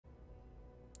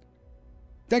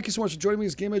Thank you so much for joining me.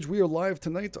 It's Game Edge. We are live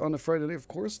tonight on a Friday night, of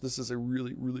course. This is a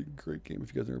really, really great game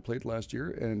if you guys never played last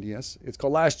year. And yes, it's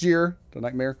called Last Year, The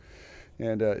Nightmare.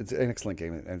 And it's an excellent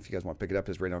game. And if you guys want to pick it up,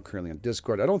 it's right now currently on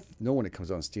Discord. I don't know when it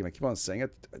comes out on Steam. I keep on saying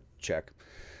it. Check.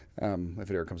 If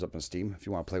it ever comes up on Steam. If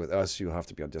you want to play with us, you have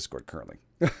to be on Discord currently.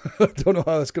 I don't know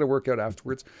how that's going to work out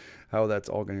afterwards, how that's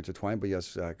all going to intertwine. But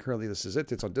yes, currently this is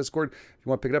it. It's on Discord. If you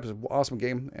want to pick it up, it's an awesome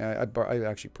game. I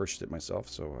actually purchased it myself,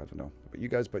 so I don't know about you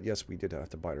guys. But yes, we did have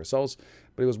to buy it ourselves.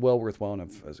 But it was well worthwhile, and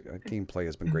gameplay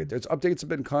has been great. There's updates have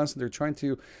been constant.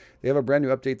 They have a brand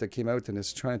new update that came out, and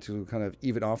it's trying to kind of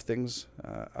even off things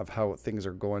of how things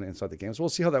are going inside the game. So we'll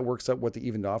see how that works out, what they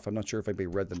evened off. I'm not sure if anybody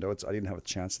read the notes. I didn't have a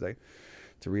chance today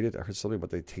to read it. I heard something about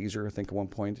the taser. I think at one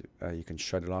point you can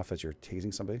shut it off as you're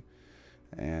tasing somebody,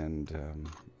 and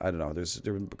I don't know.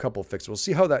 There were a couple of fixes. We'll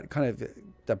see how that kind of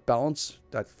that balance,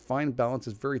 that fine balance,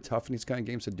 is very tough in these kind of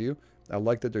games to do. I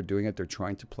like that they're doing it. They're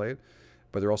trying to play it,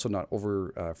 but they're also not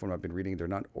over. From what I've been reading, they're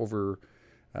not overdoing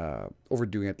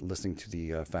it. Listening to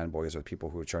the fanboys or the people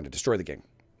who are trying to destroy the game,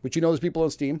 which there's people on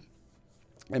Steam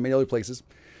and many other places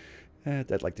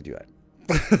that like to do that.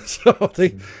 So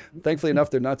thankfully enough,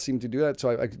 they're not seeming to do that.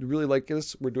 So I really like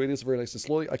this. We're doing this very nice and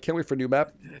slowly. I can't wait for a new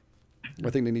map. I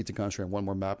think they need to concentrate on one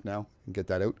more map now and get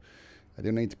that out. I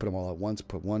didn't need to put them all at once.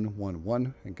 Put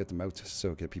one, and get them out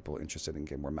so get people interested in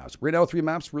getting more maps. Right now, 3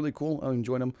 maps, really cool. I'm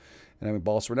enjoying them, and I'm in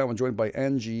balls. So right now, I'm joined by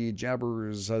Angie,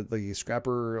 Jabbers, the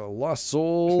Scrapper, Lost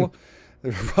Soul,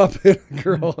 Robbin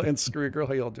Girl, and Screwygirl.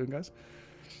 How y'all doing, guys?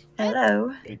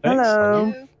 Hello. Hey,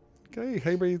 hello. Okay,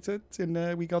 hey everybody,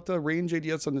 and we got the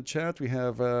RainJDS on the chat. We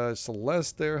have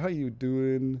Celeste there. How you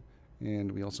doing?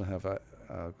 And we also have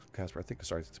Casper. I think,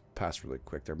 sorry, it's passed really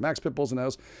quick there. Max Pitbull's in the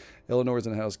house. Eleanor's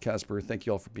in the house. Casper, thank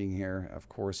you all for being here. Of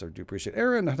course, I do appreciate it.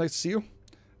 Aaron, nice to see you.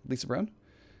 Lisa Brown,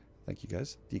 thank you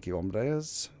guys. DK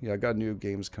Ombrez. Yeah, I got new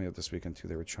games coming out this weekend too.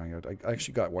 They were trying out. I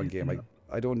actually got one game.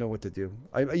 I don't know what to do.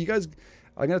 You guys,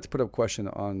 I'm gonna have to put up a question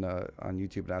on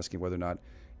YouTube and asking whether or not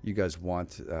you guys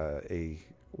want a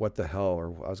what the hell,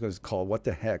 or I was going to call it what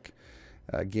the heck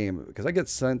game, because I get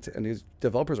sent and these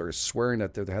developers are swearing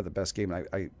that they have the best game,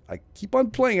 and I keep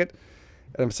on playing it,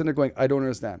 and I'm sitting there going, I don't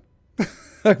understand.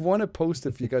 I want to post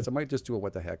it for you guys. I might just do a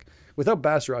what the heck without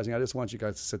bastardizing. I just want you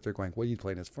guys to sit there going, what are you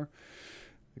playing this for?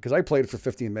 Because I played it for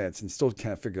 15 minutes and still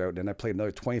can't figure out, and I played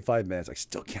another 25 minutes. I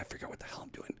still can't figure out what the hell I'm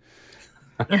doing.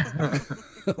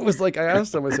 It was like, I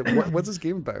asked them, I said, what's this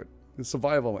game about? It's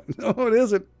survival. I went, no, it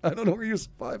isn't. I don't know where you're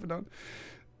surviving on.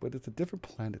 But it's a different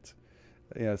planet.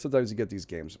 Yeah, sometimes you get these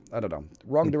games. I don't know.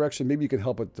 Wrong direction. Maybe you can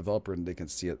help a developer and they can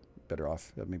see it better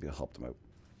off. Maybe it'll help them out.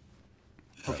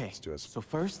 Okay, let's do this. so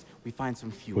first we find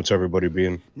some fuel. What's everybody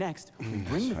being? Next, we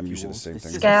bring the I'm fuel usually the same to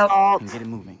thing. Scout. and get it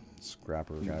moving.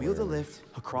 Scrapper. We guy, wheel the whatever. lift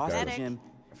across the gym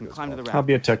and climb to the I'll raft.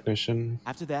 be a technician.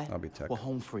 After that, I'll be tech. we're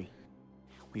home free.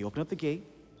 We open up the gate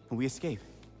and we escape.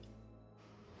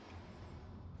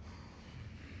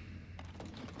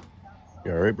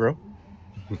 You all right, bro?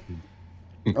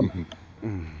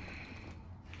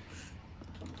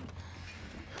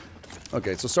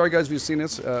 Okay, so sorry guys if you've seen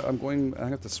this. I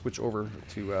have to switch over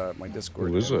to my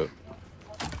Discord. Who is it?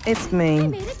 It's I me.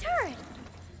 made a turret.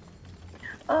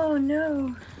 Oh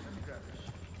no.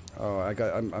 Oh,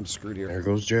 I'm screwed here. There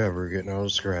goes Jabber getting out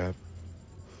of scrap.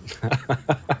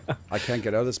 I can't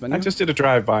get out of this menu. I just did a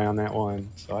drive-by on that one,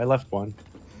 so I left one.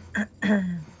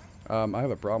 I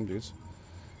have a problem, dudes.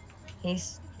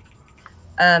 He's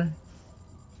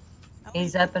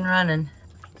he's up and running.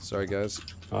 Sorry guys.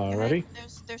 Alrighty.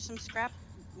 There's some scrap.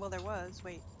 Well, there was.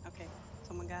 Wait. Okay.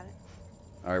 Someone got it.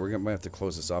 All right, might have to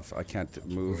close this off. I can't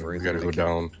move or We anything. gotta go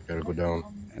down. Gotta go down.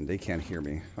 And they can't hear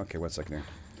me. Okay, 1 second here.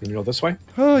 Can you go this way?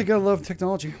 Oh, you gotta love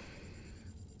technology.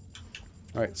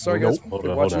 All right, sorry guys. Hold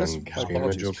You're on. watching Hold this. on. My Is the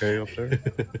image apologies. okay up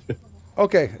there?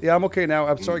 Okay, yeah, I'm okay now.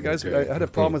 I'm sorry guys. Okay. I had a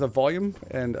problem with the volume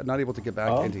and not able to get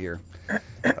back into here.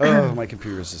 Oh, my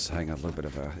computer is just having a little bit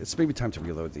of a... It's maybe time to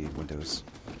reload the Windows.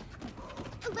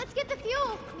 Let's get the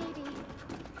fuel, maybe.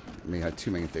 I mean, I had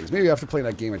too many things. Maybe after playing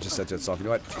that game, I just said to itself, you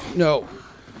know what? No.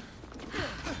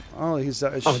 Oh, he's... Oh,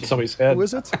 it's somebody's head. Who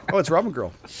is it? Oh, it's Robbin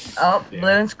Girl. Oh, Blue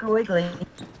and Screwygirl.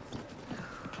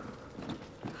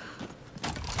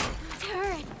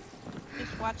 Turret.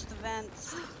 Just watch the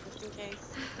vents, just in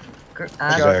case. She's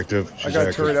active. I She's got a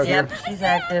active. turret out Yep, here. she's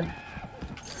active.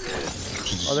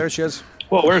 Oh, there she is.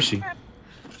 Whoa, where is she?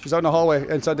 She's out in the hallway.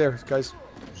 Inside there, guys.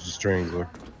 She's a strangler.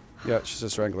 Yeah, she's a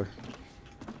strangler.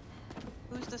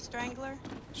 Who's the strangler?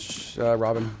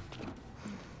 Robbin.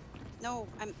 No,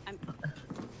 I'm.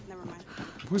 Never mind.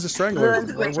 Who's the strangler? Blue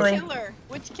and Which Screwygirl. killer?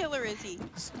 Which killer is he?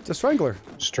 The strangler.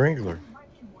 The Strangler.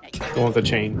 one with the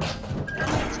chain. The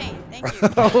one with the chain. Thank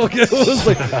Thank you. Okay, it was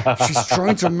like, she's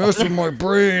trying to mess with my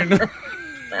brain.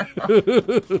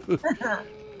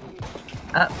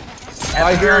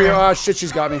 I hear you. Ah, shit,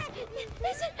 she's got me.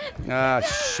 Ah,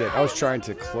 shit. I was trying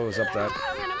to close up that.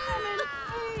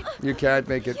 You can't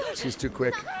make it. She's too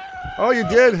quick. Oh, you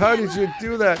did? How did you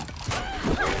do that?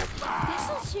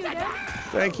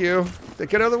 Thank you.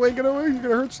 Get out of the way. Get out of the way. You're going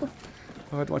to hurt stuff.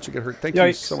 Oh, I don't want you to get hurt. Thank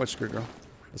you so much, Screwygirl.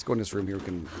 Let's go in this room here. We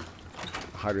can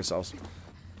hide ourselves.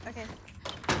 Okay.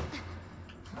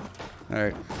 All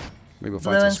right. Maybe we'll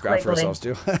find some scrap for ourselves,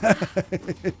 too. Do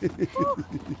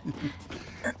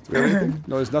we have anything?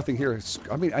 No, there's nothing here.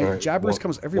 I mean, right, Jabbers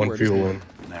comes everywhere. One fuel in.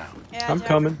 Yeah, I'm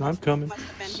coming. I'm coming. must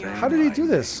have been here. How did he do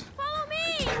this?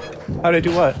 How'd I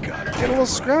do what? Get a little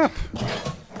scrap.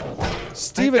 I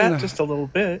Steven. got just a little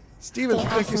bit. Steven,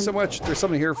 thank you so much. There's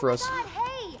something here for us.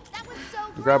 Hey, that was so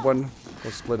We'll grab one.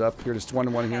 We'll split up. Here, just one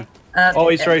and one here. Oh,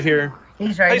 he's right here.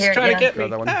 He's right He's here. trying Yeah. to get me. Grab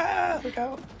that one. Ah, look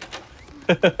out.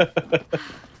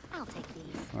 I'll take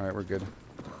these. All right, we're good.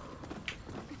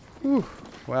 Whew.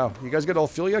 Wow. You guys get all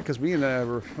fuel yet? Because me and,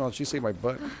 well, she saved my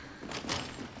butt.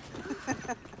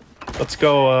 Let's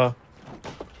go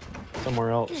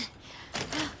somewhere else.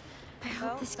 I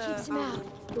hope this Well, keeps him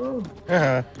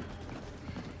out.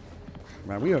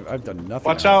 Man, I've done nothing.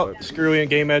 Watch out, Screwy and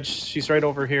Game Edge. She's right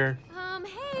over here.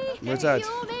 Hey, Where's any that?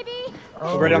 fuel, maybe?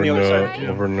 Oh, Right on the other side.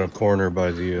 Over in the corner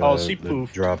by the, Oh, she the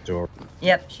poofed. drop door.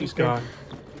 Yep, She's gone.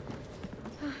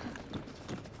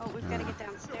 Oh, we've got to get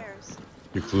downstairs.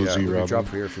 You Yeah, floozy, we can Robbin. drop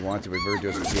here if you want to, but better do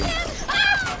us soon.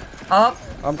 Oh,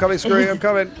 I'm coming, Screwy. I'm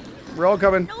coming. We're all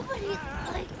coming.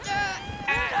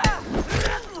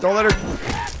 Don't let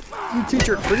her. You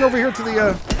teacher, bring her over here to the.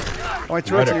 Oh, my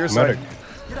turret's on your side.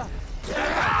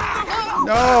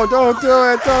 No, don't do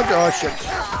it. Don't do. Oh shit.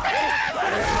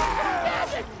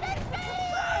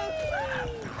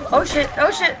 oh shit,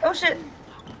 oh shit, oh shit.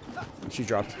 She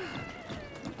dropped.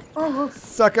 Oh,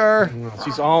 Sucker.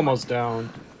 She's almost down.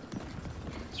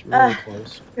 It's really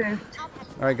close. okay.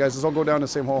 All right, guys, let's all go down the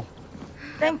same hole.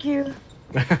 Thank you.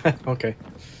 Okay.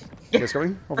 You guys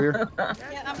coming over here?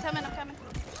 Yeah, I'm coming. I'm coming.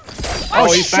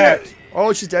 Oh, he's back.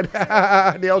 Oh, she's dead.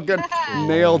 Nailed good.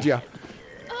 Nailed ya.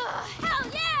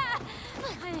 Hell yeah!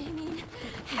 I mean,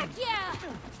 heck yeah!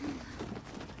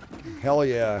 Hell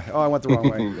yeah. Oh, I went the wrong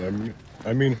way.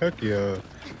 I mean, heck yeah.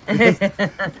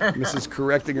 Mrs.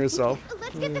 correcting herself.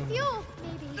 Let's get the fuel,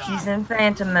 maybe. She's in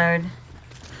phantom mode.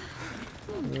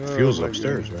 Fuel's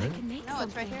upstairs, right? No,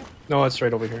 it's right here. No, it's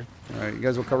right over here. All right, you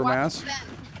guys will cover my ass.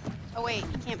 Oh wait,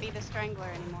 you can't be the strangler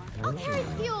anymore. I'll carry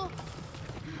the fuel.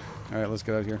 All right, let's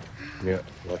get out of here. Yeah.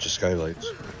 Watch the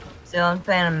skylights. Still in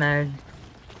phantom mode.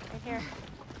 Right here.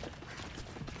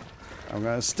 I'm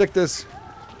gonna stick this.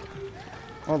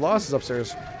 Oh, Lost is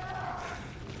upstairs.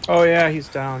 Oh yeah, he's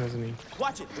down, isn't he?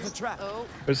 Watch it. There's a trap. Oh,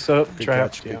 It's up, Good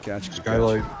trapped. catch. Yeah. Good catch. Good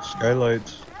Skylight.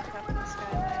 Skylights. up in the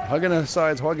sky. Hugging the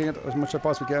sides, hugging it as much as I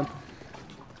possibly can.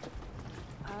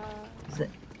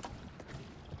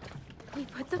 We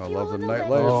put the I fuel love the on the nightlife.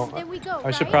 list, Well, then we go,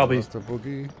 I should right? probably. The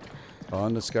boogie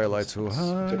on the skylights. Who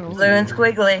Blue and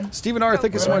squiggly. Stephen R,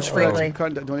 thank you so much for Really? that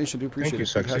kind donation. Do appreciate Thank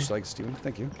you, it. Big sexy. hashtag, Stephen.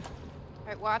 Thank you.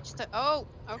 Alright, watch the. Oh,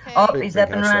 okay. Oh, Big, he's big up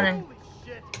and hashtag. running.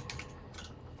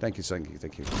 Thank you, thank you,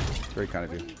 thank you. Very kind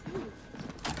of you.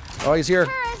 Oh, he's here.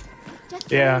 Just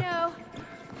Yeah. so you know.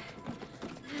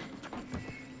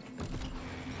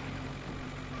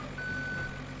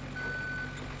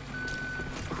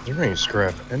 There ain't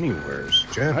scrap anywhere.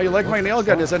 How you like my nail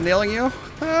gun? Is that nailing you?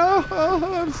 Oh,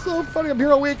 I'm so funny. I'm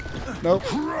here all week. Nope.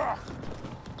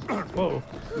 Whoa.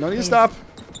 No need to stop.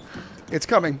 It's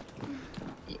coming.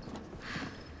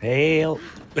 Hail.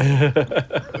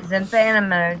 He's in phantom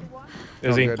mode.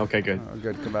 Is Oh, he? good. Okay, good. Oh,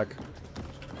 good. Come back.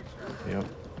 Yep.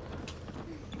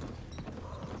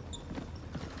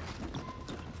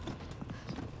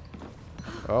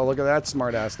 Oh, look at that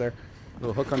smart ass there.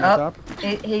 Little hook on the Oh, top.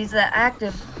 he's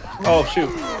active. Oh shoot.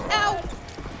 Ow!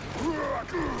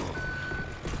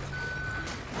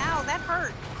 Ow, that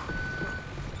hurt.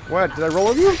 What? Did I roll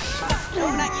over you?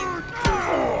 No, not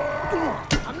you.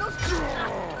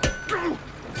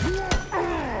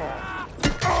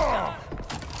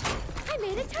 I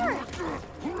made a turret.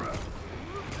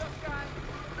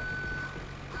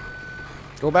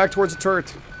 Go back towards the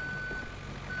turret.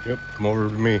 Yep. Come over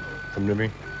to me. Come to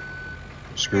me.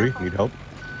 Screwy, need help?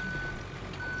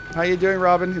 How you doing,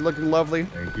 Robin? You're looking lovely.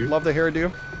 Thank you. Love the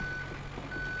hairdo.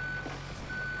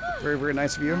 Very, very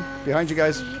nice of you. Behind you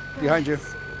guys. Behind you.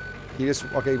 He just,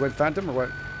 okay, he went phantom or what?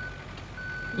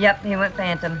 Yep, he went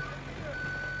phantom.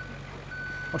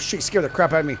 Oh shit, he scared the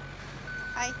crap out of me.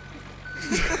 Hi.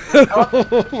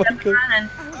 Oh my Up and god. running.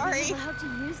 Sorry. Allowed to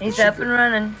use He's this? up and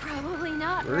running. Probably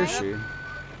not. Where is she?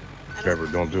 Trevor,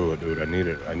 don't do it, dude. I need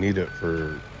it. I need it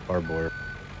for Barbour.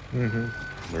 Mm-hmm.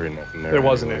 There ain't nothing there. There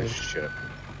wasn't anyway. any. Shit.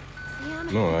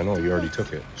 Sam, No, I know. You already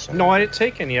took it. So. No, I didn't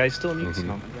take any. I still need Mhm.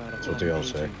 some. That's what they all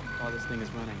say. While this thing is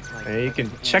running, it's like Hey, you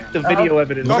can check the video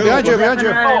evidence. Oh, behind you, behind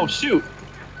you. Oh, shoot.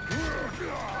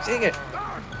 Dang it.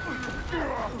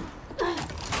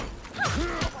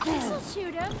 this'll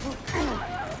shoot him.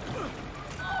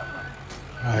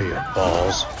 Ah, your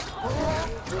balls.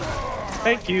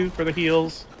 Thank you for the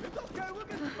heals.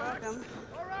 Welcome.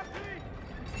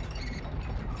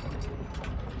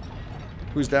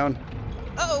 Who's down?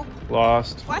 Uh-oh.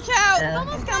 Lost. Watch out. Yeah.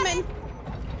 Almost coming.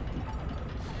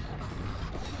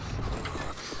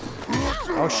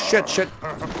 Oh shit, shit.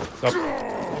 Up.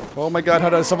 Oh my god, how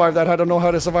did I survive that? I don't know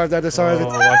how to survive that. I survived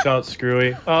Oh, it. watch out,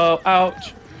 Screwy. Oh,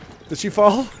 ouch. Did she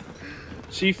fall?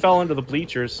 She fell into the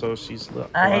bleachers, so she's He's in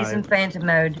alive. phantom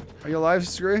mode. Are you alive,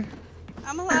 Screwy?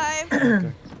 I'm alive.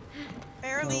 Oh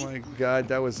Barely. my god,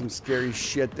 that was some scary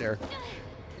shit there.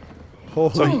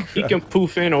 Holy So he crap. can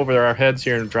poof in over our heads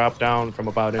here and drop down from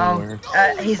about anywhere.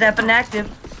 He's up and active.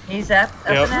 He's up Yep,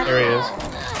 and active. there he is.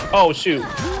 Oh, shoot.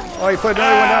 Oh, he put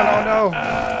another one down. Oh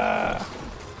no.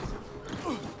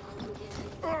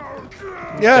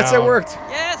 Yes, it Down. worked.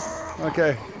 Yes.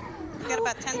 Okay. We got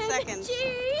about 10 seconds.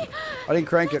 Gee. I didn't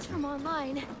crank it. From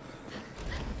online.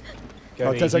 Got Oh,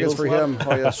 any 10 seconds heals for left? him.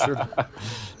 Oh, yeah, sure.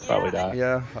 Probably not.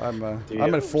 Yeah, I'm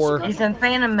at 4. He's in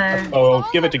phantom mode. Oh,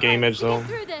 give it to Game Edge, though. Get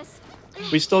through this.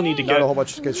 We still need to Got a whole get...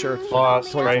 bunch of good shirts.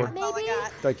 Lost, right? That's all I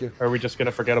got. Thank you. Or are we just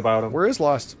gonna forget about him? Where is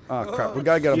Lost? Oh, crap. We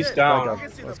gotta get him. He's down.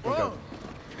 Let's go.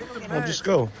 Oh, just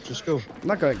go. Just go. I'm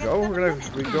not gonna go. We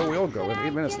all go. We have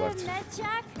 8 minutes left. Med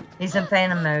check. He's in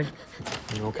phantom mode.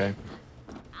 Okay.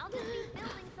 I'll just be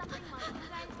building something while you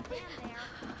guys stand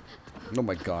there. Oh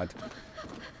my god.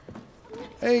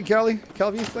 Hey, Callie.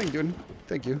 Callie, how you doing?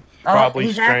 Thank you. Oh, Probably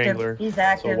he's Strangler. active. He's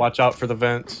active. So watch out for the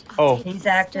vents. Oh, He's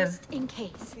active. Just in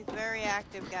case. He's very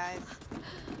active, guys.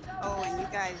 Oh, and you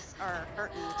guys are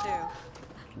hurting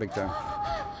too. Big time.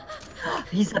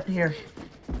 He's up here.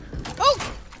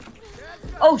 Oh!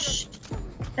 Oh, shh.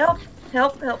 Help.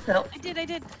 Help, help, help. I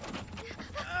did.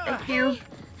 Thank you.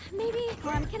 Maybe.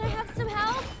 Can I have some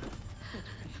help?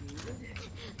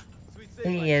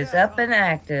 He is up and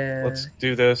active. let's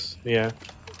do this. Yeah.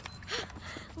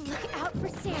 Look out for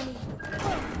Sammy.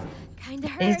 Kinda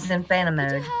hurt. He's in phantom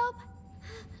Could you mode. help?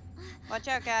 Watch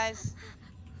out, guys.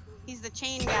 He's the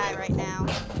chain guy right now.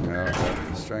 Yeah,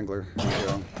 okay. Strangler. There you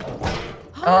go.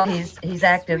 Oh, he's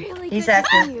active. Really He's good to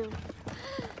see active. you.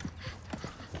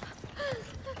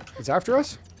 He's after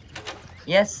us?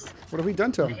 Yes, What have we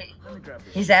done to him?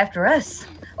 he's after us.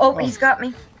 Oh, he's got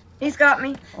me. He's got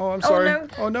me. Oh, I'm Oh, sorry. no.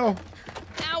 Oh, no.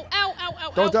 Ow, ow, ow,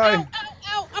 ow, Don't ow, die. ow, ow,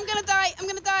 ow. I'm gonna die.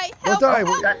 Don't Help, die.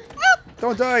 help, God. help,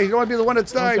 Don't die. You don't want to be the one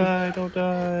that's Don't died. die, don't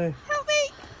die. help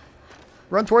me.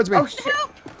 Run towards me. Oh, shit.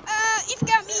 Help. He's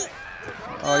got me.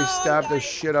 Oh, he No, stabbed the guys.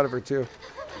 shit out of her, too.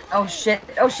 Oh, shit.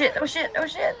 Oh, shit. Oh, shit. Oh,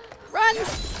 shit. Run.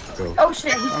 Go. Oh,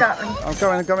 shit. He's got me. I'm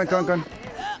coming.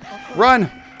 Run.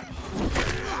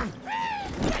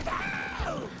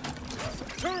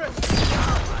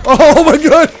 Oh, my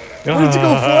God. Where did you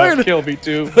go flying? Kill me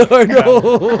too. I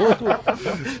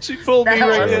know. She pulled me That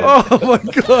right was- in. Oh,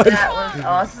 my God. That was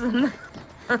awesome.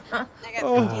 I got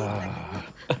 15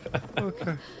 seconds.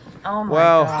 Okay. Oh, my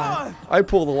Wow. God. I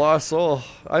pulled a lost soul.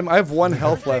 I have 1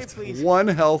 health left. please. 1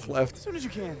 health left. As soon as you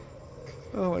can.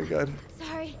 Oh, my God.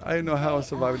 Sorry. I didn't know how I was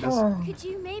surviving this. Oh. Could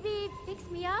you maybe fix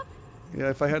me up? Yeah,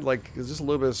 if I had, like, just a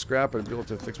little bit of scrap, I'd be able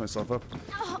to fix myself up.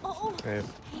 Oh. I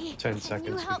have Hey, 10 can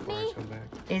seconds you help before me? I come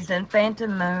back. He's in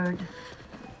phantom mode.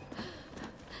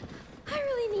 I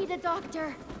really need a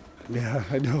doctor. Yeah,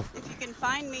 I know. If you can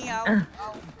find me, I'll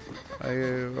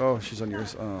Oh, she's on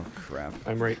yours. Oh, crap.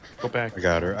 I'm right. Go back. I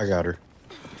got her.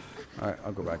 All right,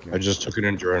 I'll go back here. I just took an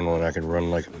adrenaline. I can run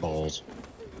like balls.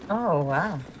 Oh,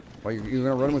 wow. Why, you're going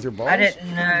to run with your balls? I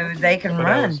didn't know they can But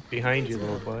I run. was behind you,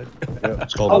 little bud. Yeah,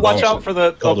 it's called Oh, a watch bouncy- out for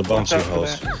the. called oh, a bouncy watch out for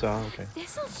house. that. So, okay.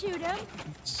 This'll shoot him.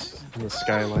 In the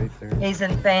skylight there. He's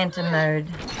in phantom mode.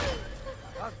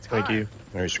 Thank you.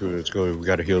 All right, screw it. Let's go. We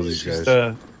got to heal these She's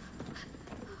guys.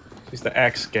 the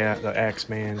axe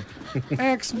man.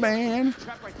 X-Man.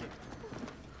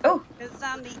 Oh, Cause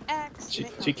I'm the X.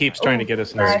 She keeps trying to get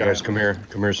us in All the right, sky. guys, come here.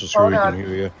 Come here so Hold Screwy on. can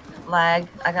heal you. lag.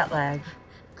 I got lag.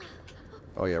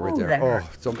 Oh, yeah, right Ooh, there. that Oh,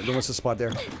 hurt. don't miss the spot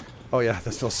there. Oh, yeah,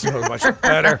 that feels so much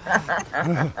better.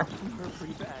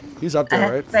 He's up there,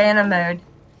 right? Phantom mode.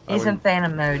 I He's in would-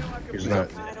 phantom mode. He's not.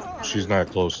 She's not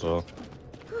close though.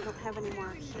 I don't have any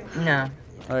more here. No.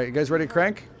 All right, you guys ready to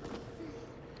crank?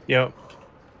 Yep.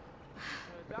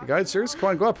 You guys serious? Come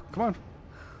on, go up. Come on.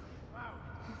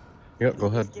 Yep, go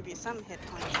ahead. Let's give you some hit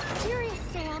points. Serious,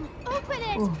 Sam. Open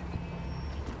it. Ooh.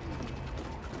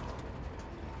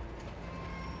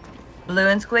 Blue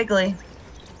and squiggly.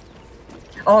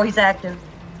 Oh, he's active.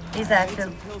 He's Need active.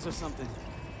 some pills or something.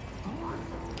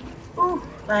 Ooh,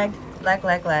 lag.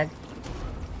 Need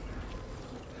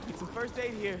some first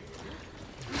aid here.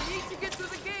 We need to get through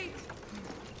the gate.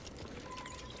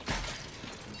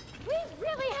 We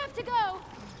really have to go.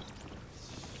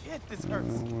 Shit, this hurts.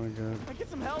 Oh my god. Can I get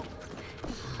some help?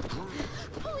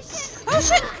 Holy shit. Oh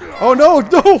shit! Oh no,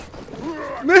 no!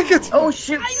 Make it! Oh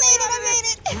shoot. I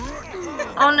made it!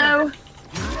 Oh no.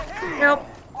 Help.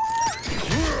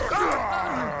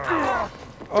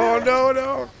 Oh no,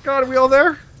 no! God, are we all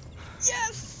there?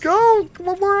 Yes! Go! Come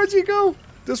on, where Angie, go!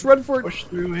 Just run for it. Push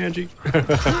through, Angie. Can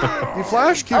you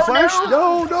flash? Can you Oh, flash?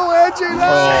 no. No, Angie, no!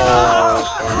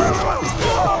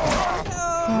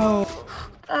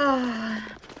 Oh,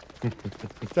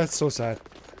 That's so sad.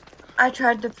 I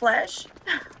tried to flash.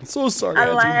 I'm so sorry, I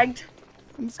Angie. lagged.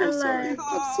 I'm so I sorry. lagged.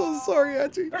 I'm so sorry,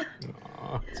 Angie.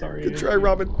 Aw, sorry. Good try,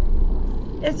 Robin.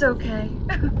 It's okay.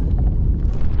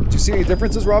 Did you see any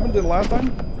differences, Robin, than last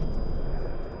time?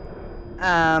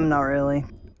 Not really.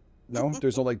 No?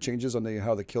 There's no, like, changes on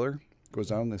how the killer goes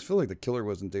down? I feel like the killer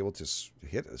wasn't able to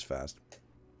hit as fast.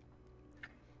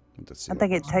 Let's see I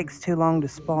think it takes too long to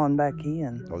spawn back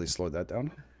in. Oh, they slowed that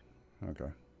down? Okay.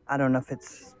 I don't know if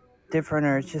it's different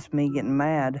or it's just me getting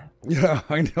mad. Yeah,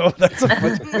 I know. That's a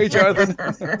bunch. Hey, Jonathan.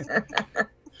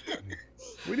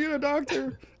 We need a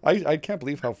doctor. I can't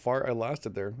believe how far I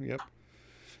lasted there. Yep.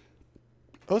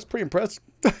 I was pretty impressed.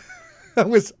 I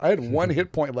had 1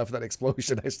 hit point left of that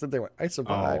explosion. I stood there and went, I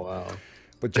survived. Oh, wow.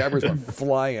 But Jabbers went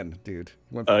flying, dude.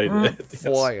 Went I did, yes.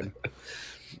 flying.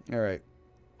 All right.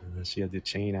 She had the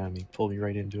chain on me, pulled me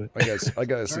right into it. I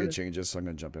gotta see it changes, so I'm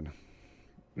gonna jump in.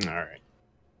 All right.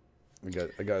 I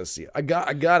gotta see it. I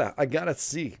gotta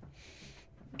see.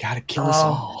 Gotta kill us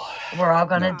all. We're all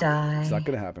gonna die. It's not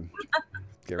gonna happen.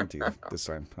 Guaranteed this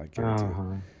time. I guarantee it.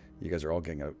 Uh-huh. You guys are all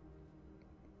getting out.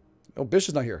 Oh, Bish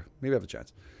is not here. Maybe I have a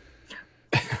chance.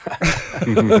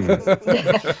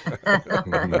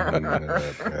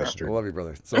 Bastard. I love you,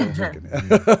 brother. So I'm joking.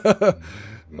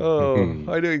 Oh,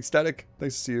 how you doing, Static?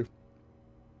 Nice to see you.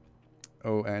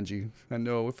 Oh, Angie. I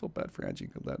know. I feel bad for Angie,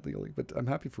 but I'm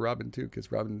happy for Robin too,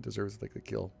 because Robin deserves like a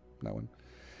kill. That one.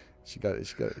 She got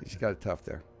it tough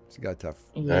there. She got it tough.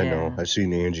 Yeah. I know. I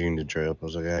seen Angie in the trap. I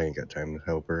was like, I ain't got time to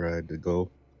help her. I had to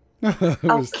go. Oh,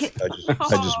 I just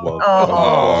walked.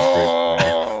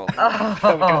 Oh.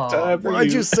 Oh.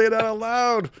 Why'd you say that out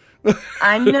loud?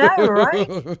 I know, right?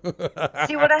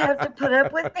 See what I have to put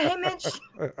up with, Hamish?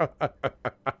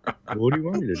 What do you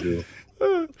want me to do?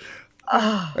 Oh.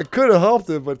 I could have helped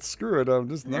it, but screw it. I'm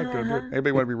just not going to do it.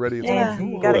 Anybody want to be ready? It's Yeah, on.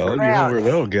 you gotta Well, you crouch. never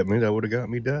will get me. That would have got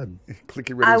me dead.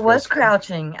 Clicky ready. I was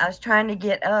crouching. I was trying to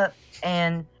get up,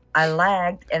 and I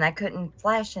lagged, and I couldn't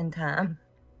flash in time.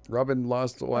 Robin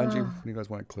lost Angie. You guys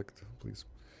want to click, please?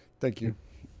 Thank you.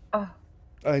 Oh.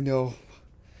 I know.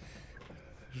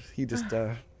 He just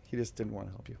didn't want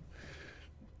to help you.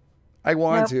 I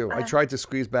wanted to. I tried to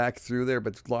squeeze back through there,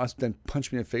 but lost. Then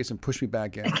punched me in the face and pushed me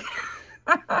back in.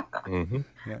 Mm-hmm.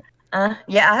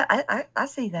 Yeah, I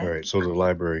see that. All right, so the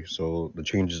library. So the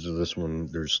changes to this one,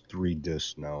 there's 3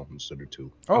 discs now instead of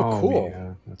 2. Oh, cool.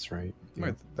 Yeah, that's right. Yeah.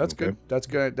 Right, that's Okay. good. That's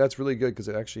good. That's really good because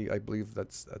it actually, I believe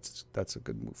that's a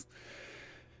good move.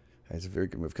 It's a very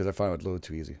good move because I find it load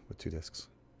too easy with 2 discs.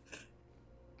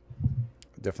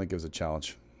 It definitely gives a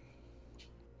challenge.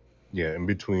 Yeah, in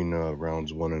between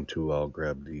rounds 1 and 2, I'll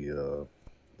grab the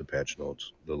patch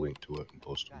notes, the link to it, and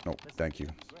post them. Oh, thank you.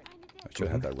 I should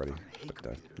have had that ready.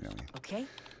 But, Okay.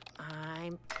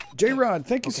 I'm J-Rod,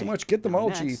 thank you so Okay, much. Get them now all,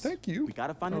 G. next, Thank you. We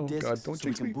gotta find the Oh, discs God, don't so we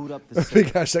jinx can me. boot up the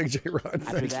Big system. hashtag J-Rod. After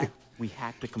Thank that, you. we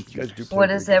hack the You computer. guys do play What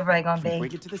very is good. everybody gonna We be?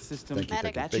 break into the system. Thank you,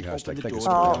 thank you. That Big should hashtag. open the Thank you door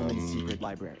so to much. the Government secret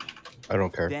library. I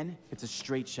don't care. Then it's a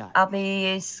straight shot. I'll be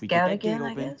We get scout that again, gate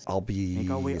I open, guess. I'll be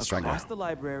Make our way a strangler. across the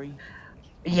library.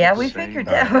 Yeah, we figured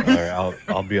All that. right,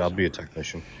 I'll be a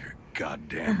technician.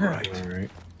 Goddamn right. All right.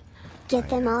 Get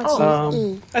them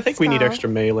all I think we need extra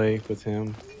melee with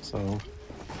him, so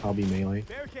I'll be melee.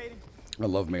 Barricading. I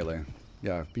love melee.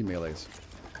 Yeah, be melees.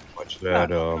 Watch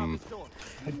that. I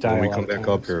die When we a lot come of back times.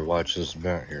 up here, watch this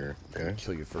vent here. Okay.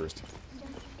 Kill you first.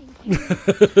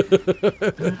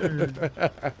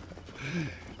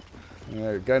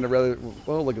 All right, guy in the rather.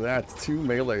 Oh, look at that. 2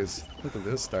 melees. Look at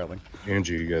this styling.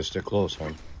 Angie, you guys stay close,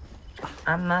 huh?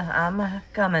 I'm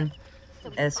coming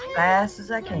as fast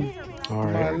as I can. All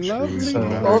My right. lovely, Oh,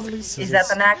 lovely he's up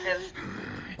and active.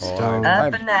 Oh, Stone.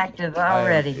 Up and active I'm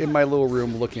already. in my little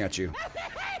room looking at you.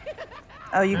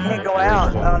 Oh, you can't go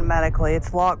out automatically.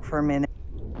 It's locked for a minute.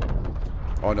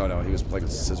 Oh, no. He was playing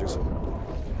with scissors.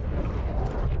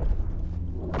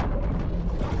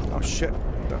 Oh, shit.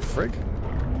 What the frig?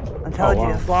 I told wow.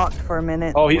 you it's locked for a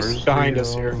minute. Oh, he's Where's behind the,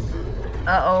 us here.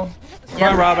 Uh-oh. Come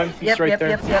on, Robbin. He's right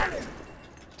there. Yep.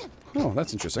 Oh,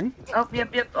 that's interesting. Oh,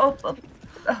 yep. Oh, What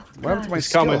happened to my He's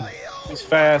skill? coming. He's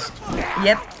fast.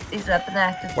 yep. He's up and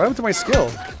active. What happened to my skill?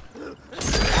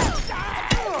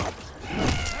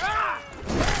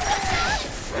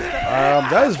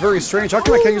 That is very strange. How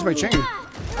come I can't use my chain?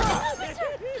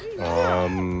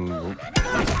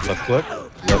 Left click.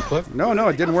 Left click. No,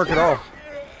 it didn't work at all.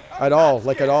 At all.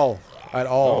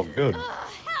 Oh, good.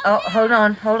 Oh, hold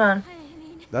on.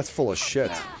 That's full of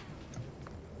shit.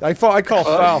 I call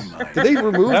foul. Did they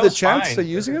remove That the was chance fine. to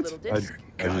using it? I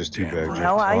just teabagged you.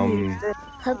 No, I used it.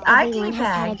 Hope I everyone has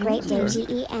had a great day,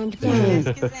 GE, and Yes, game.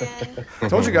 Kazan. I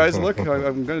told you guys, look,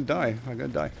 I'm gonna die.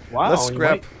 Wow, Let's you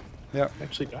scrap. might Yeah.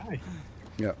 actually die.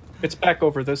 Yeah. It's back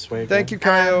over this way. Thank you,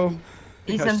 Kaio.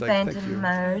 He's in Hashtag thank you. phantom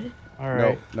mode. All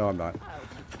right. No, I'm not.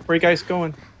 Where you guys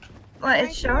going? Well,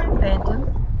 it's showing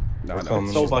phantom. No,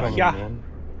 Coming, So, coming, yeah. man.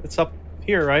 It's up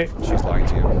here, right? She's lying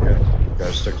to you. Okay.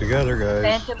 Gotta stick together, guys.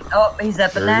 Phantom. Oh, he's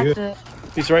up and There he is.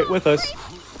 active. He's right with us.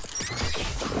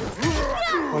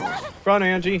 Run,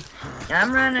 Angie.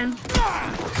 I'm running.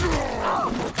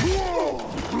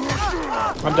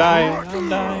 I'm dying. A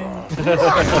little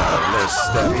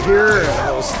stabby here, and a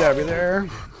little stabby there.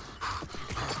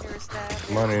 Here's that.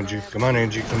 Come on, Angie. Come on,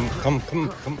 Angie. Come.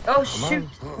 Oh, Come shoot.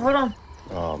 on. Hold on.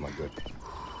 Oh, my good.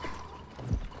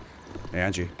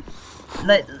 Angie.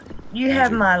 You have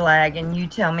Andrew. my lag, and you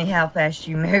tell me how fast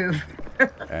you move.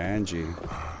 Angie.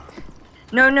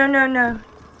 No.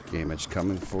 Image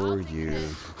coming for you.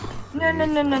 No.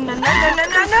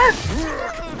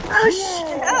 Oh,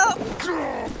 shit.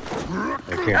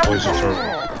 I can't place a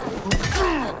turtle.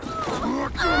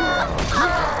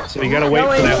 So you gotta wait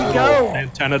Go, for that Angie, little go.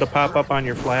 antenna to pop up on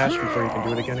your flash before you can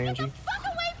do it again, Angie.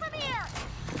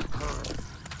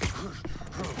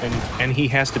 And he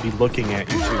has to be looking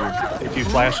at you too. If you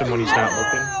flash him when he's not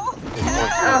looking, it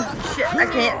works. Oh, shit. I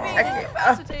can't.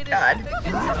 Oh, God.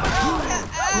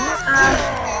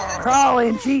 Crawl,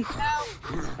 Angie.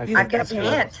 I think that's good.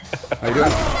 can't. How you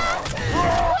doing?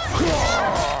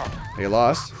 You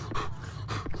lost?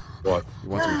 What? You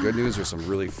want some good news or some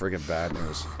really friggin' bad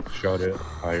news? Shut it.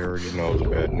 I already know the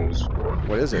bad news.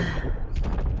 What is it?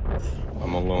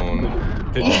 I'm alone.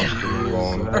 Pitbull is,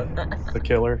 alone. the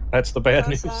killer. That's the bad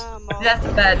news. That's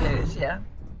the bad news, yeah.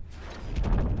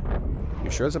 You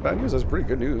sure it's a bad news? That's pretty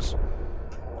good news.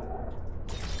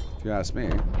 If you ask me.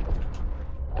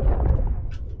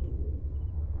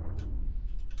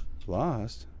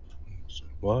 Lost?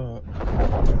 What?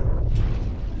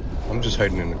 I'm just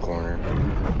hiding in the corner.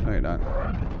 No, you're not.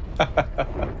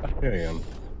 Here I am.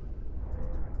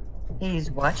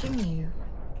 He's watching you.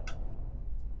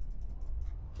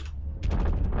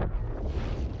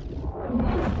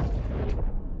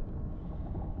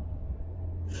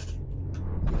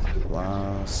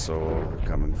 Lost soul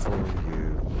coming for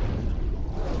you.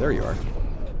 There you are.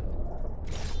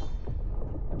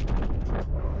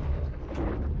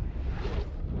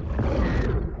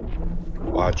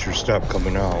 Watch your step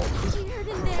coming out.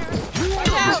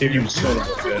 You son of a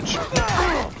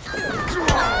bitch.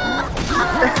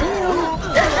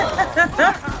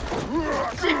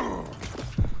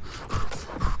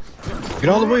 Get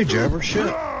out of the way, Jabber.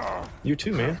 Shit. You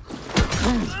too, man.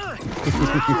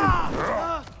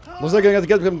 Looks like I got to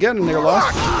get them getting there,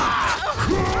 Lost.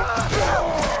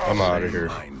 I'm out of here.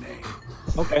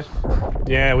 Okay.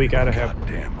 Yeah, we gotta have.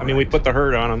 I mean, we put the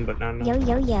hurt on him, but not. Yo.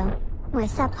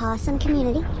 What's up, awesome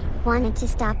community? Wanted to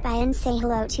stop by and say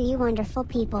hello to you wonderful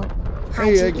people. Hi,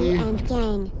 Hey, GE Eggy. and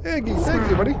gang. Eggy, thank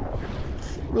you, buddy.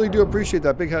 Really do appreciate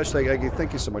that. Big hashtag, Eggy.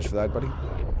 Thank you so much for that, buddy.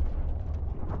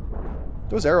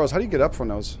 Those arrows, how do you get up from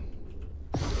those?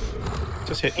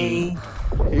 Just hit E.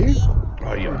 E?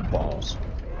 Oh, you balls.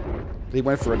 He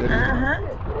went for it, didn't he? Uh-huh.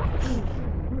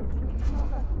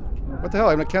 What the hell?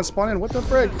 I can't spawn in. What the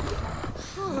frig?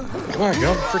 Come on, get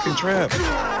out of the freaking trap.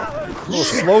 A little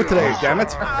slow today, damn it.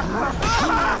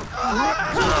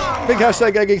 Big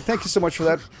hashtag, Eggy. Thank you so much for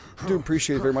that. Do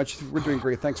appreciate it very much. We're doing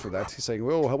great. Thanks for that. He's saying,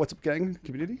 "Whoa, what's up, gang?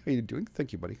 Community? How you doing?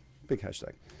 Thank you, buddy. Big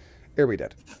hashtag." Are we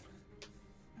dead?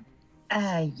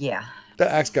 Yeah.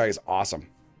 That axe guy is awesome.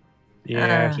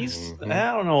 Yeah, he's.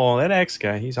 I don't know. That X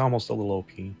guy, he's almost a little OP.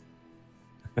 He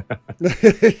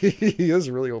is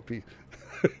really OP. I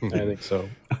think so.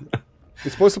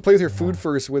 You're supposed to play with your food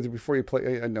first before you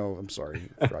play. I know. I'm sorry.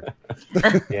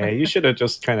 Yeah, you should have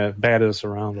just kind of batted us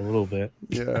around a little bit.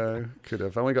 Yeah, could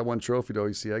have. I only got one trophy though.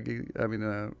 You see,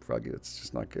 Froggy, it's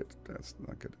just not good. That's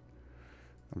not good.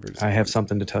 I'm very I have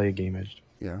something to tell you, Game Edge.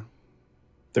 Yeah.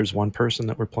 There's one person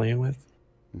that we're playing with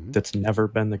that's never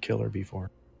been the killer before.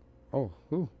 Oh,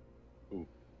 who?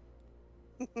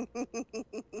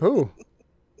 Who?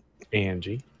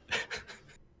 Angie.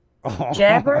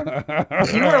 Jabber,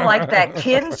 you are like that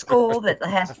kid in school that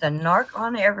has to narc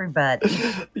on everybody.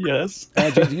 Yes.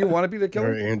 Angie, do you want to be the All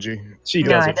killer? right, Angie. She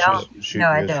No, I doesn't. don't. No,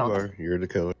 I yes, don't. You are. You're the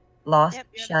killer. Lost. Yep,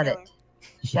 you're the Shut killer.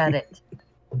 it. Shut it.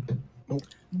 Nope.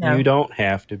 No. You don't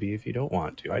have to be if you don't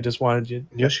want to. I just wanted you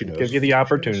Yes, she to does. give you the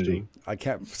opportunity. I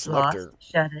can't select Lost. her.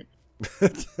 Shut it.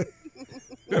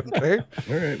 Okay.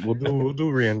 All right, we'll do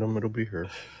random. It'll be her.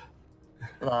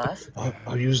 Lost.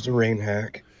 I'll use the rain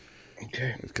hack.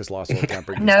 Okay. Because Lost will can't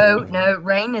bring No, no.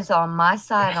 Rain is on my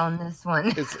side on this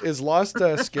one. Is Lost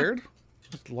scared?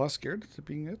 Is Lost scared of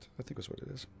being it? I think that's what it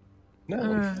is. No.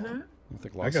 I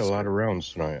think Lost I got is a lot scared. of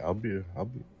rounds tonight. I'll be.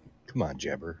 Come on,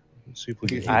 Jabber. Let's see if we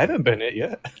can. I haven't been it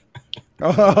yet.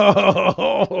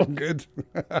 Oh, good.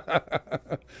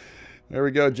 There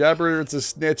we go. Jabber, it's a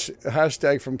snitch.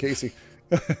 Hashtag from KCee.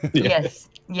 Yes.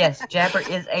 Yes. Jabber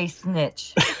is a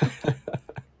snitch.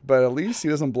 But at least he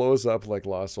doesn't blow us up like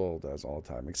Lost Oil does all the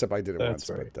time. Except I did it That's once,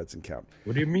 right. but that doesn't count.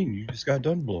 What do you mean? You just got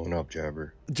done blowing up,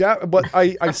 Jabber. But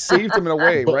I saved him in a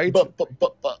way, right?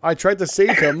 I tried to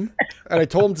save him, and I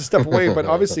told him to step away. But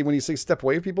obviously, when you say step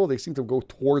away, people, they seem to go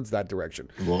towards that direction.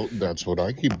 Well, that's what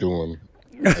I keep doing.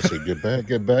 I say, get back,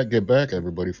 get back, get back.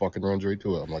 Everybody fucking runs right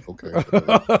to it. I'm like, okay.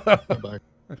 Bye.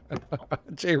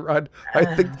 J-Rod, I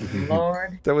think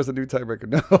Lord. that was a new tiebreaker.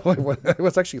 No, it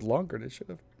was actually longer than it should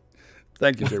have.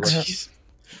 Thank you, J-Rod.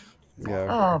 Yeah.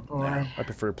 Oh boy. I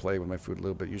prefer to play with my food a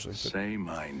little bit usually. But Say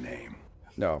my name.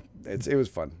 no, it was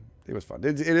fun. It was fun.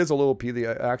 It is a little P. The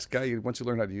axe guy. Once you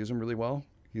learn how to use him really well,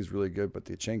 he's really good. But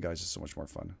the chain guy is just so much more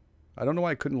fun. I don't know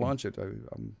why I couldn't launch it. That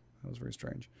was very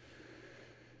strange.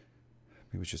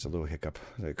 Maybe it's just a little hiccup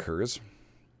that occurs.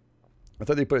 I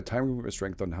thought they put a time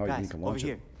restraint on how you Guys, can over launch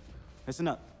here. it. Listen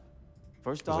up.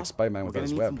 First It's like off, Spider-Man we're without gonna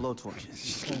his need web. some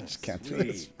blowtorches. Just can't do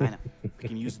this. I know. We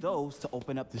can use those to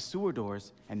open up the sewer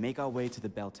doors and make our way to the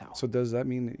bell tower. So does that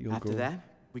mean that you'll After go? that,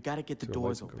 we gotta get the to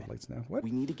doors lights, open. Lights now. What?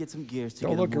 We need to get some gears to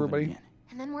Don't get look, them moving everybody. again.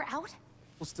 And then we're out?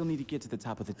 We'll still need to get to the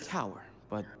top of the tower,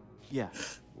 but yeah,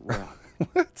 we're out.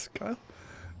 What, Kyle?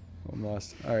 I'm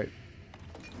lost. All right.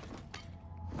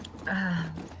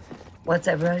 What's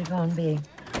everybody gonna be?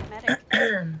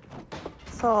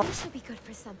 So This should be good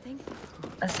for something.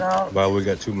 Assault. Well, we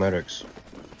got 2 medics.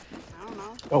 I don't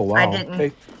know. Oh wow. I didn't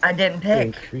They pick.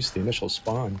 increased the initial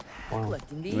spawn. Wow.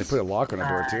 And they put a lock on the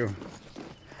door too.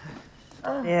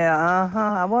 Oh, yeah,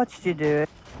 I watched you do it.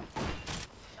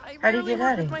 I How do you rarely get work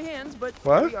out of with here? my hands, but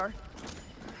What? here we are.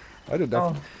 I did oh,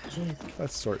 nothing. jeez.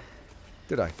 That's sort.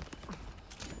 Did I?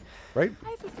 Right? I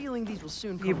have a feeling these will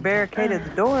soon come. You barricaded the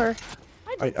door.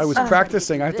 I was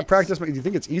practicing. I have to practice. Do you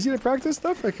think it's easy to practice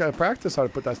stuff? I gotta practice how to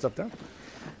put that stuff down.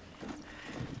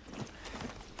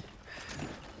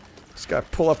 Just gotta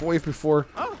pull up away before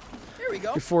Oh, here we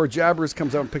go. Jabbers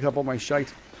comes out and pick up all my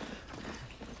shite.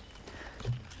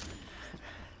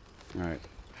 All right.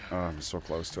 Oh, I'm so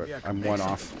close to it. I'm one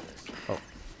off. Oh.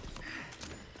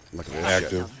 Look at this shit.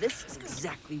 Active. This is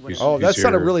exactly what. Oh, that He's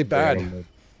sounded here, really bad. Phantom.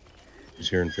 He's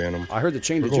here in Phantom. I heard the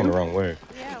chain. We're Did going you? the wrong way.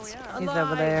 Yeah, we are. He's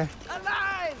over there.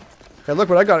 Alive! Hey, look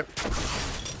what I got.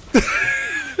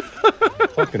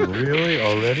 Fucking really?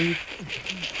 Already?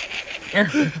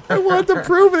 I want to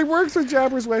prove it works with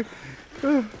Jabber's way. I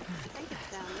think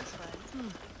it's down this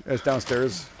way. It's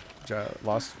downstairs.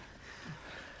 Lost.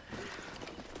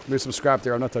 There's some scrap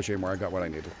there. I'm not touching anymore. I got what I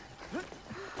needed.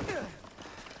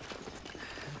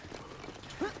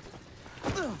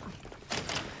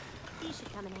 These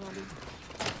should come in handy.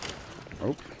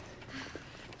 Oh.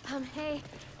 Hey,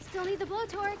 still need the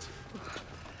blowtorch.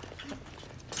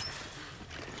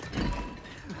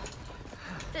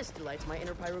 This delights my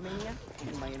inner pyromania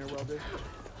and my inner welder.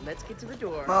 Let's get to the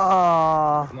door.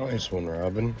 Oh, Nice one,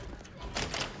 Robbin.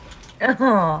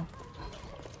 Oh,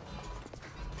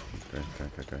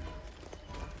 Okay.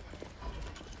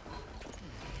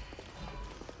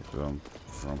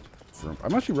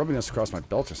 I'm actually rubbing this across my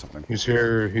belt or something. He's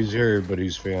here, but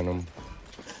he's Phantom.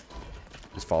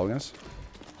 He's following us.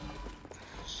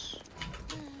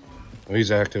 Oh,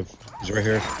 he's active. He's right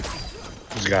here.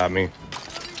 He's got me.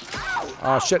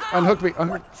 Oh shit! Unhook me!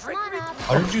 Come on up.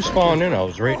 How did you spawn in? I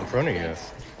was right in front of you.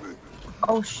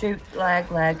 oh shoot! Lag.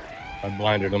 I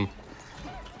blinded him.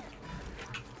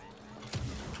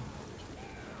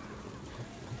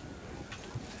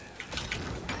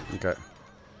 Okay,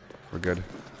 we're good.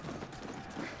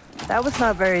 that was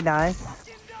not very nice.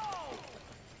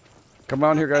 Come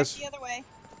on here, guys. The other way.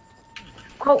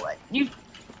 Oh, you.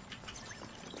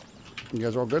 You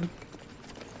guys are all good?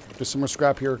 There's some more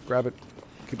scrap here. Grab it.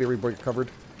 Keep everybody covered.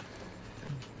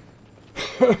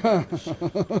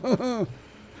 Everybody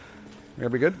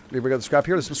good? Everybody got the scrap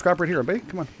here? There's some scrap right here, babe.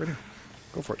 Come on, right here.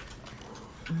 Go for it.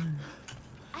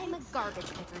 I'm a garbage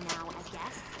picker now, I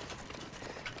guess.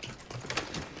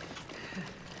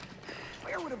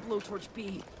 Where would a blowtorch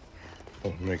be?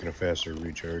 Oh, making a faster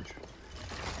recharge.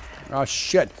 Oh,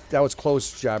 shit. That was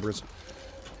close, Jabbers.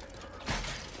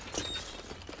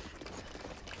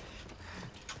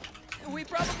 We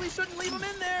probably shouldn't leave him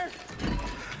in there.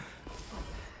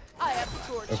 I have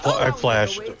the torch. I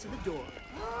flashed. Way to the door.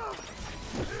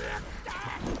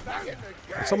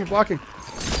 Someone blocking.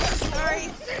 Sorry.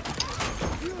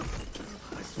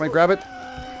 Somebody grab it.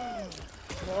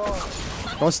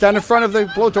 Don't stand in front of the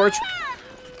blowtorch.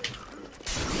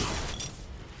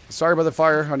 Sorry about the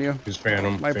fire on you. He's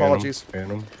Phantom. My apologies.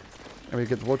 Phantom. Let me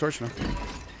get the blowtorch now.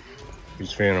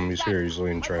 He's Phantom. He's here. He's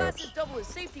laying traps.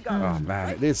 Oh man,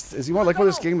 it is you want like what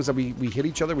this game is that we hit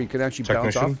each other, we can actually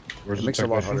bounce off. Where's It the makes it a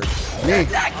lot harder. technician?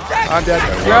 Me, I'm dead.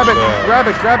 Grab it, grab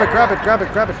it, grab it, grab it, grab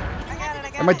it, grab it.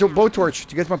 And my blowtorch.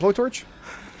 Did you get my blowtorch?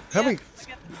 Help me.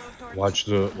 Watch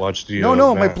the.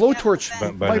 No, my map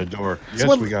blowtorch. by the door. Yes,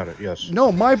 someone- we got it. Yes.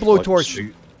 No, my blowtorch.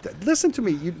 See- Listen to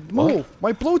me, you mole.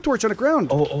 My blowtorch on the ground.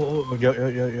 Oh, yeah.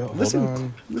 Hold Listen,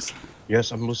 on. listen.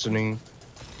 Yes, I'm listening.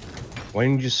 Why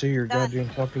didn't you say your goddamn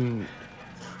fucking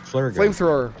flare gun?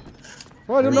 Flamethrower.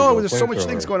 Well, I don't There you know. go, There's so much flamethrower.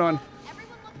 things going on.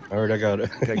 All right, I got it.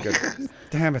 Okay, good.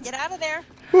 Damn it. Get out of there.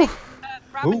 Whew.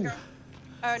 Robin Ooh.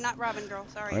 girl. Not Robin girl.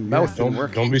 Sorry. My mouth didn't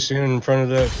work. Don't be standing in front of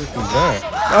that freaking vent.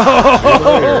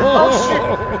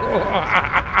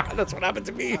 That's what happened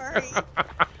to me.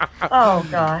 Oh,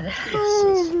 God.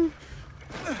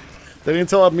 They didn't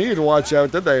tell me to watch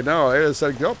out, did they? No, I just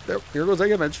said, "Yep, here goes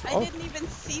the image." I Oh, didn't even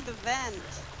see the vent.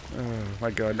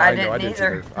 my God! I I know, I didn't didn't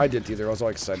either. either. I didn't either. I was all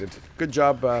excited. Good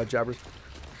job, Jabbers.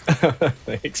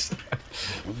 Thanks.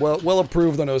 Well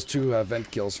approved on those two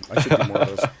vent kills. I should do more of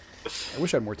those. I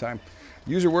wish I had more time.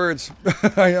 Use your words.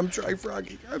 I am trying,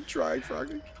 Froggy. I'm trying,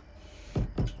 Froggy.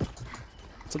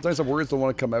 Sometimes the words don't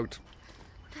want to come out.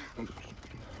 All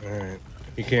right.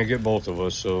 You can't get both of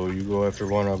us, so you go after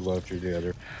one, I'll go after the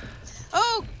other.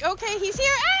 Oh, okay, he's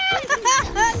here.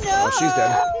 Ah! No. Oh, she's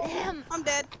dead. I'm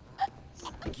dead.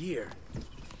 Gear.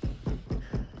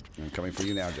 I'm coming for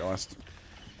you now, Jost.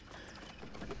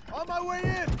 On my way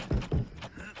in.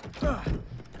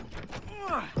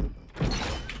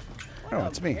 Oh,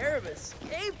 it's me. Pair of escape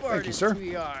Thank you, artists sir.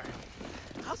 we are.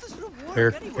 How's this gonna work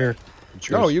Here, anyway? here. It's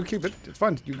yours. No, you keep it. It's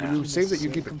fun. You saved it. You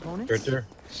keep it. Right there.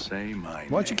 Say my Why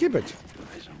don't you keep it?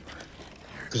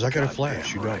 Because I got a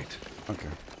flash. You don't. Okay.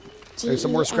 There's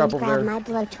some more scrap over there. My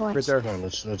blowtorch. Right there. Come on,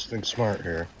 let's think smart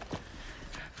here.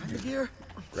 Gear.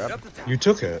 Grab. You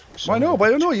took it. Well, I know, but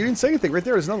I don't know. You didn't say anything. Right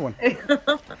there. There's another one.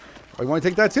 Oh, you want to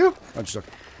take that too? I'm just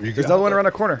joking. You There's got another one it. around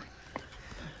the corner.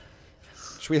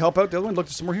 Should we help out the other one? Look,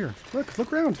 there's some more here.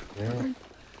 Look around. Yeah.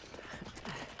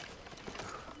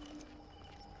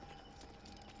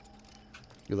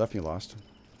 You left me lost.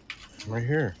 Right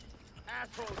here.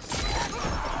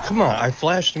 Come on, I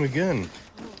flashed him again.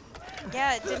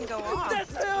 Yeah, it didn't go off.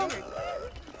 That's him.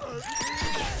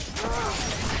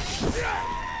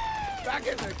 Back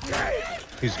in the game.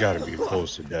 He's got to be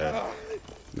close to death.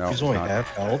 No, He's it's only not. half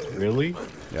health, really?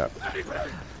 Yeah.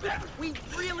 We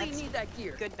really need that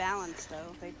gear. Good balance,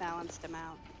 though. They balanced him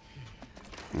out.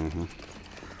 Mm-hmm.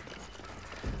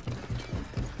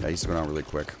 Yeah, he's going on really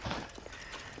quick.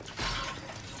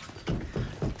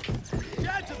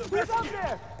 Who's up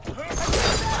there?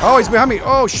 Oh, he's behind me.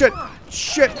 Oh, shit.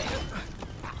 Shit.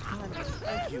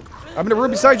 I'm in the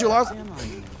room beside you, Lost.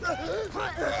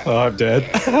 Oh, I'm dead.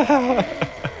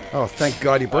 Oh, thank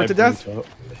God. You burnt to I death? burnt up.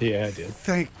 Yeah, I did.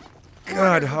 Thank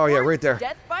God. Oh, yeah, right there.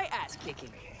 Death by ass kicking.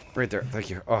 Right there. Thank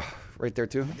you. Oh, right there,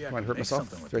 too. I might hurt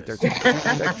myself. Right there, too.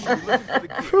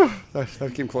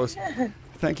 That came close.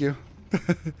 Thank you.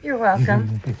 You're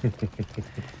welcome.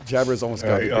 Jabber's almost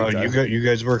got it. big time. You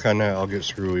guys work on that. I'll get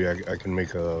Screwy. I can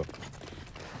make a...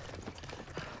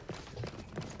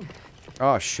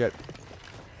 Oh, shit.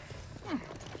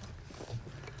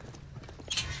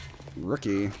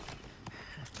 Rookie.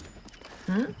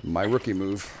 My rookie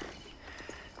move.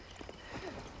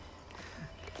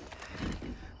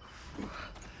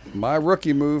 My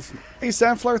rookie move. Hey,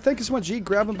 Sandflower, thank you so much. G,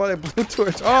 grab him by the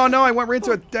blowtorch. Oh, no, I went right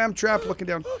into a damn trap looking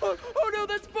down. Oh no,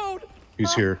 that's Bone.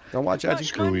 He's here. Don't watch Angie.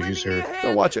 Screwy, he's here.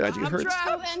 Don't watch it, Angie. It hurts.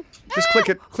 Owen, Just click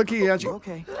it. Clicky, Angie.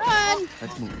 Okay, run!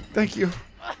 let's move. Thank you.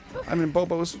 I'm in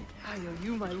Bobo's. I owe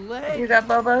you my leg. You got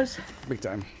Bobos? Big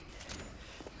time.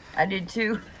 I did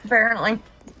too, apparently.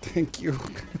 Thank you.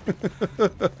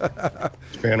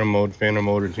 Phantom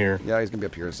mode in here. Yeah, he's going to be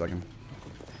up here in a second.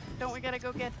 don't we gotta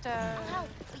go get, Help,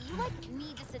 but you like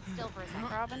need to sit still for a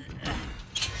second. Robbin?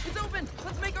 It's open.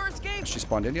 Let's make our escape. She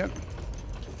spawned in yet?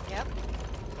 Yep.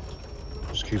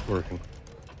 Just keep working.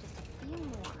 Just a few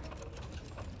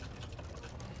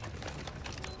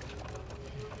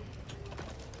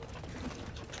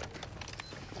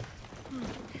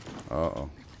more. Uh-oh.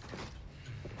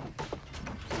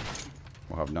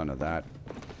 We'll have none of that.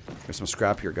 There's some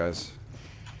scrap here, guys.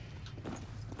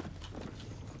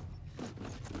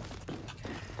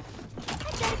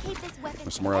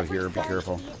 There's some more out here. Be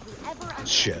careful.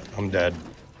 Shit, I'm dead.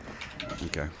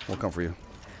 Okay, we'll come for you.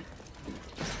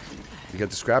 You get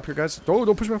the scrap here, guys? Oh,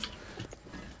 don't push me off.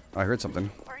 I heard something.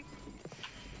 Sorry.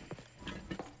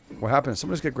 What happened? Did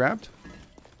someone just get grabbed?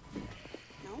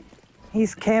 No.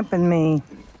 He's camping me.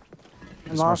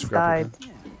 There's more Lost scrap died.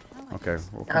 here. Okay,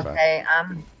 we'll come back. Okay,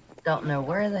 don't know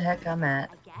where the heck I'm at.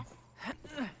 I guess.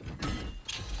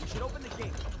 We should open the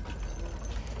gate.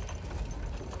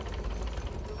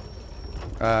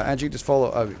 Angie, just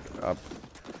follow. I'd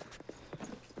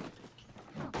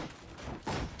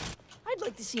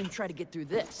like to see him try to get through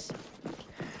this.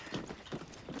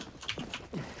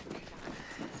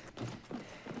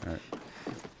 All right.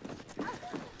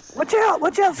 Watch out!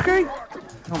 Watch out, Screw! Ow,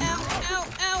 ow,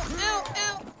 ow, ow,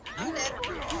 ow! I'm dead.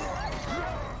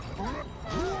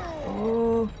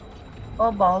 Ooh.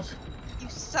 Oh, balls. You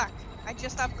suck. I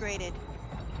just upgraded.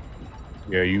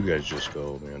 Yeah, you guys just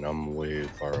go, man. I'm way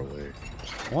far away.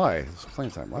 Why? There's plenty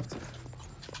of time left.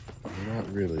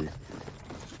 Not really.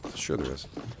 Sure there is.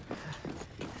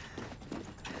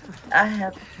 I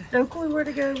have no clue where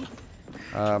to go.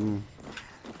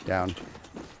 Down.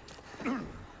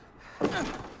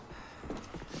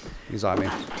 He's on me.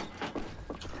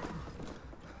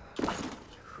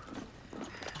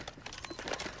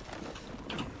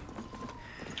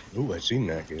 Ooh, I seen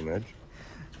that game edge.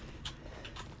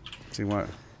 See what?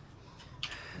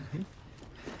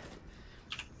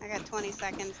 I got 20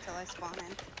 seconds till I spawn in.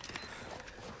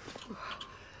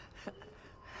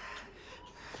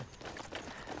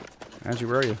 Angie,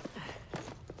 where are you?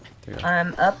 There you go.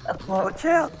 I'm up close. Watch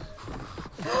out!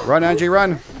 Run, Angie,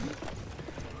 run!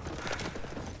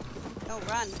 Oh,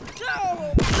 run.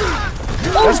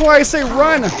 That's why I say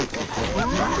run!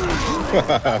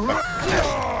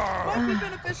 Might be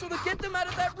beneficial to get them out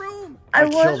of that room. I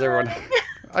was killed everyone. running.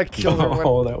 I killed everyone.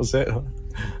 Oh, that was it.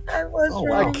 I was I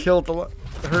running. killed her.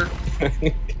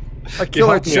 I killed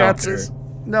her helped me out chances.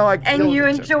 No, I killed And you her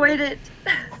enjoyed it.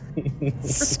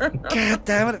 God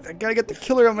damn it. I gotta get the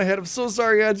killer on my head. I'm so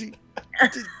sorry, Angie.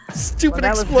 Stupid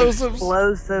Well, that explosives.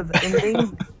 was the explosive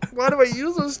ending. Why do I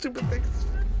use those stupid things?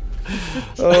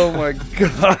 Oh my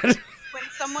god. When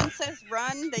someone says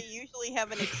run, they usually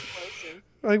have an explosive.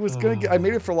 I was gonna get. I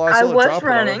made it for Lost. I Soul to was drop it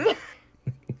on. running.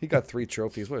 He got 3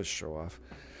 trophies. What a show off.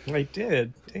 I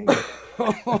did. Dang it.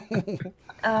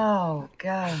 Oh,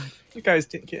 God. You guys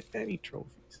didn't get any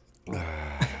trophies.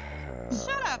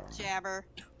 Shut up, Jabber.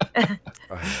 Hey,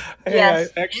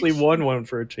 Yes. I actually won one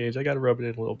for a change. I gotta rub it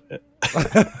in a little bit.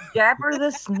 Jabber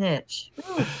the snitch.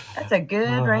 Ooh, that's a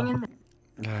good ringing.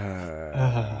 It's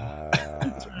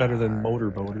better than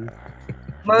motorboater.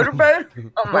 Motorboat?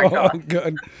 Oh, my God.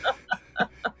 God.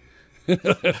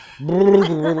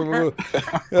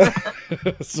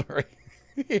 Sorry.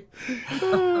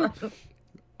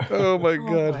 Oh my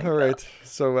god. All right.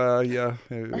 So yeah,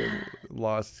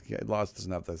 Lost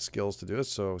doesn't have the skills to do it.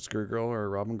 So Screwygirl or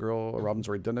Robin's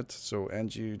already done it. So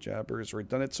Angie Jabber has already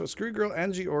done it. So Screwygirl,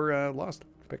 Angie, or Lost,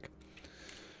 pick.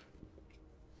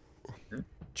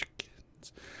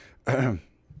 Chickens. I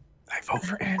vote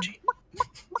for Angie.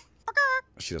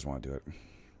 She doesn't want to do it.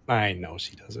 I know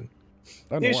she doesn't.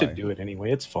 I don't know You why. should do it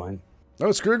anyway. It's fun. Oh,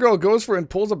 Screwygirl goes for it and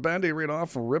pulls a band-aid right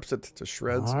off and rips it to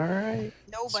shreds. All right.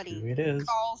 Nobody Screw it is.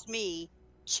 calls me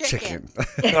chicken.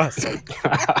 Awesome.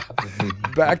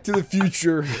 Back to the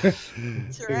future.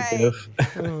 That's right.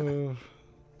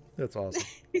 That's awesome.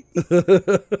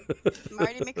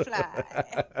 Marty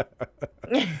McFly.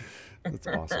 That's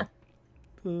awesome.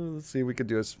 Let's see if we could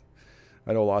do this.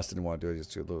 I know Lost didn't want to do it. He's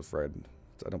too afraid.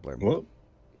 I don't blame him. What?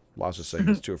 Lost was saying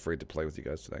he's too afraid to play with you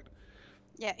guys tonight.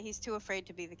 Yeah, he's too afraid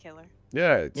to be the killer.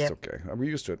 Yeah, it's Yep. okay. We're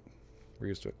used to it. We're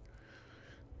used to it.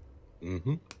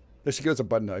 Mm-hmm. There should give us a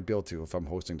button I'd be able to, if I'm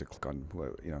hosting, to click on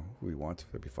who we want.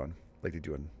 That'd be fun. Like they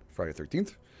do on Friday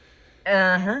 13th.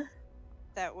 Uh-huh.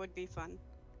 That would be fun.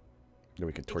 Then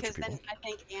we can torture Because people. then I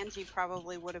think Angie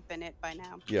probably would have been it by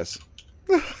now. Yes.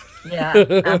 Yeah,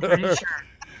 I'm pretty sure.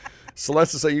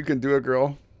 Celeste, say you can do it,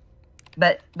 girl.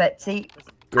 But see,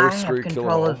 Go I have screw kill control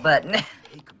all. of the button.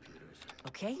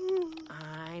 Okay,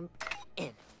 I'm in.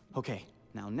 Okay,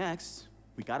 now next,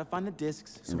 we We gotta find the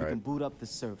disks so we can boot up the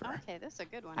server. Okay, this is a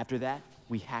good one. After that,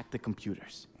 we hack the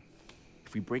computers.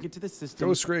 If we break into the system,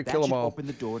 Go straight, that kill 'em should all. open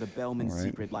the door to Bellman's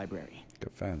secret library.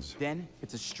 Good fans. Then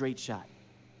it's a straight shot.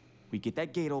 We get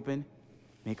that gate open,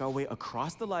 make our way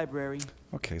across the library.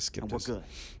 Okay, skip and this. we're good.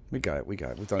 We got it. We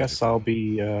got it. We've done it Guess before. I'll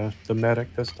be the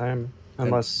medic this time.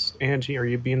 Unless, Angie, are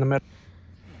you being the medic?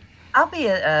 I'll be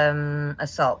a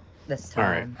assault this time.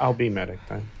 Alright, I'll be medic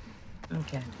then.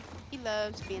 Okay. He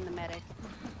loves being the medic.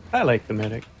 I like the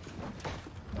medic.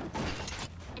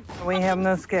 We have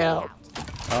no scout.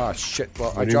 Ah, shit.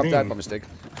 Well, I What do you dropped that mean? by mistake.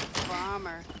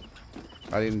 Bomber.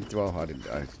 I didn't. Well, I didn't.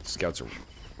 Scouts are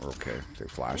okay. They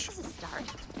flash. This is a start.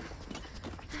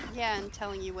 Yeah, and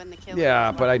telling you when the kill.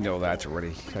 Yeah, but I know that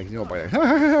already. I know by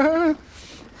that.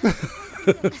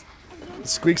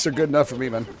 Squeaks are good enough for me,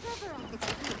 man.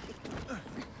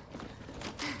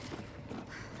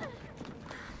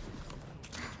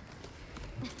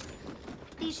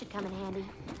 These should come in handy.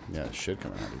 Yeah, it should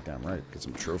come in handy. Damn right. Get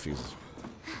some trophies.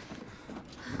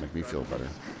 Make me feel better.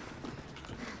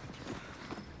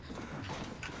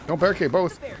 Don't barricade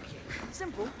both.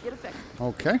 Simple, yet effective.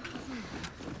 Okay.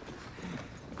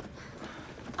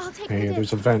 I'll take Hey, the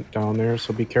there's disc. a vent down there,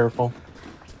 so be careful.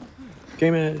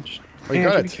 Game edge. Oh, you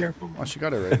got Angie, it. Be careful. Oh, she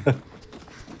got it right.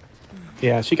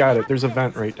 Yeah, she got it. There's a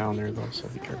vent right down there, though, so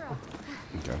be careful.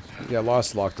 Okay. Yeah,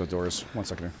 lost locked the doors. 1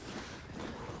 second here.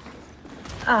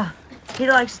 Ah, he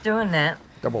likes doing that.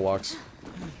 Double locks.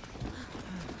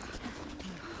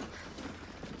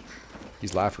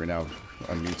 He's laughing now.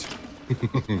 Unmute.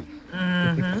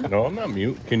 No, I'm not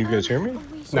mute. Can you guys hear me?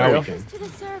 Now we go. can. To the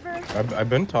server. I've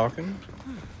been talking.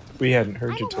 We hadn't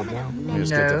heard you till now. You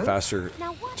just get the No. faster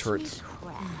Now watch turrets. me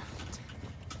craft.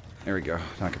 There we go.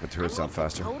 Now I can put turrets down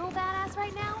faster. Total badass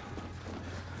right now.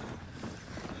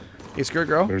 Hey, Skirt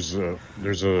Girl. There's a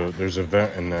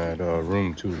vent in that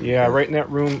room too. Yeah, right in that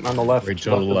room on the left. Right to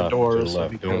the of the left. door, To the so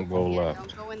left. be Don't careful. go Yeah,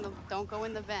 left. don't go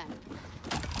in the vent.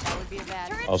 That would be a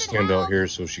bad. I'll stand out here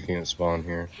so she can't spawn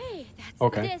here. Hey, that's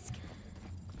Okay. the disc.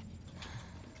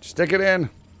 Stick it in.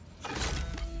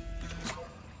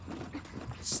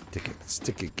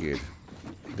 Stick it good.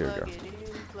 There we go. Plug it in,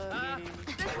 plug it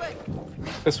in. This way.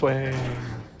 This way.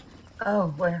 Oh,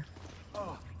 where?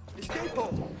 Oh, escape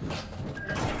hole.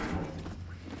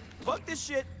 Fuck this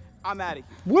shit. I'm out of here.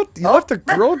 What? You left the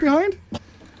girl behind?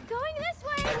 Going this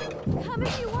way. Come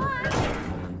if you want.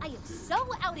 I am so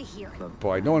out of here. Oh,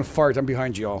 boy, no one fart. I'm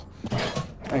behind you all.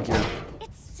 Thank you.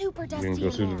 It's super You dusty. gonna go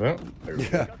in through the there. vent? There we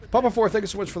go. Yeah. Papa 4, thank you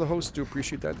so much for the host. Do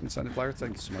appreciate that. And sign flyer.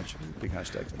 Thank you so much. Big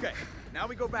hashtag. Okay, now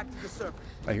we go back to the server.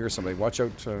 I hear somebody. Watch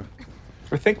out.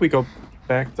 I think we go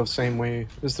back the same way.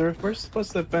 Is there?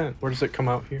 What's the vent? Where does it come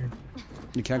out here?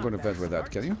 You can't go to bed with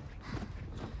that, can you?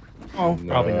 Oh,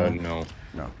 probably not. No.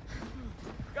 No.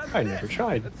 I never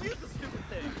tried. Let's use the stupid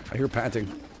thing. I hear panting.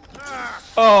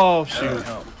 Oh shoot!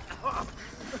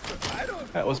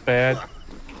 That was bad.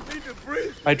 Need to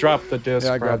breathe. I dropped the disc.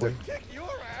 Yeah, I grabbed probably. it. Kick your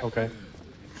ass. Okay.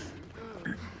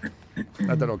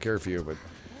 Not that I don't care for you, but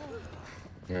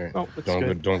All right. Oh, that's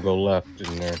good. Don't go left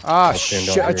in there. ah I'll stand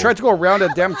shit! out I here. tried to go around a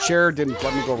damn chair. Didn't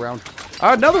let me go around.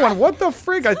 Another one. What the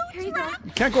frig? Here you go.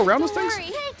 You can't go around those Don't things.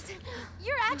 worry. Thanks.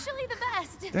 You're actually the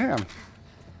best. Damn.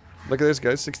 Look at this,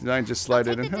 guys. 69 just slide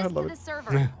Take it the in. I disc love to it. the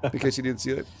server. In case you didn't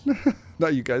see it.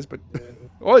 Not you guys, but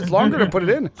oh, it's longer to put it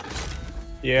in.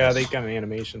 Yeah, they got an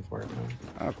animation for it now.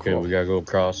 Oh, Okay, cool. we gotta go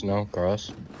across now.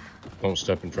 Cross. Don't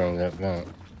step in front of that vent.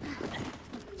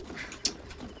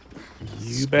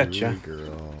 You betcha.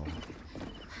 Girl.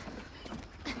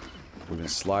 We've been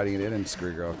sliding it in, and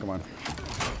Screwygirl. Come on.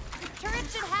 Turret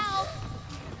should help.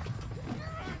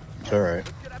 It's all right.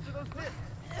 Get after those bits.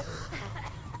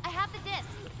 I have the disc.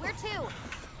 Where to?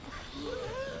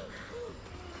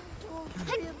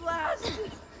 At last.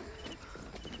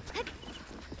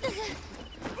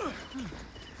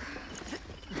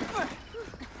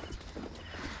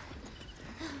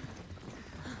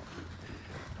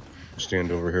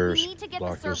 Stand over here. We need to get the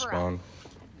Block this server spawn.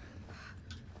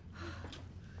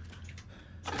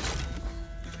 Done,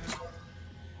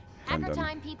 Hacker done.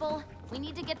 time, people. We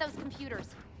need to get those computers.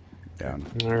 Down.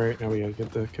 All right, now we gotta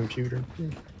get the computer.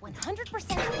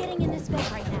 100% getting in this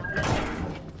vent right now.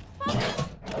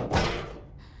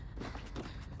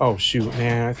 Oh shoot,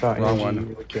 man! I thought Wrong Angie one.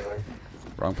 were the killer.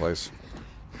 Wrong place.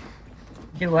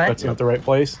 Do what? That's not the right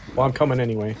place. Well, I'm coming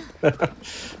anyway.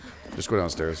 Just go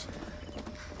downstairs.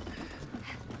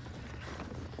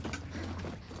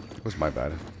 It was my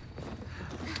bad.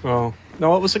 Oh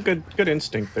no, it was a good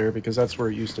instinct there because that's where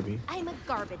it used to be. I'm a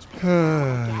garbage picker,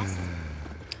 I guess.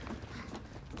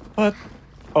 But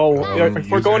oh, yeah, if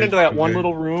we're you going guys- into that you one guys-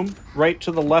 little room, right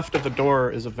to the left of the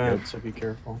door is a vent, so be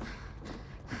careful.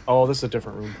 Oh, this is a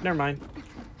different room. Never mind.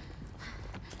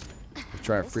 You're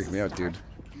trying to freak me out, dude.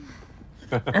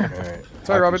 Alright.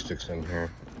 Sorry, Robbin. Sticks in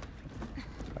here.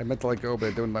 I meant to let go, but I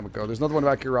didn't let it go. There's another one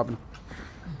back here, Robbin.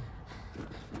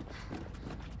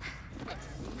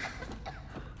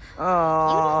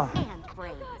 Oh. And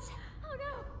brains. Oh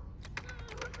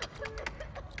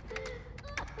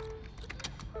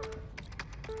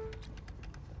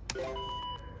no.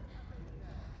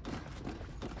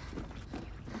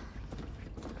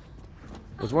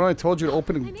 Was one I told you to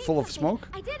open and full of smoke?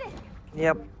 I did it.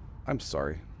 Yep. I'm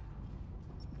sorry.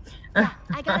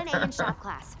 I got an A in shop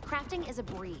class. Crafting is a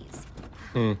breeze.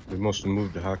 They must have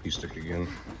moved the hockey stick again.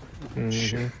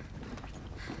 Shit.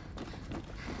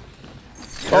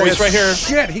 Oh, he's right here.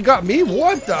 Shit, he got me?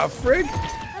 What the frig?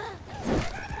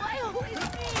 Why always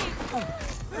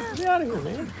me? Get out of here,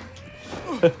 man.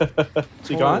 Is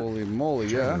he gone? Holy moly,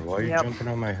 yeah. Why are you jumping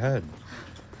on my head?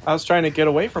 I was trying to get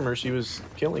away from her. She was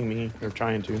killing me, or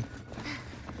trying to.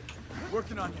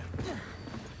 Working on you.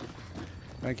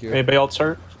 Thank you. Anybody else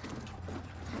hurt?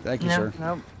 Thank you, No. sir.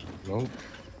 Nope. Nope.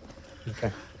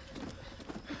 Okay.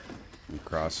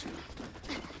 Cross.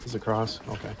 Is it cross?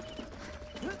 Okay.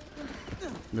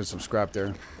 There's some scrap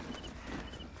there.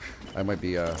 I might be,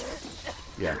 yeah.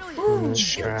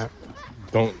 Crap.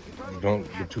 Don't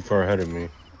get too far ahead of me.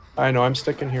 I know, I'm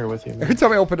sticking here with you, man. Every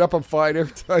time I open up, I'm fine.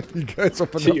 Every time you guys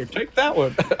open up, Here, take that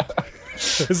one.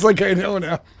 it's like I know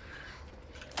now.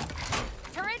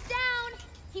 Turret down.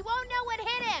 He won't know what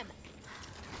hit him.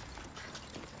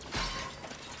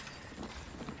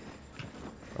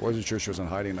 I wasn't sure she was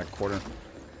hiding in that corner.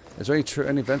 Is there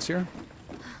any vents here?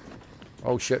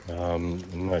 Oh shit! I'm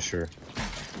not sure.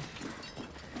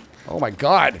 Oh my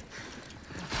god!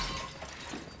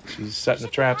 She's setting the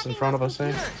traps in front of us,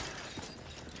 eh?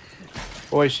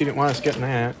 Boy, she didn't want us getting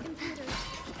that.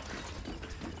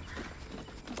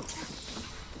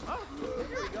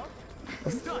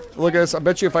 Look at this. I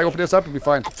bet you if I open this up, it'll be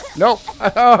fine. Nope.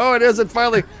 Oh, it isn't.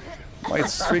 Finally, my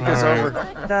streak is over.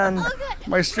 Done.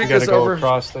 My We streak gotta is go over.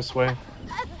 across this way.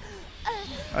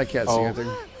 I can't see anything.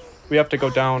 We have to go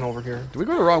down over here. Did we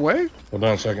go the wrong way? Hold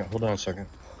on a second. Hold on a second.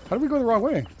 How did we go the wrong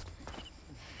way?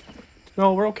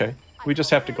 No, we're okay. We just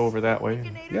have to go over that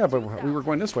way. Yeah, but we were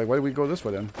going this way. Why did we go this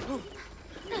way then?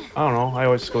 I don't know. I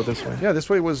always go this way. Yeah, this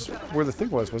way was where the thing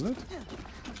was, wasn't it?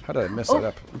 How did I mess that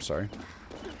up? I'm sorry.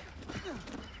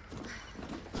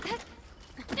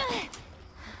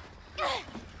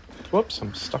 Whoops,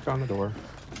 I'm stuck on the door.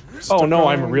 Oh no,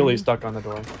 I'm really stuck on the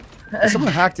door. Did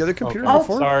someone hack the other computer Oh,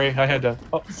 before? sorry, I had to.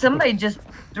 Oh, Somebody just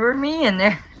threw me in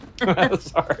there.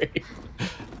 sorry.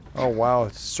 Oh wow,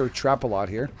 it's Sir Trap-a-lot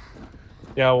here.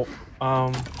 Yeah,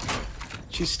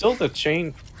 she's still the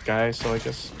chain guy, so I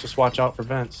guess just watch out for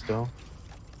vents still.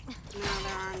 No,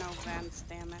 there are no vents,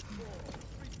 damn it.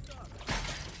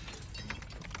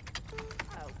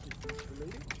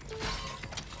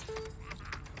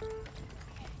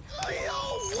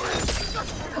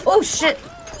 Oh shit!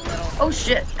 Oh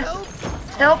shit!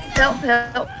 Help! Help!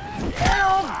 Help!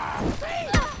 Help!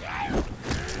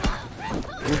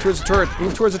 Move towards the turret.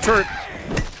 Move towards the turret.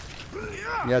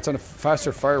 Yeah, it's on a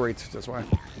faster fire rate. That's why.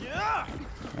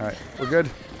 All right, we're good.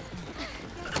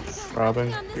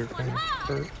 Robbin, you're kind of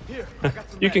hurt.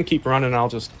 You can keep running. I'll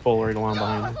just pull right along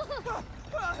behind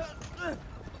you.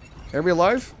 Everybody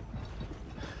alive?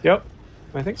 Yep,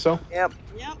 I think so. Yep.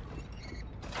 Yep.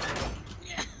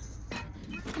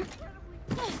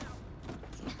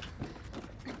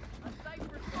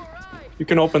 You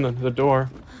can open the door.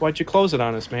 Why'd you close it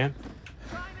on us, man?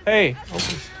 Hey,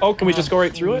 open. Oh, can we just go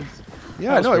right through it?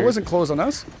 Yeah, That no, was it weird. wasn't closed on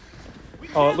us.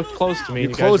 Oh, it looked closed to me. You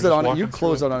guys closed were it just on it. walking You through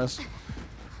closed it on us.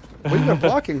 What are you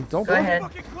blocking? Don't Go block. ahead.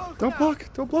 Don't block.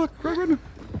 Don't block. Run.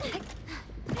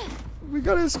 We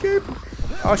gotta escape.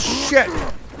 Oh shit!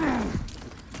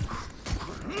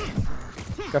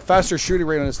 Got faster shooting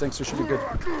rate on this thing, so it should be good.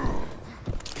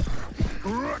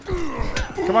 Come on,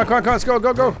 come on, come on, let's go,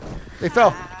 go, go. They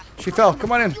fell. She fell.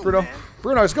 Come on in, Bruno.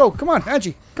 Bruno, let's go. Come on,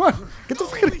 Angie. Come on. Get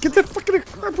the fucking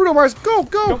Bruno Mars. Go,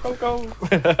 go. Go, go,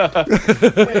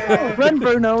 go. Run,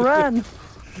 Bruno, run.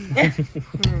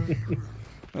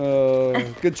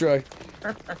 Good try.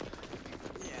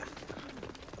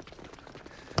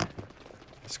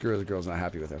 Screw the girl's not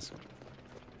happy with us.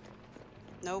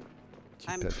 Nope.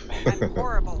 I'm pissed.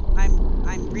 horrible.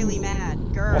 I'm really mad.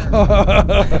 Grr.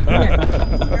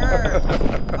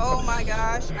 Grr. Oh my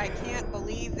gosh, I can't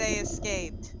believe they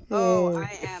escaped. Oh,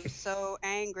 I am so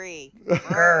angry.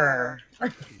 Grr.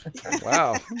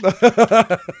 Wow.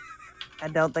 I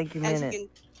don't think you meant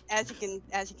it. As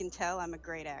you can tell, I'm a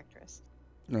great actress.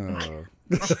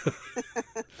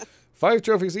 5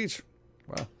 trophies each.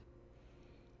 Wow.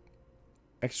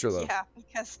 Extra love. Yeah,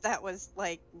 because that was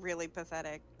like really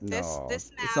pathetic. No, This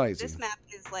it's not map easy. this map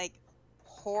is like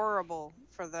horrible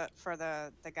for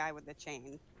the guy with the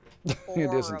chain. It isn't.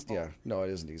 Horrible. Yeah. No, it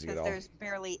isn't easy at Because all. there's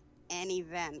barely any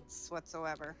vents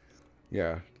whatsoever.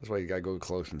 Yeah. That's why you gotta go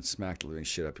close and smack the living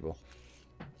shit out of people.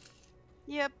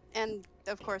 Yep, and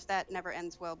of course that never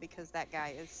ends well because that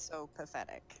guy is so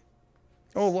pathetic.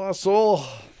 Oh, Lost Soul.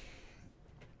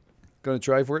 Gonna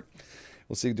try for it.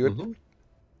 We'll see you do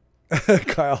it.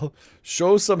 Kyle,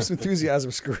 show some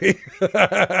enthusiasm, Scree.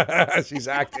 She's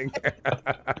acting.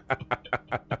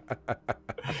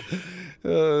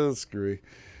 Oh, Scree.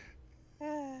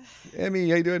 Emmy,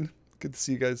 how you doing? Good to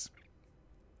see you guys.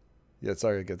 Yeah,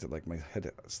 sorry, I get to like my head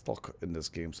stuck in this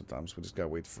game sometimes. We just gotta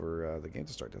wait for the game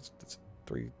to start. That's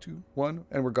 3, 2, 1,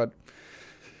 and we're good.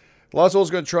 Lost Soul's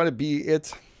gonna try to be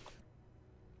it.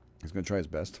 He's gonna try his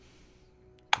best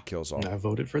to kill us all. I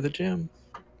voted for the gym.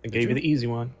 I gave you the easy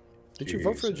one. Did you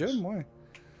vote for the gym? Why?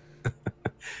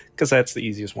 Because that's the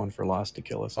easiest one for Lost to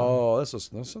kill us on. Oh, that's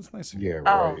nice. Yeah,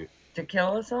 Oh, right. to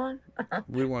kill us on?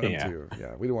 We want him to.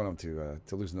 Yeah, we don't want him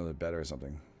to lose another bet or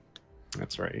something.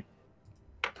 That's right.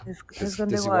 Does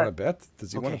he want to bet?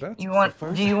 Does he want to bet? You want?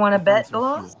 Do you want to bet the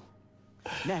loss?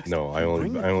 Next, No, I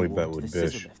bring the only fuel bet to with the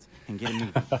Bish. scissor lift and get him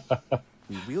moving.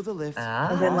 We wheel the lift, Ah.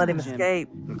 And then let him cross the gym, escape.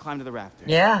 and climb to the rafters.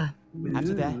 Yeah.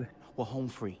 After that, we're home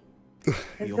free.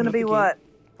 It's gonna be what?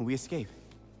 And we escape.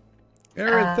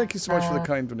 Aaron, thank you so much for the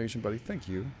kind donation, buddy. Thank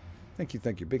you. Thank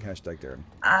you. Big hashtag, Darren.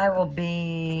 I will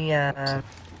be.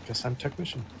 Guess I'm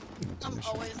technician. I'm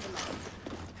always the medic.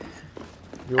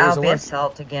 You're always I'll a be what?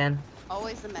 assault again.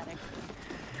 Always the medic.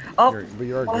 Oh, But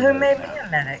you are a well, good who medic. made me a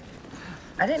medic?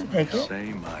 I didn't pick it.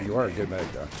 You are a good medic,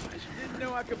 though. Didn't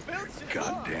know I could build shit.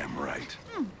 Goddamn right.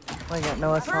 I got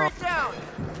no assault. Down.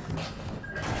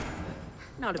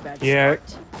 Not a bad Yeah,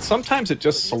 start. sometimes it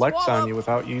just selects on you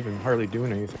without you even hardly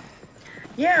doing anything.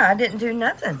 Yeah, I didn't do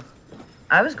nothing.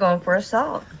 I was going for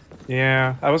assault.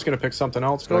 Yeah, I was going to pick something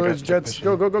else. But Go, I got Jets.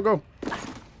 technician. Go.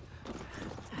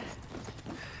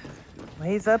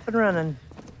 He's up and running.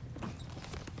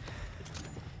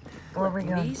 Where are we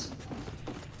going?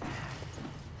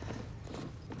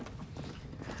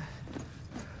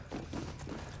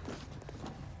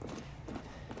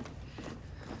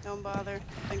 Don't bother.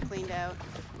 Been cleaned out.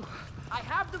 I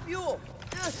have the fuel.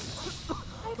 I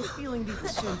have a feeling these are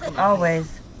soon.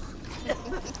 Always.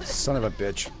 Son of a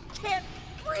bitch. Can't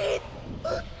breathe.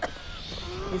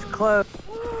 He's close.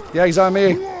 Yeah, he's on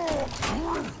me.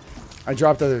 I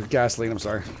dropped the gasoline. I'm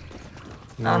sorry.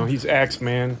 No, he's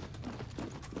Axeman.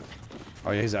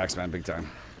 Oh yeah, he's Axeman big time.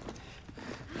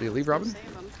 Did you leave, Robbin? Save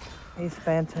him. He's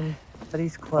Phantom, but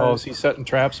he's Oh, close. is he setting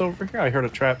traps over here? I heard a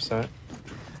trap set.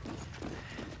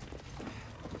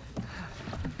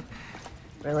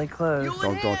 Really close.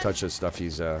 Don't touch this stuff.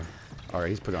 He's all right.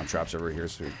 He's putting on traps over here.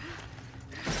 Sweet.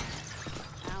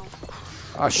 Ow.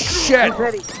 Oh shit!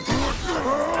 Ready.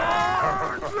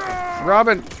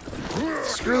 Robbin,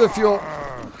 screw the fuel.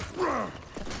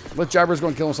 Let Jabbers go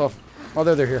and kill himself. Oh,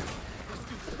 they're here.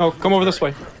 Oh, come over this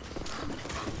way.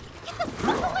 Get the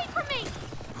fuck away from me!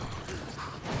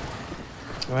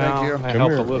 Well, you. I Come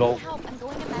helped here. a little. Help, I'm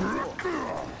going to med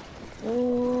school.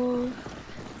 Ooh.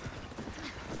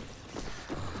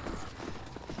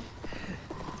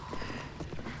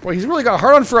 Well, he's really got a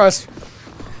hard on for us.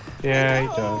 Yeah, he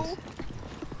does.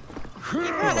 Keep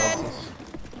running.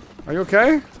 Are you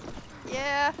okay?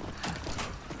 Yeah. I'm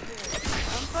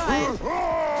fine.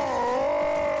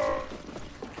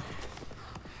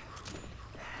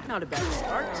 Not a bad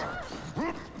start.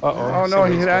 Oh no,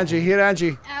 he hit Angie. He hit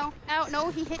Angie. Ow. Ow. No,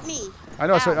 he hit me. I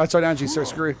know. Ow. I saw Angie. Sir,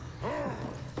 screw.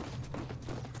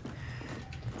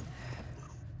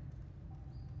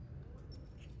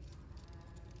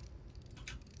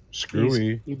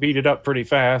 Screwy. You beat it up pretty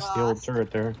fast, the old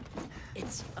turret there.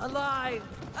 It's alive.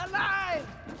 Alive.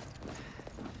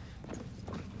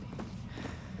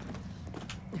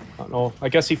 Oh, no, I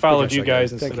guess he followed Big you hashtag, guys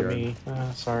Thank instead you, of Aaron.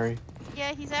 me. Sorry.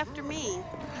 Yeah, he's after me.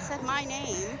 He said my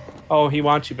name. Oh, he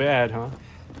wants you bad, huh?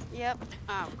 Yep.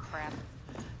 Oh crap.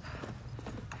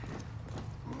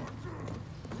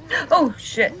 Oh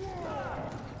shit.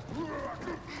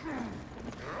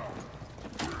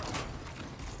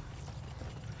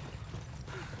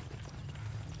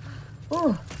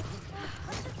 Ooh.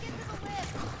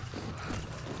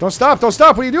 Don't stop. Don't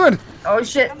stop. What are you doing? Oh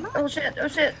shit. Oh shit. Oh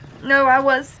shit. No, I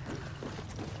was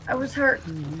hurt.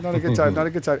 Not a good time. Not a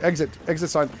good time. Exit. Exit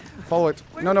sign. Follow it.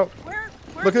 No. Where's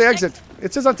Look at the exit.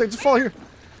 It says on. Just follow here.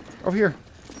 Over here.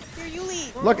 Here, you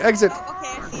lead. Look. Exit. Oh,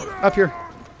 okay, I see it. Up here.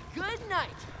 Good night.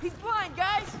 He's blind,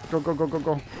 guys. Go. I'm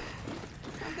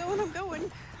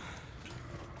going.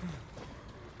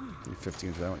 You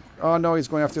 15 for that one. Oh no, he's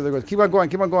going after the other guy. Keep on going,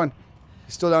 keep on going.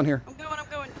 He's still down here. I'm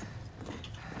going.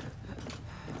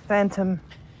 Phantom.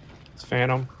 It's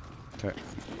Phantom. Okay.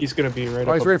 He's gonna be right.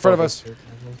 Oh, he's right in front of us.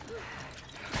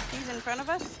 He's in front of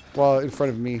us? Well, in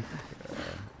front of me.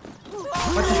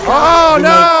 Oh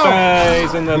no!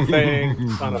 He's in the thing.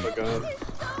 Son of a gun.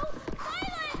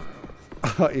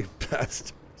 Oh, you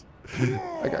bastard.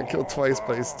 I got killed twice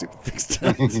by his stupid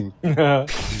things.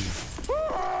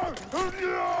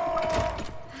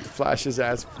 Flash his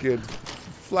ass good.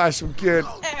 Flash him good.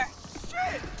 There.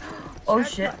 Oh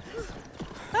shit.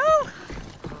 Oh!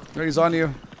 No, he's on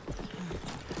you.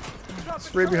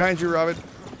 It's right behind you, Robbin.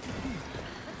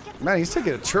 Man, he's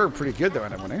taking a turn pretty good though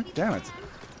on that one, eh? Damn it.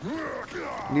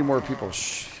 Need more people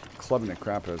clubbing the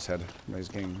crap out of his head when he's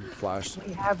getting flashed.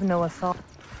 We have no assault.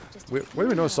 Wait a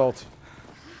minute, no assault.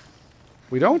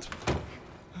 We don't?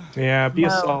 Yeah, be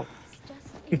assault.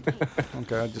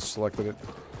 Okay, I just selected it.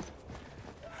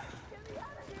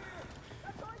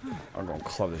 I'm gonna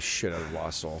club the shit out of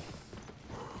Lost Soul.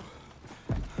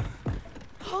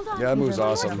 Yeah, that move's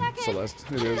awesome, Celeste.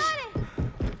 It is.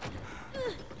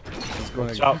 He's going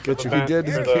to get you. He did.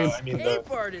 I mean the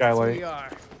skylight.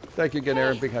 Thank you again,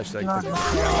 Aaron. Big hashtag.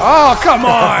 Oh, come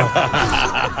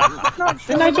on!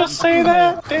 Didn't I just say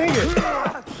that? Dang it.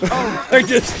 Oh, I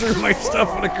just threw my stuff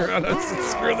on the ground. I said,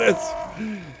 screw this.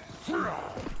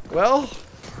 Well.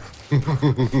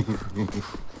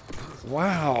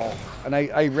 Wow. And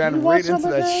I ran right into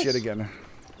that shit again.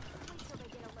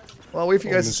 Well, wait for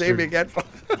you guys to save me again.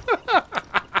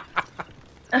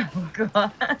 Oh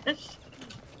gosh.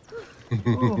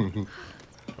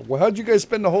 Well, how'd you guys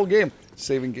spend the whole game?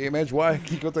 Saving game edge? Why?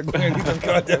 Keep with the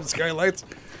goddamn skylights.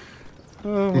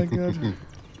 Oh my god.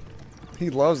 He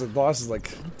loves it. The boss is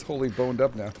like totally boned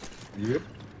up now. Yep.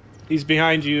 He's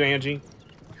behind you, Angie.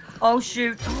 Oh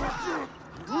shoot.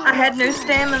 I had no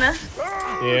stamina.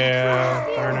 Yeah,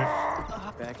 darn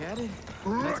it. Back at it.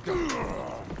 Let's go.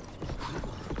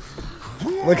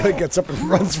 Look how he gets up and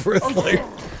runs for his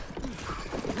life.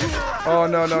 Oh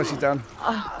no, no, she's down.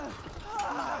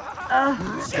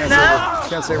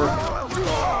 Can't save her.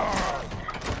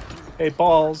 Hey,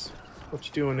 Balls. What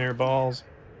you doing there, Balls?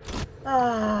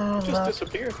 Oh, Just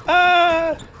disappeared.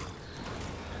 Ah!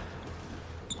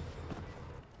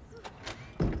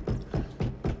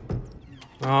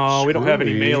 Oh, we don't have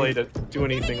any melee to do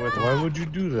anything with. Why would you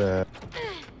do that?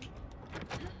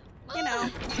 You know.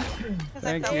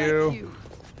 Thank you.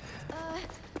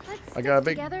 I got a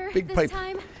big pipe.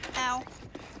 Time. Ow.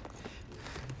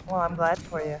 Well, I'm glad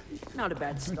for you. Not a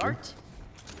bad start.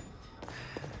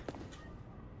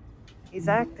 He's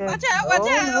active. Watch out,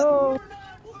 watch out! No.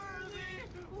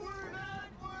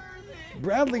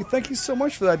 Bradley, thank you so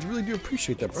much for that. I really do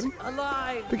appreciate that, buddy.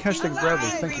 Alive. Big hashtag Bradley.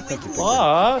 Thank you, thank you.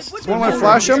 Lost. Someone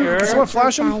flash him? Someone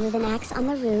flash Guy him? with an axe on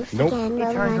the roof. Nope. Again, He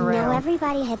roll turned one. Now around.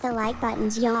 everybody hit the like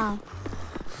buttons, y'all.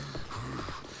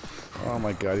 Oh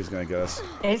my god, he's gonna get us.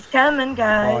 He's coming,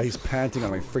 guys. Oh, he's panting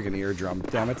on my freaking eardrum.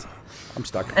 Damn it. I'm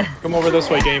stuck. Come over this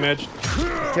way, Game Edge.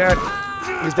 Cat.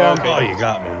 He's down. Oh, you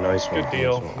got me. Nice one. Good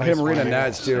deal. I hit Marina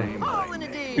Nads too.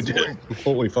 You did.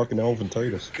 Holy fucking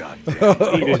elephantitis.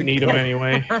 He didn't need him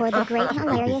anyway. For the great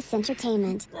hilarious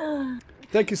entertainment.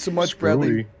 Thank you so much,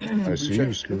 Bradley. I see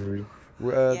you, Screwy.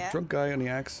 Yeah. Drunk guy on the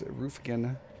axe roof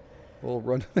again. We'll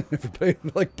run everybody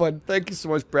like bud. Thank you so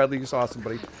much, Bradley. You're awesome,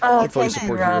 buddy. Oh, Look for your thank you,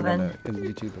 support here on Robbin. in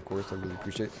YouTube, of course. I really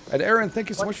appreciate it. And Aaron, thank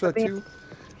you so much for that too.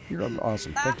 You're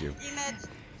awesome. Stop, Thank you. Demeds.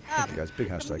 Thank you guys. Big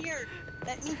Come hashtag. here.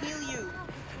 Let me heal you.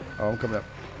 Oh, I'm coming up.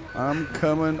 I'm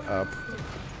coming up.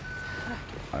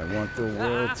 I want the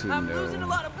world to I'm losing a know.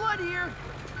 lot of blood here.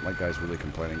 My guy's really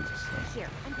complaining. Just, Here,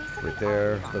 I'm basically right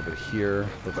there, a little bit here, a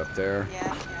little bit up there,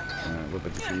 Yeah, yeah. a little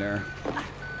bit between there.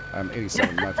 I'm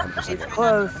 87, not 100%.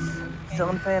 Close. Still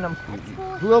in Phantom.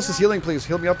 Who else is healing, please?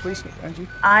 Heal me up, please, Angie.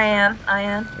 I am.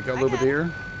 I got a little bit here,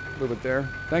 a little bit there.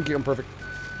 Thank you, I'm perfect.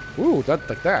 Ooh, that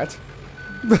like that.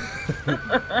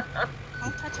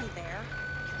 Don't touch him there.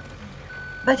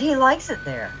 But he likes it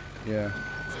there. Yeah,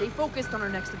 Stay focused on our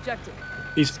next objective.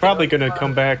 He's probably gonna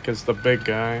come back as the big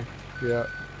guy. yeah.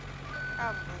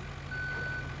 Probably.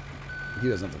 He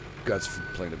doesn't have the guts for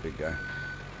playing a big guy.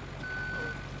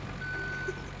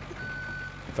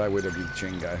 If I would, I'd be the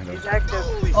chain guy. You know. He's active.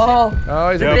 Oh, Oh,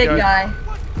 he's a Yep. big big guy.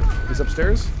 guy. He's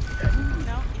upstairs. No, he's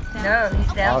down. No, he's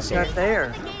Awesome. downstairs. Not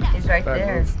there. He's right Bad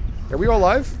there. move. Are we all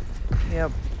live?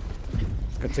 Yep.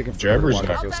 It's gonna take him forever to Jabber's walk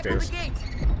not. up those Back to the stairs.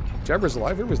 gate. Jabber's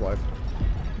alive. Everybody's alive.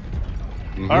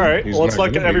 Mhm. All right. He's Well, let's not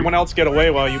let gonna be. everyone else get away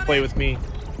while you play with me.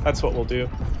 That's what we'll do.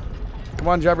 Come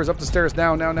on, Jabbers, up the stairs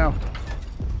now, now, now.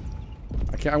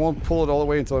 I won't pull it all the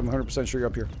way until I'm 100% sure you're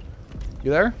up here. You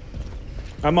there?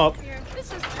 I'm up.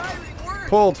 This is tiring.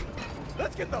 cold.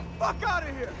 Let's get the fuck out of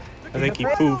here. I think he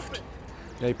poofed.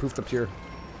 Yeah, he poofed up here.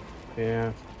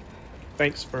 Yeah.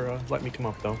 Thanks for letting me come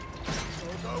up, though. Go,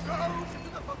 go, go!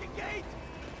 To the fucking gate!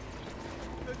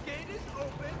 The gate is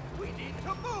open. We need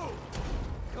to move.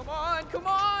 Come on, come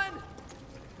on!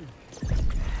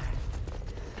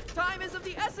 Time is of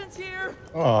the essence here.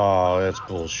 Oh, that's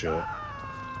bullshit.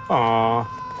 Aww.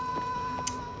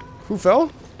 Who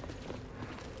fell?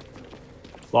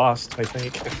 Lost, I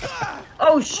think.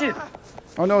 Oh, shoot.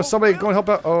 Oh, no, somebody go and help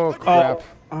out. Oh, crap.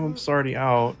 Oh, I'm already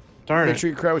out. Darn Make it. sure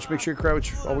you crouch. Make sure you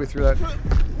crouch all the way through that.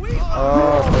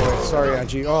 Oh, boy. Sorry,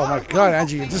 Angie. Oh, my God,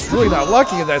 Angie. You're just really not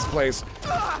lucky in this place.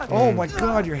 Oh, my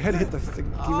God. Your head hit the thing.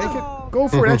 Can you make it? Go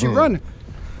for it, Angie. Run.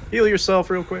 Heal yourself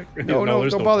real quick. No,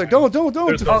 there's don't bother. Don't.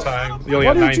 There's no time. You only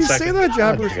Why have 9 didn't you seconds. say that,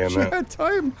 Jabbers? Damn She it. had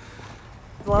time.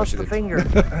 Lost the finger.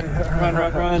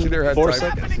 Run. She never had 4 time.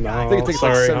 seconds? No, I think it takes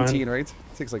sorry, like 17, right?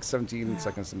 It takes like 17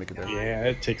 seconds to make it there. Yeah,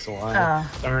 it takes a while.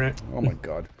 Darn it. Oh, my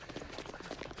God.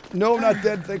 No, I'm not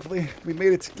dead, thankfully. We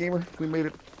made it, gamer. We made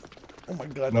it. Oh, my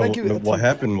God. No, Thank you. no, what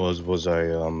happened was I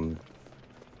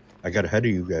got ahead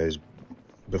of you guys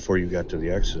before you got to the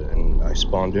exit, and I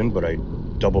spawned in, but I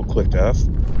double-clicked F,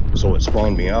 so it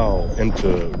spawned me out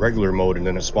into regular mode, and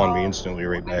then it spawned me instantly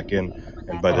right back in.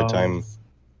 And by the time,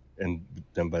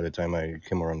 by the time I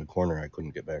came around the corner, I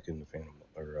couldn't get back into phantom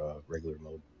or regular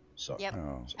mode. So. Yep.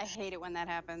 Oh. I hate it when that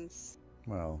happens.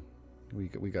 Well, we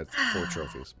got 4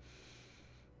 trophies.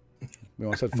 We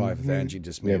almost had 5. Angie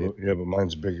just made it. Yeah, but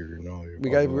mine's bigger. No, We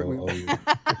got.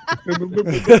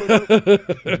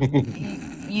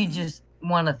 You just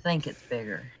want to think it's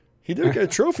bigger. He did get a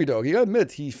trophy, though. You gotta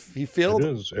admit, he failed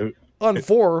It is. on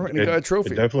 4 and he got a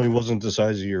trophy. It definitely wasn't the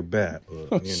size of your bat,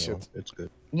 but you know, Shit. it's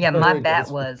good. Yeah, my bat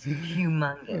was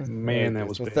humongous. Man, that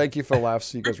was well, big. thank you for the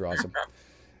laughs. You guys are awesome.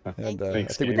 And I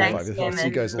Thanks, think we did Thanks, 5. I'll see you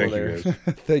Damon. guys a little Thank later.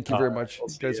 you, Thank you very All right, much. we'll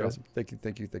You see guys are ya. awesome.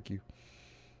 Thank you.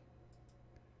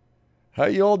 How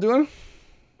you all doing?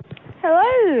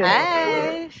 Hello.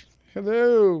 Hi.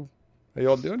 Hello. How you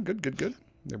all doing? Good.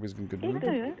 Everybody's in good mood.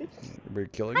 Everybody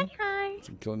killing? Hi.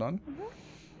 Some killing on?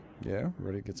 Yeah,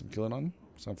 ready to get some killing on?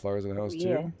 Sunflowers in the house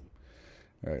Yeah. too?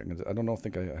 All right, I don't know.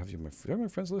 Think I have you on my, do I have my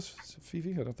friends list?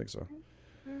 Fifi? I don't think so.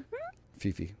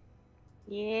 Fifi.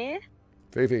 Yeah.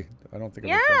 Fifi. I don't think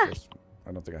I'm on Yeah. friends list.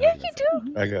 I don't think I have Yeah, you.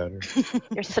 you do. I got her.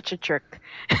 You're such a jerk.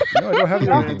 No, I don't have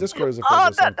you in Discord as a friend Oh,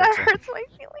 list. I don't that think so. hurts my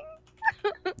feelings.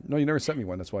 No, you never sent me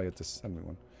one. That's why you have to send me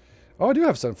one. Oh, I do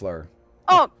have Sunflower.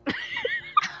 Oh.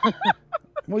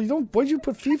 Well, you don't. Why'd you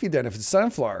put Fifi then if it's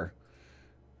Sunflower?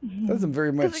 That doesn't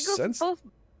very much Because it goes sense. both-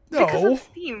 No. Because of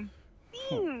Steam.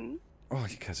 Steam. Oh,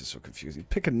 you guys are so confusing.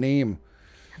 Pick a name.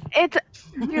 It's,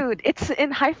 dude, it's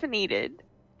in hyphenated.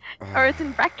 Or it's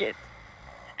in brackets.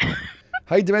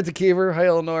 Hi, DementedCaver. Hi,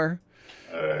 Eleanor.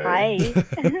 Hi.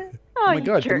 Oh my you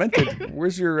God, jerk. Demented.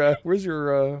 Where's your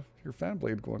fan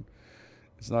blade going?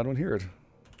 It's not on here.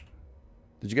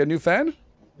 Did you get a new fan?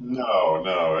 No,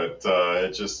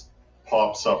 it just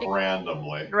pops up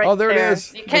randomly. Right Oh, there it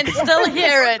is. You can still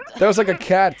hear it. That was like a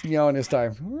cat meowing this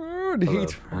time. The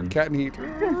heat. Cat and heat.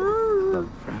 We're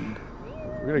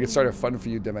gonna get started fun for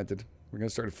you, Demented. We're gonna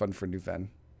start a fun for a new fan.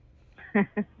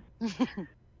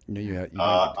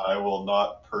 I will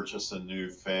not purchase a new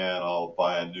fan. I'll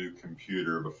buy a new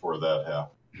computer before that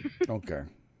happens. Okay.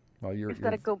 Well, you're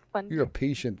a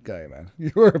patient guy, man.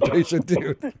 You're a patient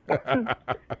dude.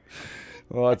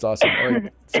 Well, that's awesome. All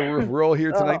right, so we're all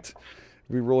here tonight.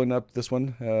 We're rolling up this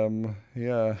one.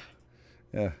 Yeah,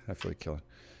 I feel like killing.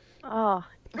 Oh,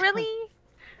 really?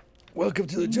 Welcome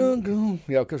to the jungle.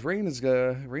 Yeah, because Rain's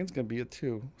gonna be it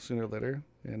too sooner or later,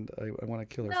 and I want to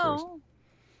kill her first. No,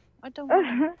 I don't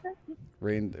want to.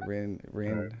 Rain.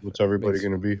 Right, what's everybody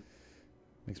gonna be?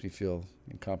 Makes me feel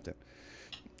incompetent.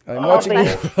 I'm watching you.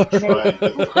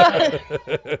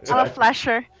 I'm a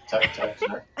flasher.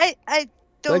 I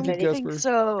don't Thank you, think Casper.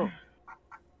 so.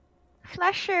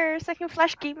 Flasher, so I can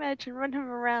flash Game Edge and run him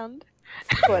around.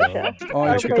 Oh, I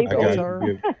took the bell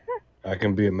tower. I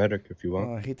can be a medic if you want.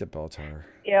 Oh, I hate the bell tower.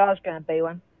 Yeah, I was gonna be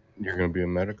one. You're gonna be a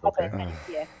medic, okay?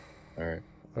 Yeah. All right.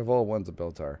 I've all won the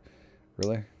bell tower.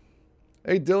 Really?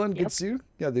 Hey, Dylan, good to see you.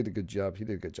 Yeah, they did a good job. He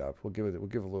did a good job. We'll give a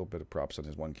little bit of props on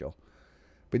his 1 kill.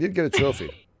 But he did get a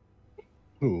trophy.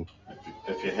 Ooh.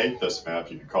 If you hate this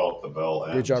map, you can call it the Bell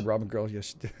End. Great job, Robbin Girl.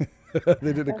 Yes, you did.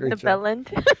 They did a great The job. bell end.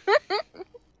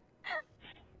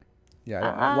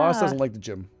 Yeah, Lost doesn't like the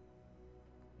gym.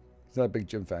 He's not a big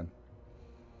gym fan.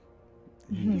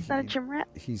 He's not a gym rat.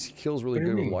 He kills really What do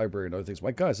you good with mean? library and other things.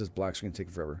 My God, this black screen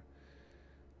taking forever.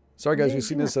 Sorry, guys, you've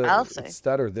seen this. I'll say. It's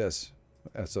that or this.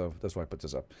 So that's why I put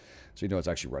this up. So you know it's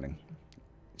actually running.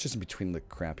 It's just in between the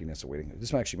crappiness of waiting.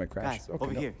 This actually might crash. Guys, Okay,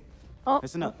 over no. here. Oh,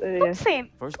 Listen up. don't say.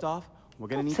 First off, we're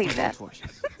gonna Don't need say some that.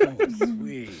 torches.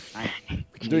 Sweet.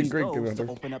 We can Doing use great, those Commander.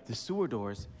 to open up the sewer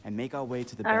doors and make our way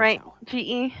to the All bell right, tower.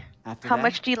 GE. After How that,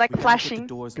 much do you like we gotta get the flashing?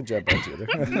 doors Good job, Bounty.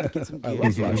 Get some I gear.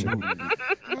 love flashing.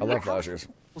 I love flashers.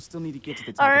 We'll still need to get to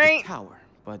the top All of right. the tower,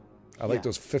 but I like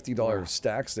those $50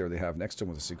 stacks there they have next to them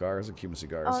with the cigars and Cuban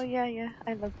cigars. Oh yeah, yeah.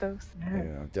 I love those.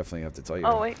 Yeah, definitely have to tell you.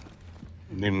 Oh wait.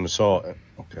 Need an assault.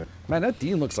 Okay. Man, that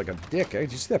Dean looks like a dick, eh?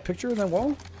 Did you see that picture on that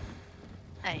wall?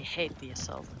 I hate the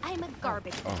assault. I'm a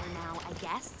garbage digger now, I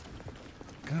guess.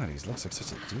 God, he looks like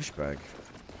such a douchebag.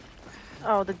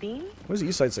 Oh, the Dean? What does the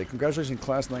East Side say? Congratulations,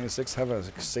 Class 96. Have a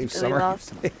safe Really summer.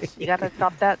 lost. You gotta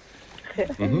stop that.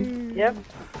 Mhm. Yep.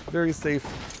 Very safe.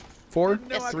 4, Didn't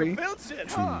know I could 3, build shit,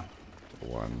 2, huh?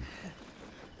 1.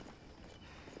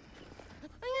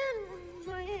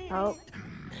 Oh,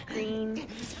 green.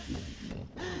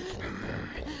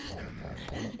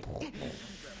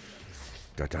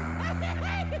 Da-da.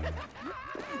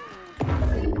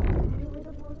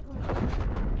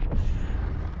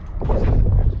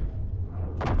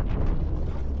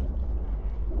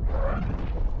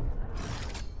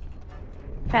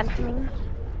 Phantoming.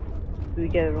 Did we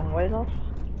get it wrong way, love?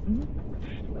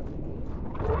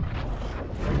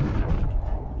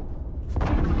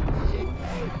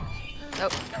 Oh.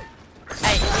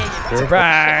 Hey, yeah,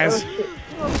 Surprise!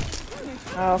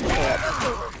 Oh, crap.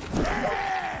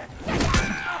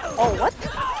 Oh, what?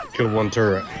 Killed one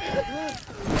turret.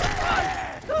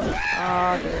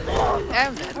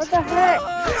 What the heck?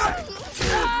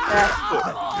 That's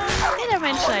Did I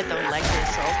mention I don't like the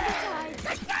assault?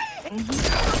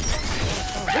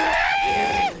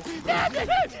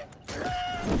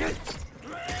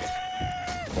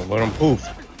 Don't let him poof.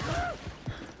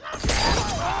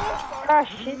 Ah,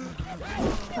 shit.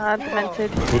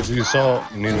 Demented. Who's the assault?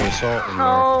 You need an assault in there.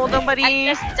 Oh, nobody.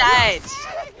 I just died.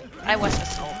 I was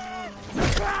assault.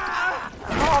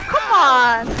 Oh, come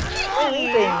on.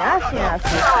 Easy, nasty,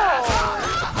 nasty.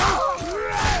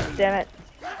 Damn it.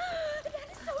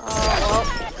 Oh,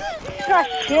 Ah,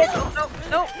 shit.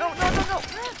 no.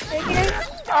 Thank you.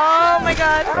 Oh my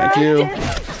god. Thank you.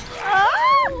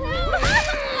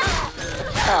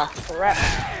 Oh, crap.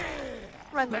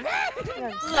 Run.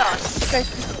 Lost.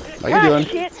 How you doing?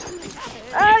 Shit.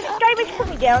 David's put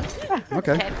me down.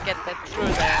 Okay. Can't get that through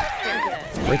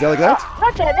there. Right there like that?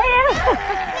 Not that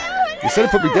You said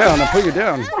it put me down. I put you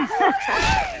down.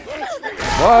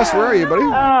 Boss, where are you, buddy? Oh,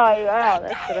 wow,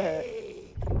 that's gonna hurt.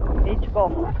 Each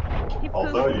ball.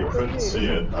 Although you couldn't see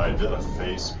it, I did a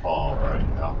face palm right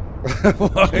now.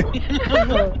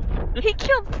 He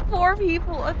killed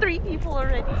 3 people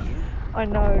already. I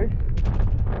know.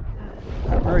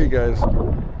 Where are you guys?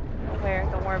 Where?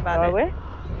 Don't worry about it. Where?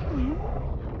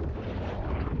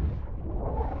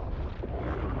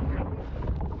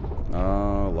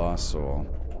 Oh, lost soul.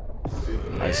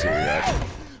 I see where you're at.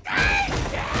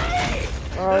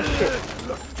 Oh, shit.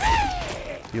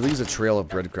 He leaves a trail of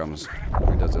breadcrumbs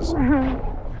when he does this.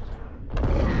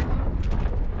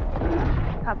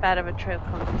 How bad of a trail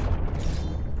comes?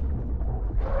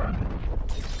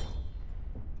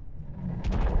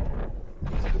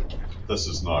 This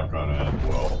is not going to end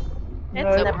well.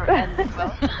 It's never ended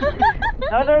well.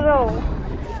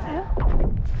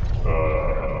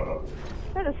 No.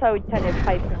 Notice how we turn your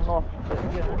pipe and lost.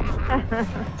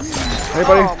 Hey,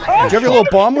 buddy. Did you have your little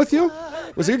bomb with you?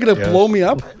 Was he gonna blow me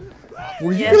up?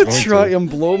 Were you gonna try and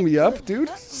blow me up, dude?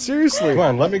 Seriously. Come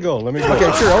on, let me go. Let me go.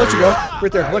 Okay, sure. I'll let you go.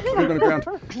 Right there. Look, you're on the ground.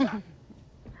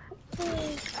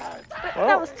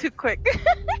 That was too quick.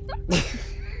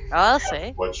 I'll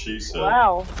say. What she said.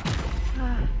 Wow.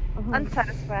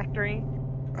 Unsatisfactory.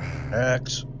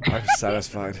 X. I'm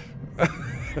satisfied.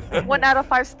 1 out of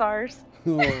 5 stars.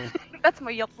 Oh. That's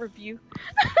my Yelp review.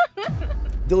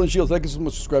 Dylan Shields, thank you so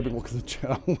much for subscribing. Welcome to the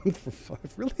channel. 1 for 5.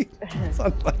 Really? It's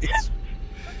not nice.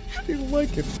 She didn't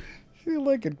like it. She didn't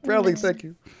like it. Bradley, thank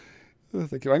you. Oh,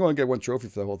 thank you. I'm going to get 1 trophy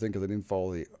for the whole thing because I didn't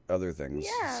follow the other things.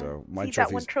 Yeah. So my You got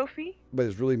trophies, 1 trophy? but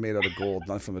it's really made out of gold,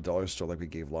 not from the dollar store like we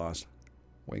gave Lost.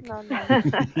 Wink. No.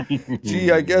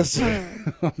 Gee, I guess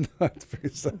I'm not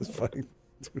very satisfied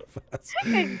too fast.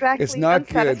 Exactly. It's not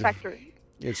good. Unsatisfactory.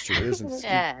 It's true. It isn't.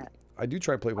 Yeah. I do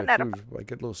try to play with my food, but I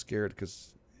get a little scared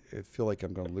because I feel like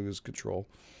I'm going to lose control.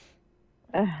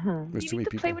 There's You too need many to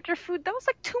people. play with your food. That was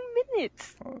like 2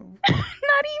 minutes. Oh.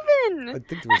 Not even. I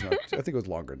think there was not, I think it was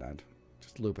longer than that.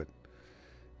 Just loop it.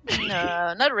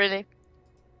 No, not really.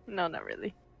 No, not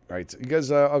really. All right, you guys.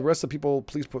 The rest of the people,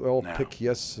 please all pick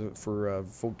yes for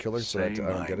vote killer, so that I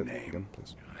don't get it again,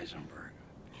 please.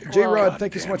 J Rod,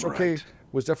 thank you so much. Okay,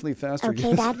 was definitely faster. Okay,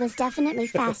 yes. that was definitely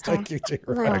faster. Thank you, J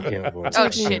Rod. Well, I can't vote. Oh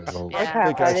shit. Thank Yeah,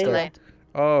 you, guys. too late.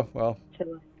 Oh well.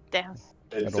 Damn.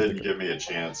 It didn't give me a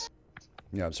chance.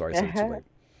 Yeah, I'm sorry. I said it too late.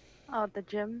 Oh, the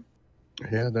gym.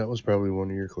 Yeah, that was probably one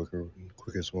of your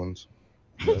quickest ones.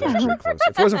 Yeah, that was actually close.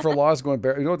 If it wasn't for Lost going,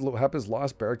 you know what happens?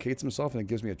 Lost barricades himself, and it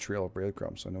gives me a trail of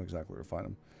breadcrumbs, so I know exactly where to find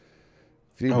him.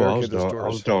 If you need I was barricade down, I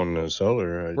was down in the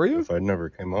cellar. Were you? If I never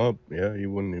came up, yeah, you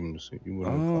wouldn't even see. You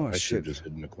wouldn't. Oh, I should shit. have just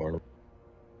hid in the corner.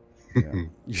 Yeah,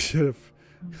 you should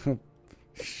have.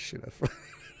 Should have.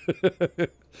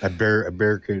 I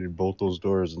barricaded both those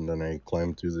doors, and then I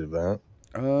climbed through the vent.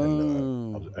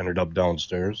 And, I ended up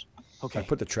downstairs. Okay. I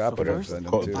put the trap in it.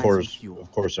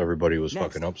 Of course, everybody was Next,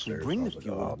 fucking upstairs. Bring I the was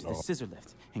fuel like, up to the scissor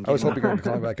lift. And I was get hoping you in were going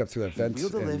to climb back up through that vent Wheel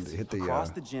the and lift hit the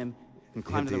across the gym and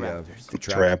climb to the rafters. the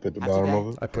trap at the After bottom that, of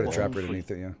it. I put a we're trap home underneath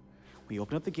free. it. Yeah. We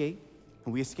open up the gate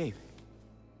and we escape.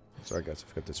 Sorry, guys. I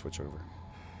forgot to switch over.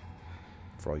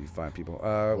 For all you fine people.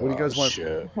 What do you guys want?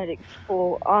 Medic's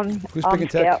full. Who's I'm picking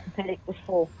tech? Scout. Medic was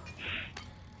full.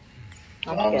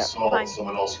 I'm assault.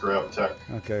 Someone else grab tech.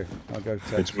 Okay, I'll go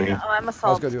tech. It's me. Oh, I'm I was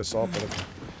assault. going to do assault, but okay.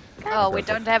 Oh, we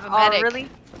don't have a Oh, medic. really?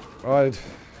 All right.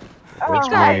 Oh, It's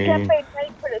God, me. that medic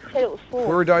said it was full.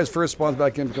 Whoever dies first spawns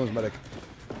back in, becomes medic.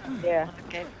 Yeah.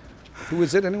 Okay. Who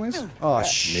is it, anyways? Oh,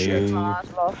 shit. Me.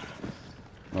 Lost. Well,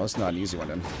 that's not an easy one,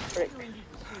 then.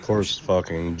 Of course,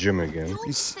 fucking Jim again.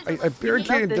 I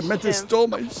barricaded this Demented gym. stole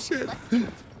my shit.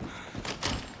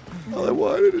 All I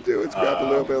wanted to do is grab a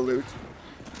little bit of loot.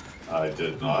 I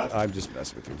did not. I'm just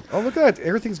messing with you. Oh, look at that.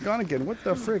 Everything's gone again. What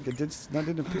the frig? It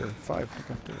didn't appear. 5.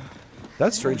 Okay.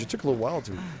 That's strange. It took a little while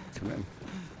to come in.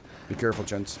 Be careful,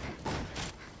 gents.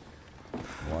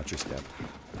 Watch your step.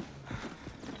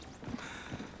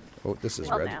 Oh, this is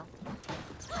red. Now.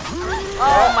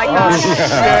 Oh my Oh, gosh. shit,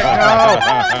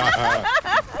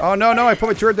 no! Oh, no, I put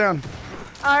my turret down.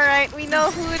 Alright, we know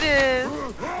who it is.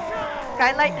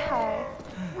 Skylight high.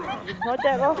 Not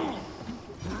that lost.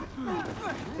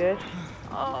 Good.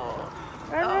 Oh.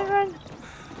 Run.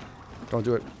 Don't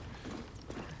do it.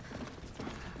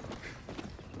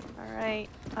 Alright,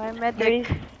 I'm medic.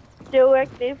 He's still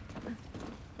active.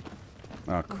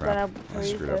 Oh, crap. I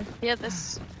screwed up. Yeah,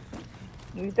 this.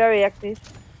 He's very active.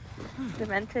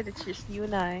 Demented, it's just you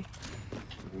and I.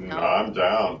 No, I'm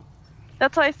down.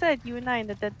 That's why I said you and I in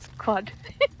the dead squad.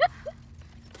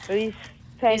 But he's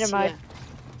paying him out.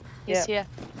 He's here.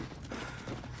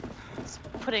 He's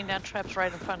putting down traps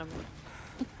right in front of me.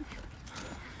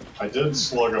 I did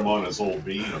slug him on his old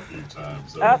bean a few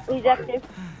times. Oh, he's active.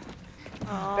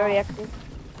 Very active.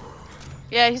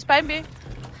 Yeah, he's by me.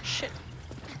 Shit.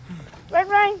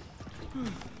 Run.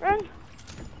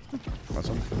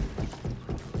 Awesome.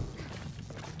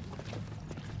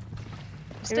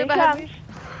 Still behind me.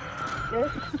 Yes.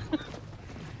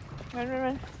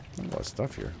 Run. A lot of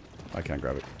stuff here. I can't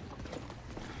grab it.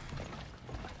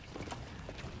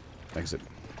 Exit.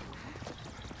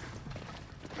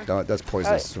 No, that's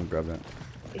poisonous. Don't grab that.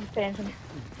 He's paying him.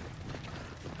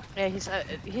 Yeah, he's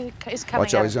coming.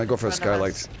 Watch out, he's going gonna go for a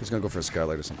skylight. He's gonna go for a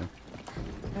skylight or something.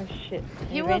 Oh shit.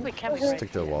 He will be coming. Right.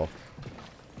 Stick to the wall.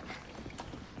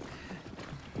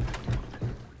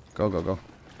 Go.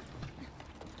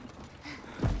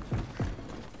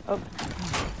 Oh.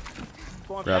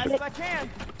 Grab it. If I can.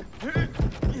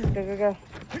 Go.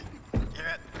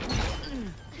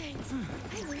 Thanks. I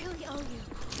really owe you.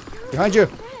 Behind you.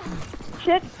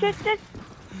 Shit.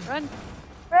 Run.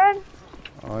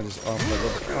 Oh, I just. Oh.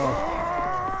 Go.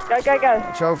 Watch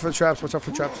out for the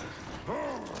traps.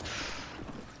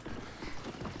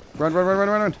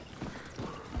 Run.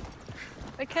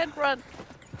 I can't run.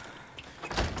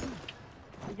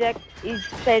 He's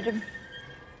saved him.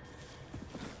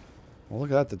 Well, look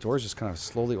at that. The door's just kind of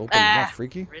slowly open. Isn't that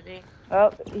freaky? Really?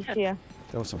 Oh, he's here.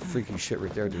 That was some freaky shit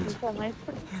right there, dudes. Is that my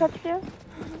touch here?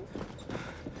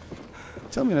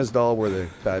 Tell me in this doll where the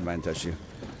bad man touched you.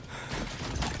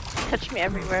 Touch me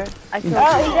everywhere. I feel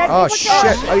Oh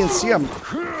shit! I didn't see him.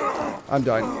 I'm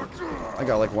dying. I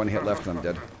got like one hit left and I'm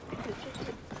dead.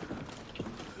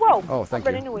 Whoa! Oh, thank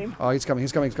I'm running away. you. Oh, he's coming.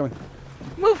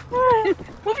 Move!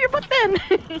 Move your butt then!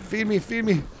 Feed me.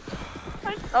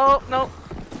 Oh, no.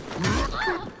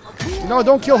 No,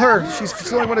 don't kill her. She's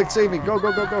the only one that can save me. Go.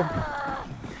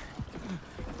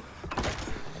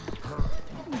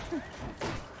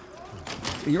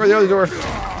 You're the other door.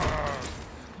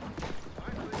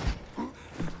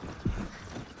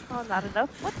 Oh, not enough.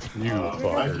 What? You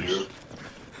fuckers.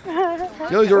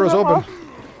 The other door was open.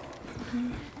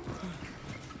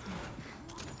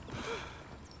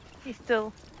 He's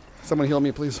still. Someone heal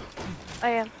me, please. I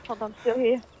am. Hold on. Still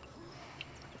here.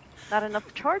 Not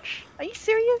enough charge? Are you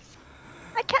serious?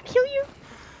 I can't heal you?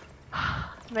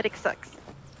 Medic sucks.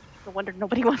 No wonder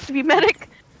nobody wants to be medic.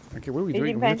 Okay, what are we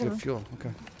doing? We have to get fuel.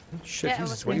 Okay. Shit, Yeah, I he's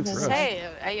was waiting going for to us. say,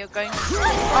 are you going?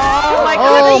 Oh my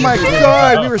Oh my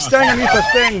god, we were standing underneath the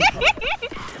thing.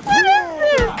 What is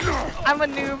this? I'm a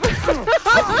noob.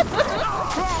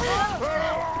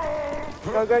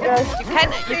 Go, go, go. You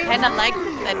kind of like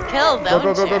that kill, don't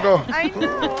Go, go, go, go, go. I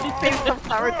know. Save some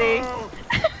flower day.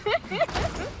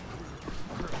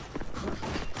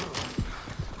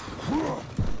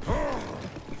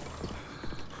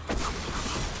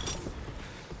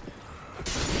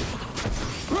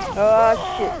 Oh,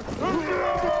 shit.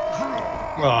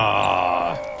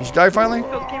 Ah. Did you die finally? No.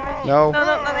 No,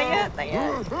 not yet, not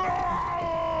yet.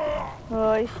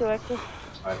 Oh, he's so active.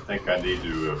 I think I need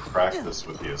to practice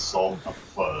with the assault of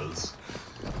fuzz.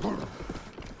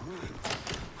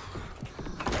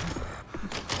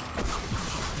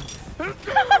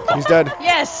 He's dead.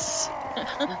 Yes.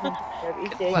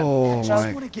 Oh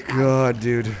my god,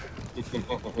 dude.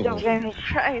 Jesus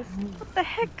Christ. What the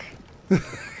heck?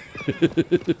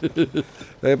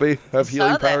 Anybody have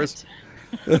healing powers?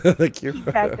 Thank you.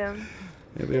 Back them.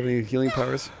 Anybody have any healing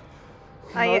powers?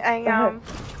 I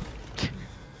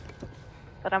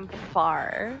but I'm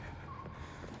far.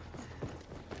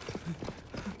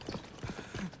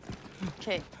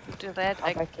 Okay, do that.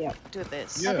 I do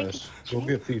this. Yes. Go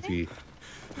get Fifi.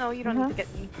 No, you don't need to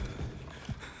get me.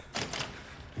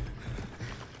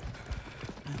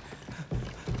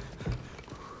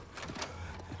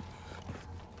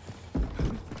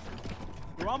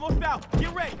 We're almost out.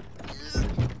 Get ready.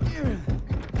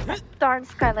 Darn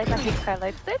skylights. I hate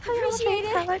skylights. Did I tell you I hate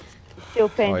skylights? Still Oh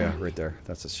painting. yeah, right there.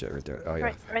 That's the shit right there. Oh yeah.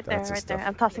 Right there, That's the right there. stuff.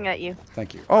 I'm tossing it at you.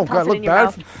 Thank you. Oh I'll god, toss it look in your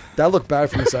bad. mouth. That looked bad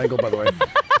from this angle, by the way.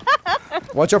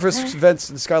 Watch out for vents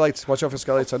and skylights. Watch out for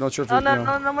skylights. I'm not sure if Oh you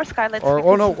know. no more skylights. Or because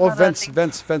oh no, it's oh not a vents, thing.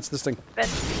 vents. This thing.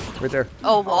 Vents. Right there.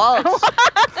 Oh, walls.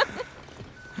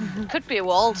 Could be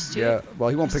walls too. Yeah. Well,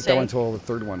 he won't pick that one until the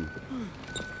third one.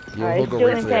 He'll go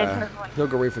right for the. He'll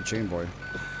go right for Chain Boy.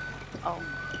 Oh.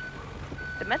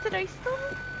 Demented, are you still?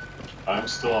 I'm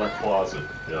still in a closet,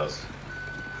 yes.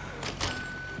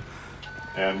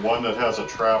 And one that has a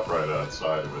trap right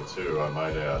outside of it too, I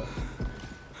might add.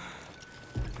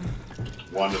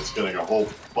 One that's getting a whole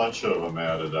bunch of them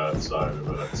added outside of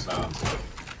it, it sounds like.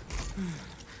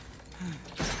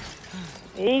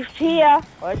 He's here.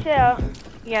 Watch out.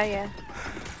 Yeah.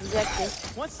 Exactly.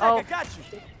 1 second, I got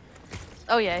you.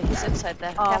 Oh yeah, he's inside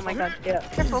there. Oh Careful. my god. Yeah.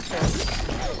 Careful.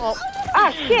 Oh. Ah,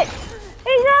 shit.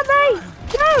 He's on me.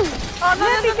 No. Oh no.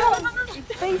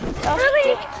 Really? No.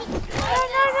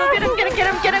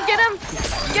 Get him.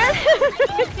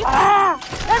 Ah,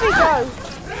 let me go.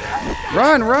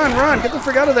 Run! Get the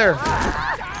frick out of there!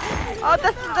 Oh,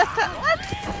 that's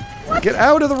what? Get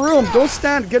out of the room! Don't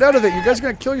stand! Get out of it! You guys are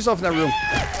gonna kill yourself in that room!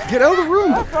 Get out of the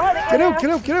room!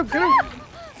 Get out!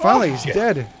 Finally, he's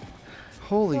dead.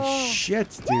 Holy shit,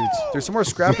 dudes! There's some more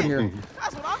scrap in here.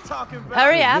 That's what I'm talking about.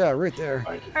 Hurry up! Yeah, right there.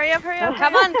 Hurry up.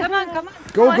 Come on!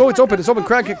 Go! It's open!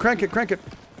 Crank it!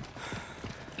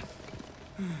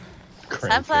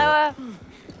 Sunflower.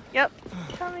 Yep.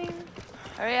 Coming.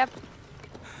 Hurry up!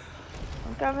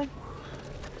 I'm coming.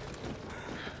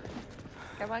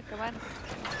 Come on!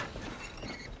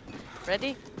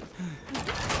 Ready?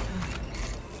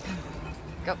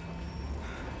 Go.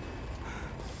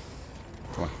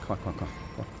 Come on.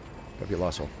 Gotta be a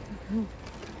lost hole.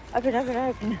 Open.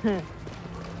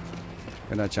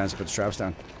 Got no chance to put the straps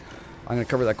down. I'm gonna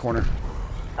cover that corner.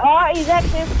 Oh, he's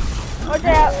active. Watch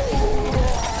out.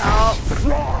 Oh.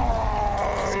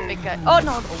 It's a big guy. Oh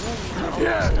no!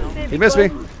 He missed me.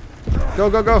 Go!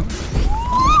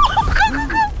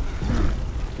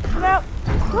 No.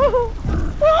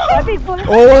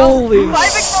 Holy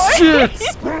shit!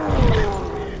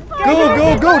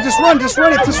 Go! Just run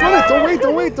it!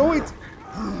 Don't wait!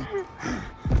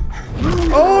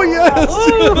 Oh yes!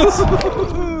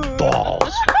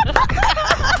 Balls.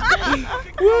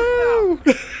 Woo!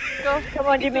 Go. Come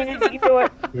on, Jimmy, you can do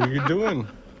it. What are you doing?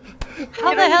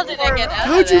 How the hell did I get out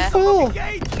How'd of you there? fall?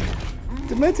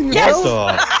 Demented Yes!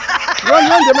 yourself? Run,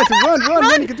 Demented, run,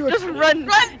 you can do it. Just run.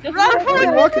 Don't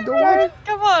walk it.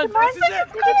 Come on! This is it.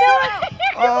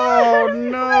 Oh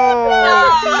no!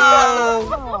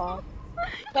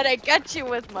 But I got you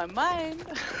with my mind.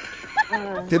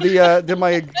 Did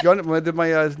my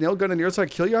nail gun on your side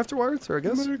kill you afterwards? Or I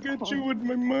guess. I'm gonna get you with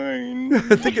my mind.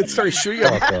 I think it started shooting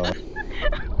up.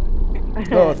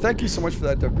 Oh, thank you so much for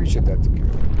that. I appreciate that.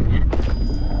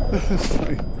 That's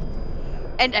funny.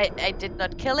 And I did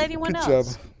not kill anyone Good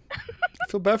else. job. I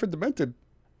feel bad for Demented.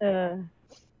 Oh,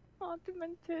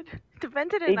 Demented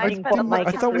and I spent a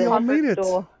I thought we all made it.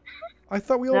 I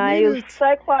thought we all Nah, made he was it.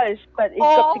 so close, but he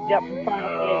got picked up in front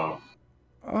of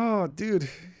Oh, dude.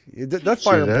 That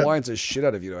fire blinds the shit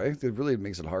out of you, eh? It really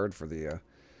makes it hard for the.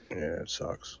 Yeah, it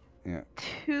sucks. Yeah.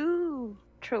 2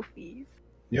 trophies.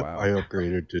 Yep, wow. I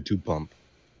upgraded to 2 pump.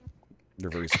 They're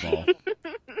very small.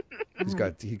 he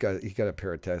got a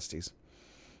pair of testes.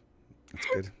 That's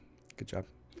good. Good job.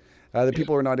 The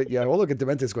people are not it. Yeah. Well, look at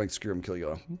Demented's going screw him, kill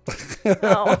you.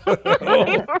 Oh.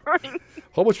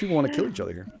 How much people want to kill each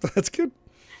other here? That's good.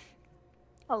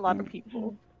 A lot of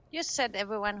people. You said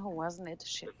everyone who wasn't it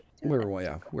should. We're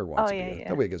wants to be.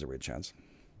 That way it gives a chance.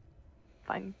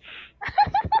 Fine.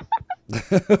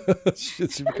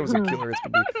 She becomes a killer. It's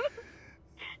gonna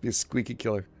be a squeaky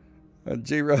killer.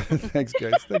 J-Rod, thanks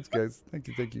guys. Thank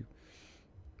you.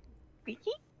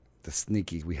 Squeaky? The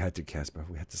sneaky. We had to, Casper.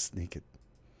 We had to sneak it.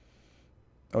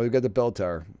 Oh, we've got the bell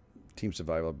tower. Team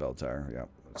survival bell tower. Yeah.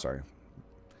 Sorry.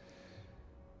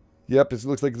 Yep. It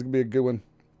looks like it's gonna be a good one.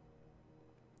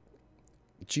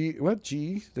 G.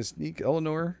 The sneak.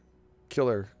 Eleanor.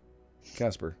 Killer.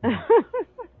 Casper.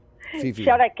 Fifi.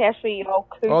 Shout out Casper, you all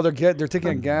cool. Oh, they're taking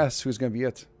a guess who's going to be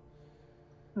it.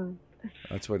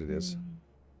 That's what it is.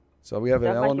 So we have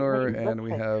an Eleanor and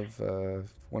we have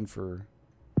one for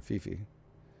Fifi.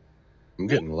 I'm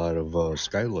getting a lot of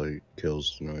skylight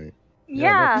kills tonight.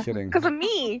 Yeah, no kidding. Because of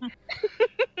me.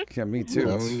 Yeah, me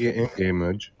too. I'm getting in-game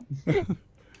edge.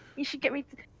 You should get me.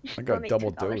 I got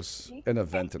double dose in a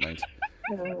vent tonight.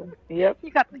 Yep.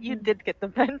 You did get the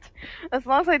vent. As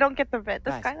long as I don't get the vent,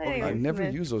 the skylight. I never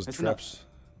use those traps.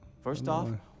 First off,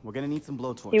 we're gonna need some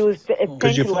blowtorches. He was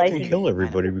because you fucking kill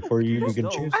everybody before you even get a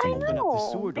chance to open up the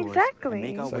sewer doors exactly.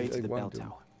 And make our way to the bell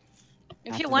tower.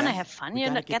 If you want to have fun, you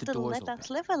get to let us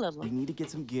live a little. We need to get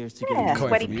some gears to get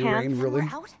sweaty pants. Rain, really?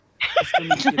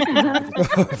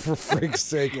 For freak's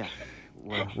sake. Yeah.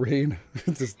 Well, Rain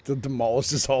just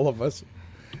demolishes all of us.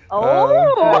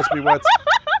 Oh. Who must be what?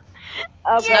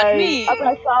 Okay.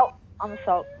 I'm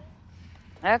assault.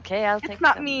 Okay, I'll take. It's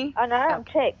not me. Oh no, I'm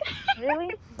tick.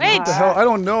 Really? Wait. What the hell? I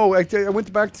don't know. I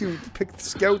went back to pick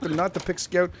Scout and not to pick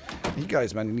Scout. You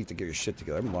guys, man, you need to get your shit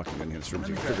together. I'm locking you in this room so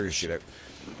you can figure your shit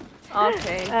out.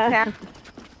 Okay.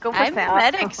 Go for I'm Sam. a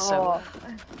medic, so.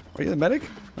 Are you the medic?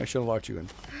 I should have locked you in.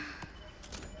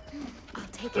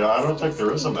 Yeah, I don't think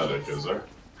there is a medic, is there?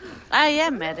 I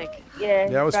am medic. Yeah.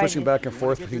 Yeah, I was switching back and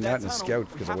forth between that and the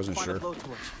Scout because I wasn't sure.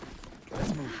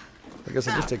 I guess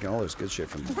I'm just taking all this good shit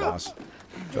from the boss.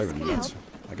 Driving me nuts.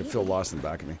 I can feel Lost in the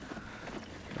back of me.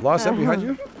 Lost up behind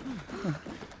you?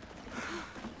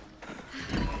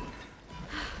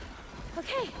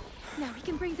 Okay, now we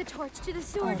can bring the torch to the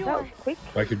sewer door. Quick.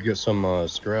 If I could get some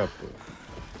scrap,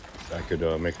 I could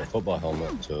make a football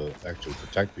helmet to actually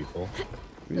protect people.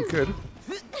 You could.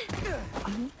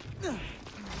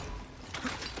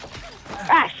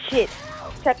 Ah, shit.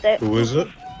 Accept that. Who is it?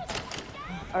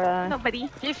 Nobody.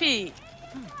 Fifi.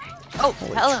 Oh,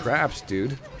 holy Helen. traps,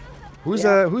 dude. Who's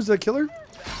the killer?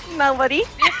 Nobody.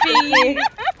 Fifi.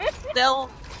 Still.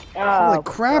 Holy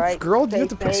crap, girl! Do you have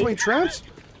to pick so many traps?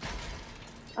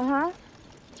 You know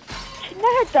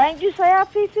how dangerous they are,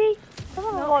 Fifi?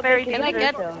 No, very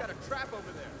dangerous.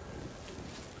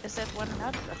 Is that one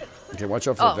not? Okay, watch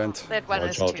out for the vent. That one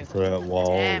watch is out too. for that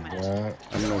wall. Damn it.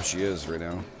 I don't know where she is right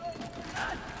now.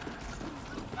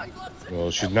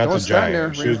 Well, she's not the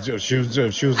giant. She was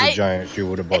the giant. She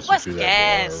would have busted through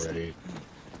that door already.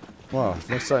 Wow,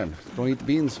 next time. Don't eat the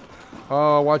beans.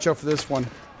 Oh, watch out for this one.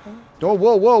 Oh,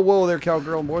 whoa there,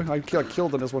 cowgirl boy. I got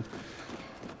killed in this one.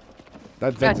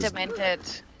 That vent is demented.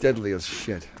 Deadly as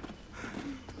shit.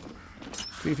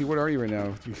 Fifi, what are you right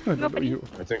now?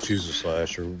 I think she's a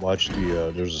slasher. Watch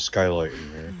the, there's a skylight in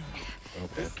here.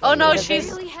 Okay. Oh no, she's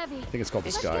really heavy. I think it's called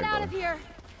the sky. Get out of here.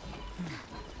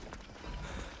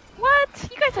 What?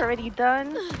 You guys are already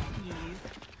done?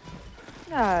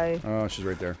 No. Oh, she's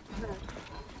right there.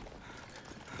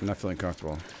 I'm not feeling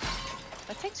comfortable.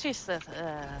 I think she's the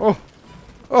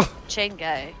chain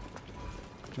guy.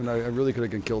 And I really could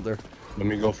have been killed there. Let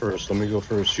me go first.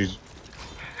 She's.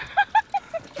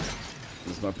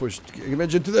 Let's not push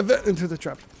image into the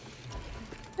trap.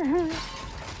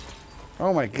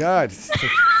 Oh my god.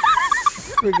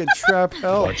 Friggin' trap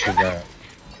hell. Watch that.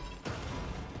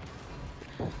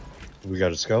 We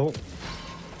got a Scout?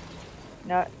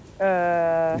 No.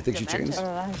 You think she changed?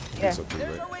 Yeah. So too,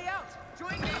 right?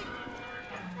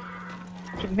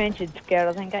 Demented Scout,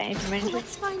 I think. Ain't Demented?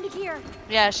 Let's find the gear.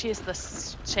 Yeah, she's the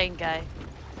chain guy.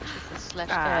 She's the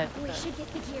slash. We should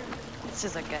get the gear. This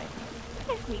is a guy.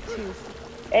 Me too.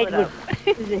 Edward.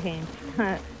 This is a hint.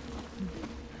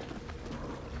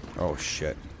 Oh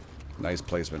shit. Nice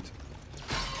placement.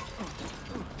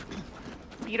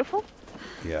 Beautiful.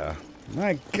 Yeah.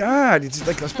 My god, it's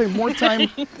like I spend more time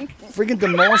friggin'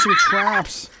 demolishing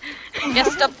traps. Yeah,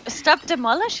 stop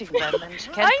demolishing them, and she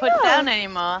can't put down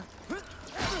anymore.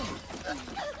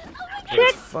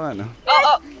 It's fun.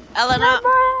 Oh, Eleanor.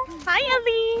 Hi,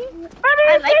 Ellie. Mommy,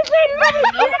 I like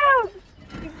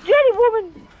Mommy, Jenny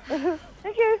woman.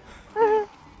 Thank you.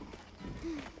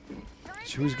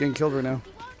 Who's getting killed right now?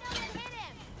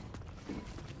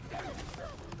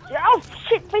 Oh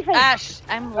shit, please. Ash,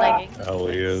 I'm lagging. Oh,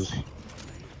 he is.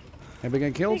 Anybody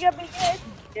getting killed?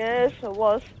 Yes, it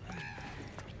was.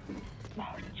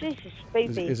 Oh, Jesus,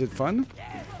 baby. Is it fun?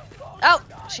 Oh,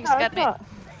 she's got me.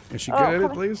 Is she good at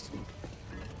it, please?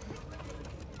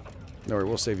 No,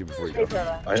 we'll save you before you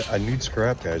go. I need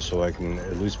scrap, guys, so I can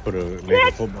at least put a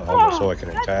football helmet so I can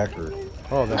attack her.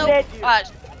 Oh,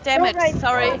 that's damn it!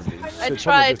 Sorry, I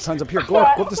tried. There's tons up here. Go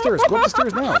up the stairs. Go up the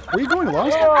stairs now. Where are you going,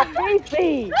 Lost? Oh,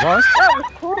 baby. Lost? That was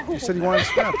cool. You said you wanted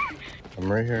scrap.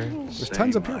 I'm right here. There's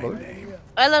tons up here, brother.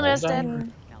 Eleanor's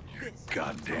dead.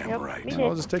 Goddamn right.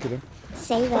 I'll just take it then.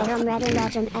 Say red or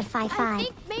legend F55. I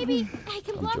think maybe I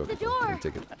can I'm block joking. the door.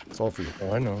 Take it. It's all for you.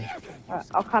 Oh, I know.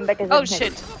 I'll come back as Oh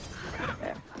shit!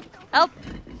 Help!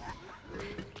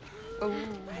 Oh.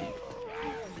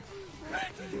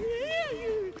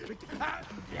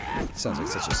 Sounds like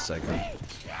such a psycho.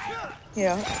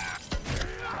 Yeah.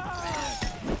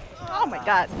 Oh my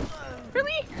god.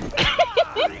 Really?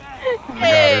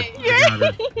 Hey!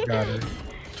 Got her.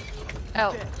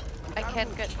 Oh, I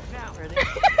can't get rid of it.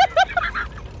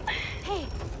 Hey,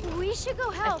 we should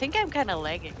go help. I think I'm kind of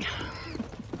lagging.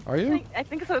 Are you? I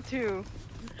think so too.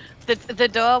 The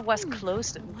door was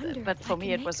closed, but for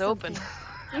me it was open.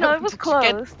 No, it was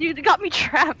closed. You got me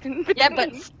trapped in between. Yeah,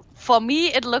 but for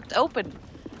me it looked open.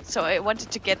 So I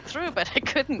wanted to get through, but I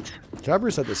couldn't.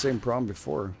 Jabbers had the same problem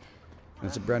before. And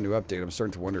it's a brand new update. I'm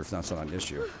starting to wonder if that's not an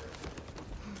issue.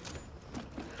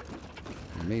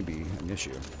 Maybe an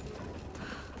issue.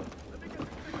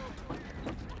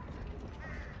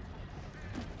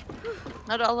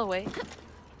 Not all the way.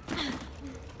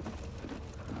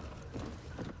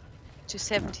 To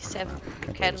 77.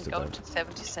 You can't go to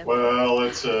 77. Well,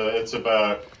 it's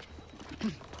about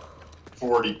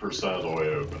 40% of the way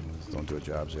open. Don't do a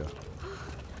jabs, yeah.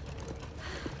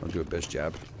 Don't do a bitch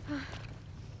jab.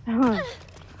 That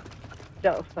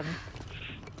was funny.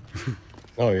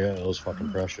 Oh yeah, it was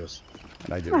fucking precious.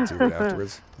 And I did it too right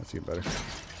afterwards. That's even better.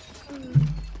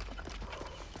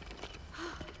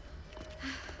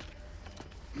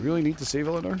 You really need to save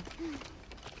Eleanor?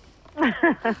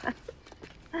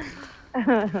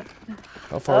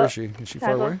 How far is she? Is she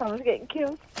far away? Someone's getting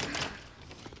killed.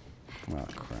 Oh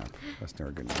crap. That's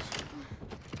never good news.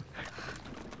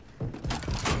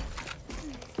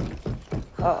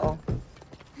 Uh-oh.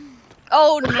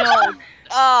 Oh no!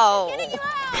 Oh!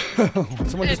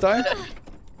 Someone just died?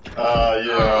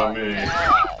 Yeah,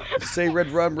 me. Say red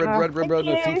rum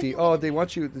with Fifi. Oh, they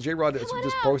want you. J-Rod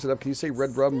just posted up. Can you say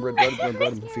red rum,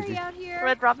 Fifi?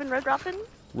 Red Robin. Red rum.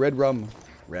 Red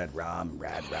rum.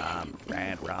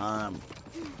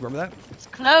 Remember that? It's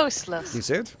close, love. Can you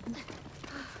say it?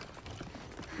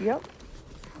 Yep.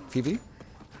 Fifi?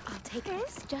 I'll take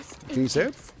this just in Can you say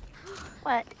it?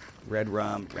 What? Red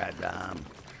rum. Red rum.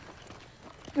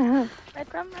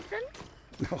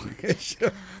 Okay,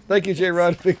 sure. Thank you,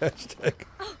 J-Rod. Big hashtag.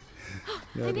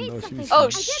 Yeah, I didn't know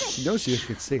she she knows she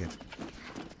could say it.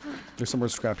 There's some more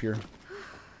scrap here.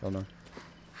 Oh no.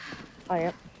 Oh,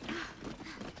 yep.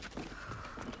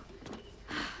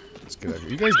 Let's get out of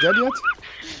here. You guys dead yet?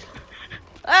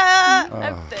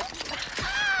 I'm dead.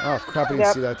 Oh crap, I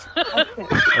didn't see that. I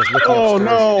was looking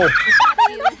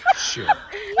upstairs. Shit.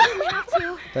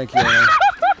 Thank you, Anna.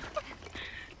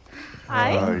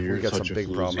 Hi. We got some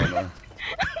big problem now.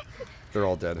 They're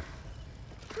all dead.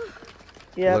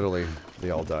 Yeah. Literally, they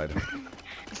all died.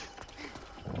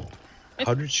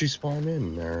 How did she spawn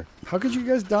in there? How could you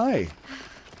guys die?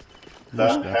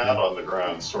 That hat on the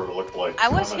ground sort of looked like I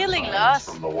was healing Clementines Lost.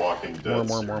 from The Walking Dead.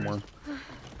 More.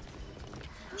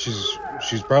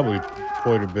 She's probably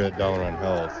quite a bit down on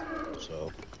health,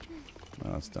 so.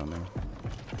 Oh, it's down there.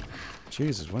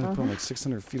 Jesus, why did I put him like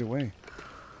 600 feet away?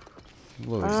 A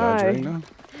little exaggerating now.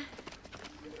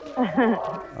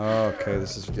 Okay,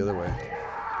 this is the other way.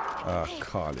 Oh,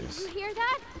 God. You hear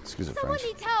that? Excuse me, Someone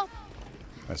French. needs help.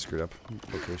 I screwed up.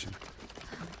 Location.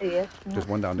 Yeah. There's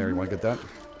one down there. You want to get that?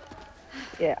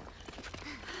 Yeah.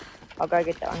 I'll go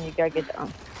get that one. You go get that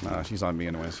one. Nah, she's on me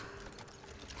anyways.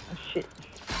 Oh, shit.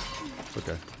 It's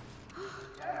okay.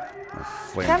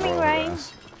 Flame Coming, broil her Rain.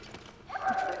 ass.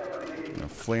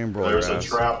 Flame broil There's her a ass.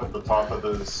 trap at the top of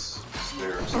this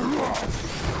stairs.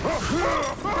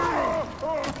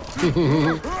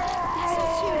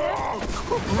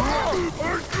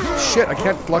 Shit, I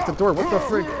can't lock the door. What the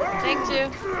frick? Thank you.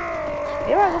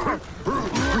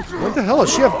 What the hell?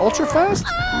 Does she have ultra fast?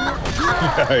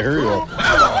 Yeah, I heard you.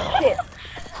 Shit.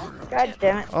 God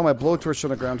damn it. Oh, my blowtorch on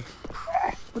the ground.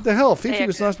 What the hell? Fifi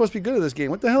was not supposed to be good at this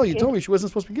game. What the hell? You told me she wasn't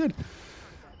supposed to be good.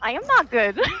 I am not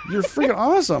good. You're freaking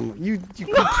awesome. You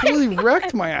completely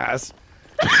wrecked my ass.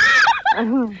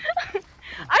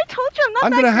 I told you I'm not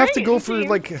I'm that gonna have to great, go for Steve.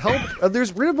 like help.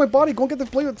 There's rid of my body. Go and get the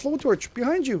blowtorch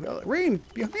behind you. Rain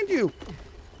behind you.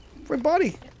 My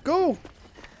body. Go.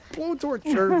 Blowtorch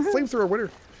or flamethrower,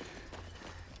 whatever.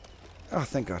 Oh,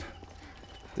 thank God.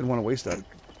 Didn't want to waste that.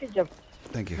 Good job.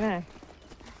 Thank you. Yeah.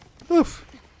 Oof.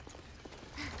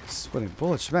 Sweating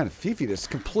bullets, man. Fifi is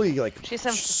completely like She's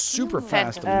super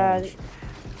fast. at the moment.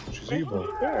 She's evil.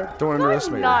 Don't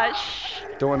underestimate her. Not.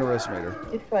 Don't underestimate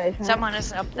her. Someone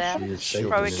is up there. She will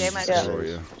Probably game destroy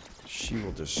you. She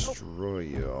will destroy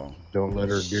you. Don't let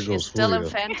her giggles She's still fool in you.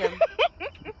 Phantom.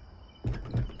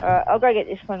 I'll go get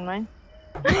this one, man.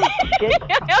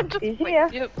 He's here.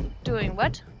 You doing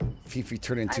what? Fifi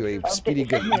turned into a Speedy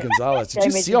Gonzalez. Did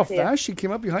you see how fast she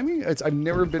came up behind me? I've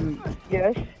never been.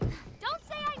 Yes.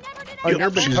 I've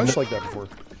never been punched like that before.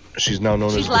 She's now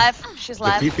known She's as live. She's the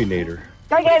live. Fifi-nator.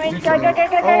 Go get me. Go.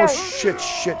 Oh shit!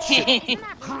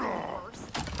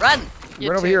 Run. You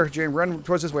Run over two. here, Jane. Run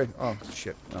towards this way. Oh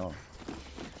shit! No.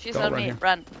 She's Don't on run me. here.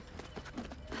 Run.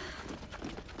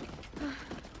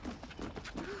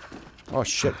 Oh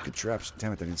shit! Good traps.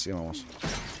 Damn it! I didn't see him almost.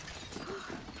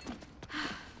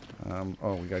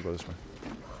 Oh, we gotta go this way.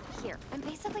 Here, I'm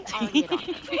basically already at all.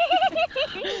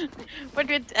 But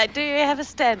do you have a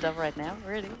stand-up right now?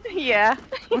 Really? Yeah.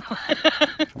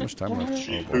 How much time left?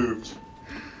 She Oh, boy. pooped.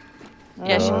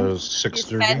 Yeah, she's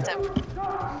 6:30. Phantom.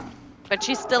 But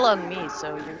she's still on me,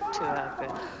 so you two are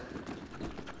good.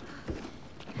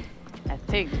 I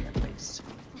think, at least.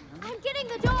 I'm getting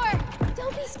the door.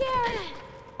 Don't be scared.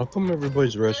 How come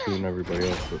everybody's rescuing everybody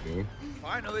else but me?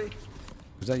 Finally.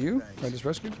 Was that you? I just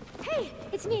rescued? Hey,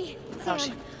 it's me, Sam.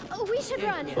 Oh, we should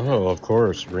run. Oh, of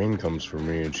course. Rain comes for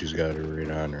me and she's got her right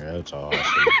on her. That's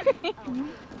awesome.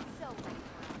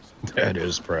 That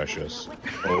is precious.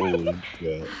 Holy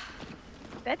shit.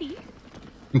 Betty.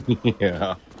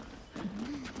 Yeah.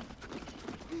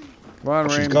 Come on,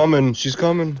 Rain. She's coming. She's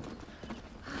coming.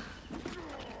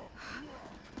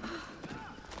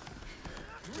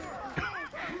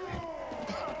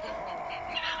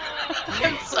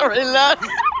 I'm sorry, love.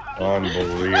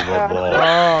 Unbelievable.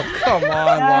 Oh, come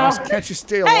on, Lost. Can't you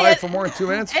stay alive for more than 2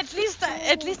 minutes? At least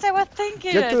I was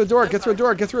thinking. Get through the door. Get through the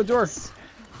door. Get through the door.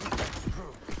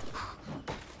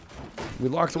 We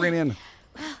locked Rain in.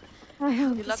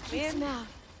 You locked me in.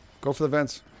 Go for the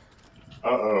vents.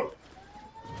 Uh-oh.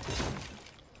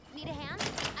 Need a hand?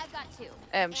 I've got two.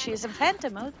 She's in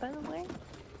Phantom mode, by the way.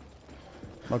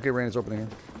 Okay, Rain is opening here.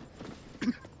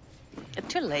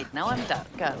 Too late. Now I'm done.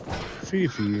 Go.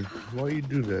 Fifi, why you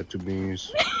do that to me?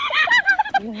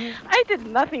 I did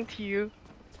nothing to you.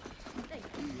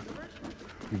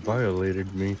 You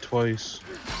violated me twice.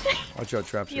 Watch out,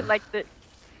 traps. You Here. liked it.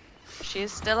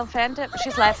 She's still in Phantom.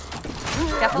 She's left.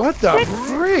 Careful. What the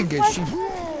frig is she?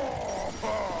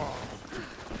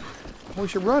 Holy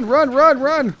shit! Run! Run! Run!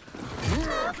 Run!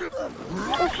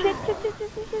 Oh shit.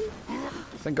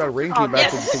 Thank God Rain came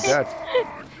back to take that.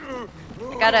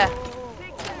 I gotta.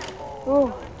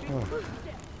 Oh.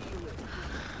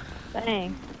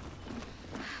 Dang.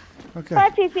 Okay. Bye,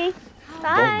 Fifi.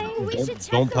 Bye.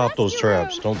 Don't pop those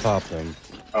traps. Don't pop them.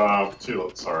 Too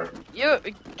late. Sorry. You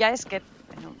guys get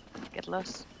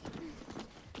lost.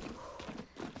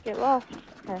 Get lost.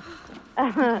 Okay.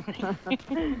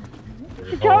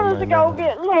 She told us to go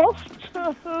get lost.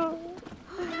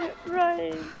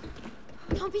 Right.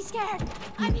 Don't be scared.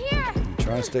 I'm here. I'm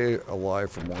trying to stay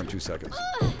alive for more than 2 seconds.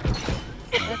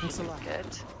 Good.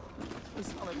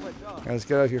 Let's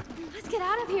get out of here. Let's get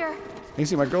out of here. You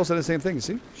see, my girl said the same thing. You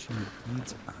see? She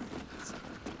needs eyes.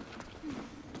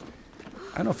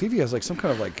 I don't know. Fifi has like some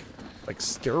kind of like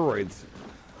steroid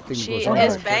thing. She goes on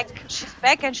is with her. back. She's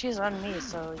back and she's on me.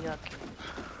 So yuck.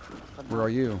 Where are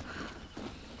you?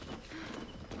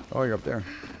 Oh, you're up there.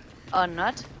 Oh,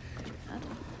 not?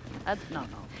 No.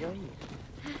 You're you.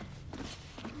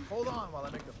 Hold on while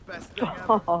I make the best thing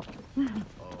ever.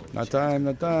 Not time.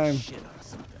 Not time.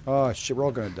 Oh shit! We're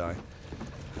all gonna die.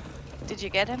 Did you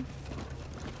get him?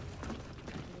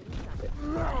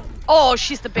 Oh,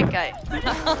 she's the big guy.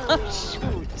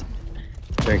 Shoot.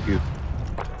 Thank you.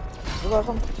 You're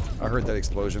welcome. I heard that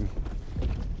explosion.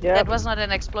 Yeah. That was not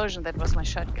an explosion. That was my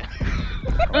shotgun.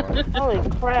 Holy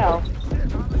crap.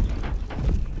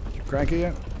 You cranky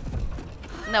yet?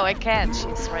 No, I can't.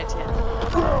 She's right here.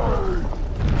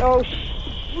 Oh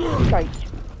shit.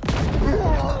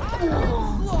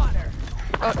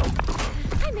 Oh.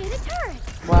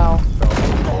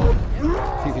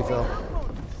 Fifi fell.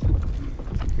 You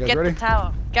guys Get ready? the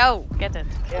tower. Go. Get it.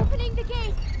 Opening the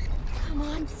gate. Come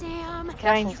on, Sam.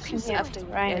 Careful. Rain, She's after you.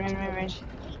 Rain.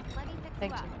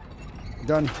 Thank you.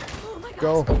 Done. Oh my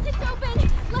Go. gosh, it's open.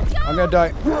 Let's go. I'm gonna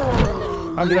die.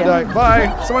 I'm gonna die.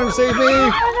 Bye. Someone save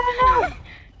me.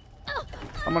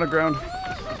 I'm on the ground.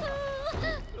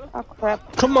 Oh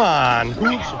crap. Come on.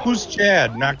 Who's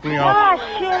Chad? Knocked me off. Ah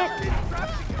shit.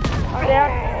 Oh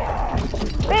down.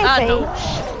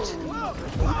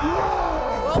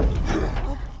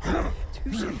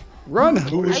 Run. Are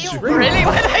you really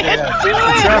what are you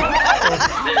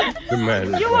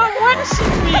doing? You are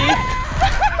watching me.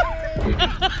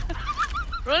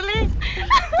 Really?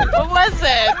 What was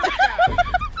it?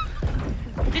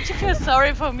 Did you feel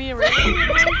sorry for me, really?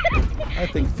 I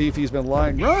think Fifi's been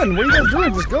lying. Run! What are you guys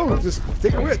doing? Just go. Just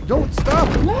take a risk. Don't stop.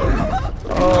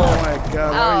 Oh my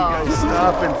god. What are you guys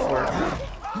stopping for?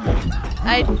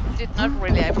 I did not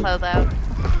really. I fell down.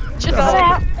 Should Go go.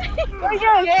 out.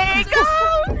 Yay, go!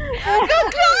 Go,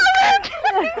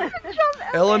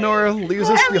 Eleanor leaves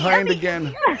us behind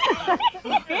again.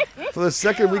 For the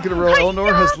second week in a row,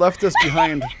 Eleanor has left us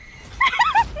behind.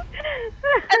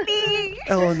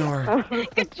 Eleanor.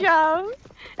 Good job.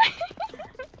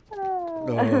 Oh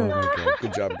my god.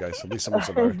 Good job, guys. At least someone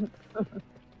survived.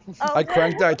 I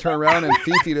cranked it, I turned around, and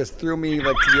Fifi just threw me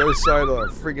like to the other side of the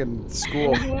friggin'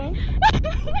 school.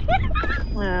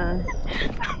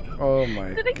 Oh my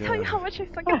god. Did I tell you how much I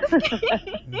suck at this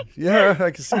game? Yeah,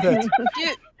 I can see that.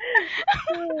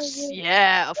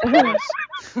 Yeah, of course.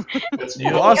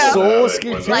 Lost Soul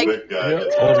escaped like,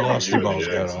 too? Old Lost Balls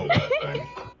got on.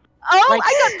 Oh, Like-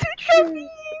 I got 2 trophies.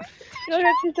 I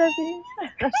got 2 trophies.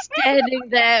 Standing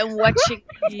there and watching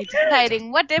me,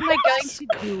 deciding what am I going to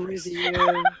do with you?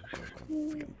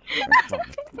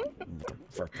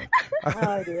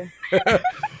 Oh dear.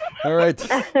 All right.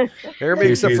 Everybody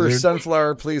except for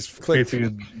Sunflower, please click.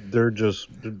 They're just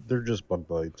bug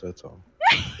bites. That's all.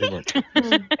 They weren't-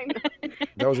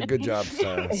 That was a good job,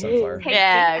 Sunflower.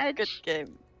 Yeah, good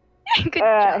game. Who's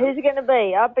it gonna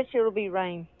be? I bet you it'll be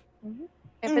Rain.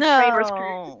 If it's Rain or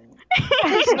Screw.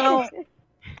 No,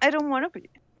 I don't want to be.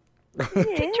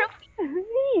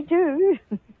 You do.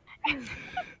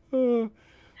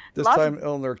 This Lost- time,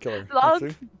 Eleanor killer. Lost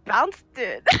Let's see. bounced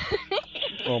it.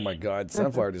 Oh my god,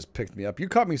 Sunflower just picked me up. You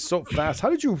caught me so fast. How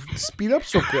did you speed up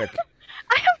so quick?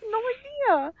 I have no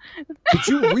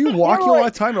idea. Were you walking all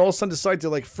that time and all of a sudden decide to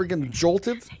like friggin' jolt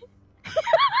it?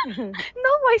 No,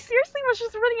 I seriously was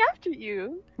just running after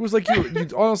you. It was like you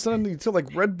all of a sudden you took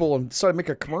like Red Bull and decided to make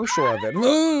a commercial of it.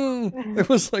 It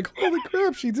was like, holy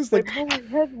crap, she just like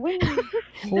holy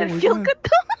Feel god. good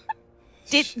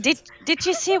Did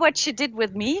you see what she did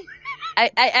with me?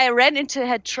 I ran into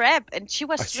her trap and she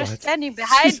was just standing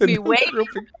behind me waiting.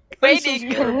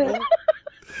 I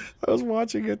was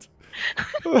watching it.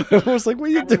 I was like, what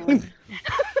are you doing?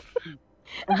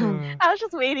 I was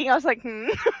just waiting. I was like,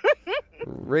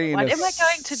 Rain, What am I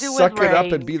going to do with suck it up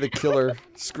Rain? and be the killer,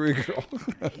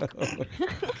 Screwygirl.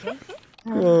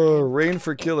 Oh, Rain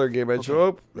for killer game.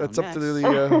 Oh, that's up to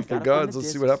the gods.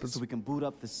 Let's see what happens. So we can boot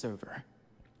up the server.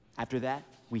 After that,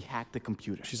 we hack the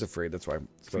computer. She's afraid. That's why.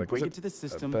 If we break into the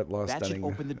system, that should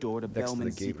open the door to next to the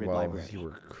Bellman's gate secret while library. you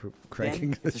were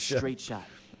cranking Then the it's a shit. straight shot.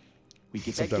 We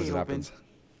get Sometimes that it gate open, happens.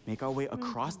 make our way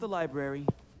across the library,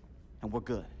 and we're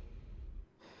good.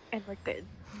 and we're good.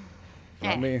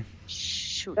 Not me.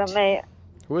 Shoot. So me.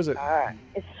 Who is it?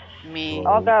 It's Me.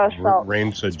 I'll go assault.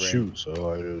 Rain said Rain. shoot, so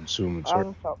I would assume it's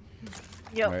her. Assault.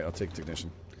 Yep. All right, I'll take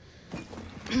technician.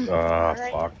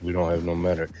 Fuck. We don't have no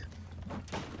medic.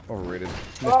 Overrated.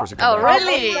 Next person come Oh, back.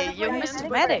 really? You missed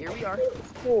medic. Here we are.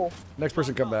 Cool. Next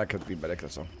person come back has to be medic.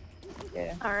 That's all.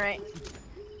 Yeah. All right.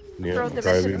 Yeah, Throw the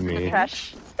probably message in the me.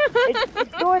 trash.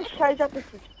 It always shows up as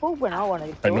it's full when I want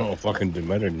to. I know, fucking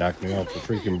Demented knocked me off the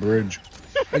freaking bridge.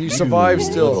 And you survived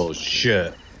still. Little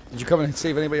shit. Did you come in and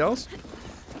save anybody else?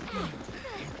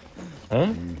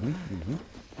 Huh?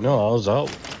 No, I was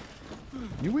out.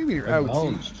 You mean you're I out?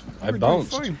 bounced. You I were doing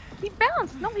bounced. fine. He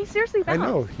bounced. No, he seriously I bounced.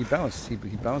 know. He bounced. He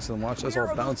bounced and watched us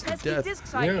all bounce to death.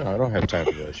 Yeah, I don't have time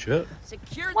for that shit.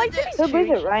 Why did So he?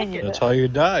 is it, Rain? That's how you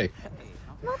die.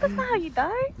 No, that's not how you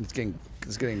die. It's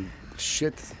getting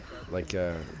shit like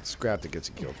scrap that gets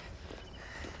you killed.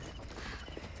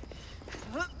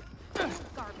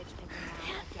 Garbage bin,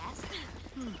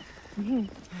 I guess.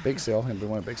 Bake sale. Anybody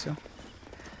want a bake sale?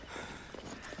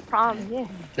 Prom. Yeah.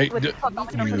 Hey, With the fuck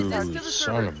off you the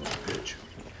son of a bitch.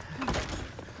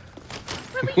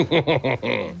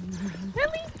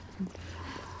 Really?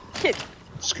 Kid.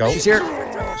 Scout? She's here.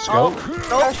 Scout?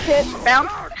 Oh shit.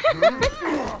 Bounce.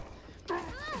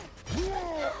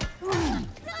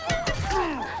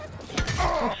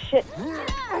 shit.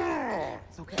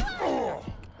 It's okay.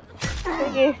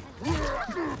 Thank you.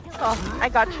 Oh, I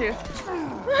got you.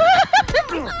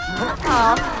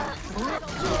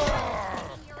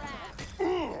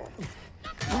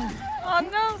 Oh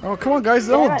no! Oh, come on, guys.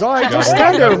 Don't die. Just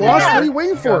stand there, Lost. What are you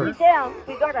waiting for? He's down.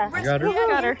 We got her. I got her.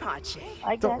 Got her.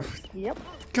 I got her. Yep.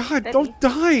 God, don't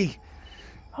die.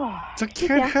 I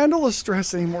can't handle the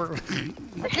stress anymore.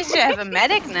 At least you have a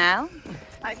medic now.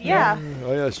 Yeah.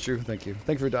 Oh, yeah, that's true. Thank you.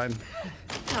 Thank you for dying.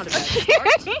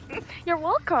 You're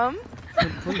welcome.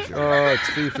 Oh, it's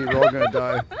Fifi. We're all going to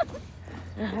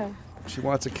die. She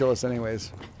wants to kill us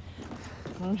anyways.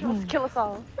 She wants to kill us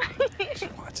all. She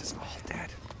wants us all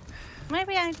dead.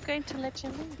 Maybe I'm going to let you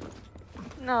live.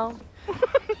 No.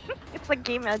 It's like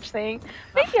game edge thing.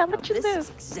 Maybe I'll let you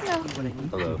live.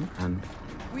 Hello.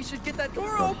 We should get that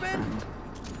door open.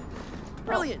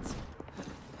 Brilliant.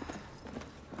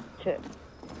 Shit.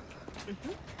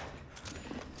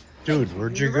 Dude,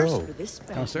 where'd you go?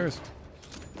 Downstairs.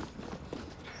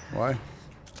 Why?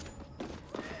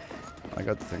 I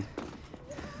got the thing.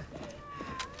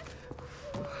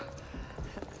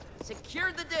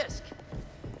 Secure the disc.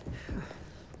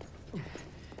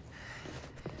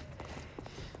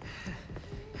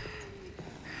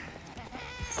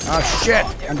 Ah, shit!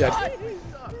 I'm dead.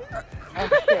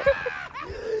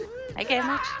 I gave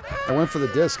much. I went for the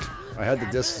disc. I had the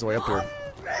disc the way up there.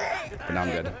 But now I'm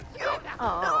dead.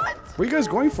 Oh. What are you guys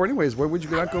going for anyways? Why would you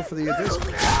not go for the disc?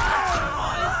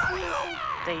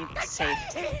 They saved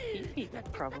Fifi,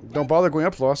 probably. Don't bother going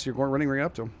up, Lost. You're running right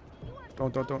up to him.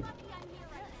 Don't.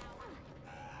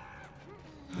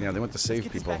 Yeah, they went to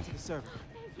save people.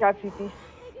 Got you, Fifi.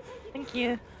 Thank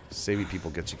you. Saving people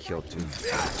gets you killed too.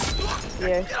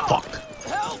 Yeah. Fuck.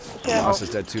 Lost is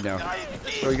dead too now.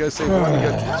 So you guys save one, you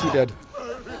get two dead.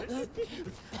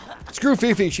 Screw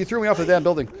Fifi. She threw me off the damn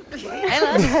building.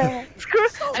 Screw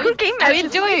game edge. How are you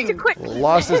doing? Too quick. Well,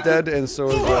 Lost is dead, and so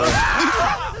is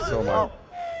so am I.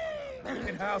 You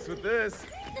can house with this.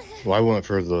 Well, I went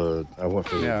for the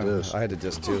disc. I had a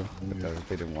disc too. But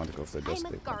they didn't want to go for the disc.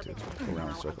 They wanted to go around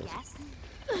in circles.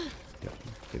 Yep.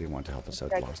 They didn't want to help us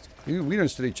out, Lost. We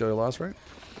understood each other, Lost, right?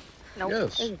 Nope.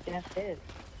 Yes.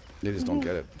 They just don't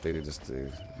get it. They just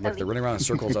look. They're running around in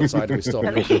circles outside, and we still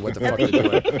have no clue what the fuck they're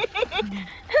doing.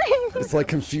 It's like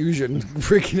confusion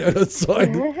breaking out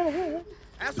outside.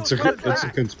 It's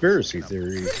a conspiracy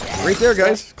theory. Right there,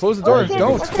 guys. Close the door.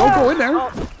 Don't go in there.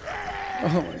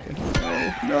 Oh my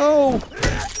god. No.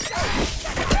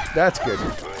 That's good.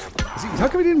 See, how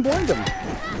come we didn't blind them?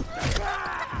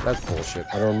 That's bullshit.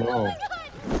 I don't know.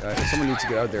 Someone needs to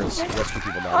get out there and rescue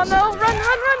people Oh down. no! Run!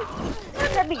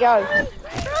 Let me go.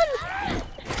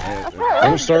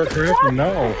 Don't start crafting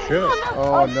now. Shit.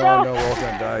 Oh no, we're all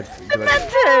gonna die.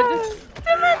 Demented!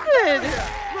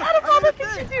 Out of all the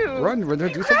things you do! Run,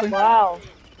 do something. Wow.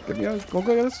 Get me out. Go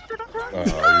get us. Oh,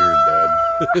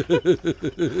 you're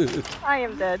dead. I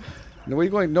am dead. No, where are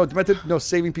you going? No, Demented. No,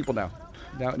 saving people now.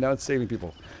 Now it's saving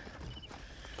people.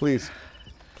 Please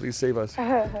save us.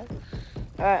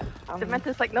 Alright.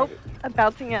 Demented's like, nope, I'm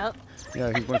bouncing out.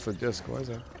 Yeah, he went for the disc. Why is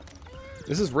that?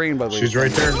 This is Rain, by the way. She's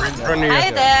right there, right in front of you. Hi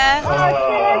there.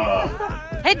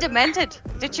 Hey, Demented.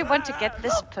 Did you want to get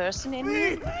this person in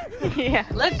here? Yeah.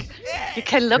 Look, you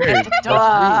can look at the door.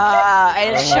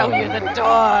 I'll show you the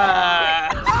door.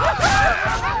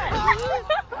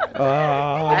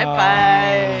 Bye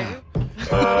bye.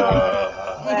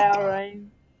 Wow, Rain.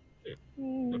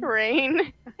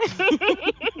 Rain.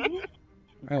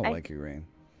 I don't like you, Rain.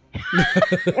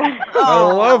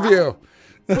 I love you.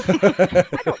 I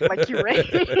don't like you, Rain.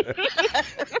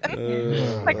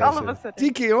 Like all of a sudden.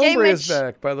 DK Hombre is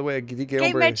back, by the way. DK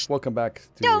Hombre, welcome back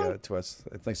to us.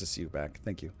 It's nice to see you back.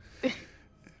 Thank you.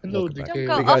 Hello, DK.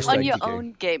 Don't go off on your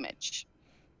own game edge.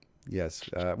 Yes.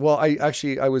 Well, I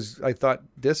thought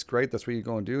disc, right? That's what you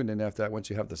go and do, and then after that, once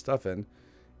you have the stuff in,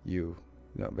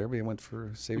 everybody went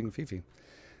for saving Fifi.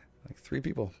 Like 3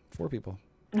 people, 4 people.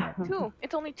 2.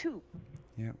 It's only 2.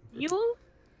 Yeah. You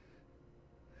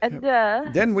and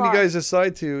then when you guys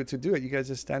decide to do it, you guys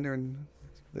just stand there and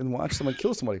watch someone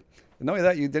kill somebody. And not only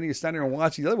that, then you stand there and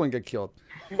watch the other one get killed.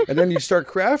 And then you start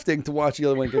crafting to watch the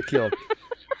other one get killed.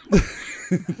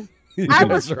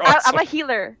 I'm a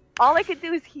healer. All I could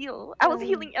do is heal. I was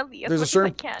healing Ellie. There's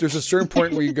a certain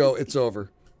point where you go, it's over.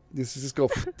 This is just go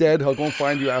dead. I'll go and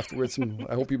find you afterwards, and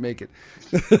I hope you make it.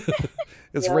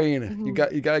 It's Rain. You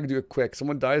got to do it quick.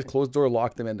 Someone dies, close the door,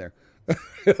 lock them in there.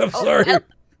 I'm sorry.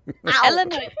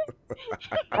 Eleanor.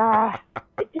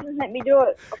 It didn't let me do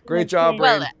it. Great job,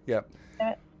 Rain. Yeah,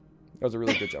 that was a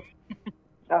really good job.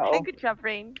 Hey, good job,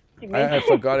 Rain. I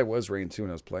forgot it was Rain too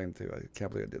when I was playing too. I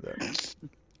can't believe I did that.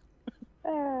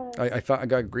 I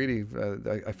got greedy.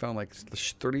 I found like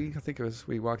 30. I think it was.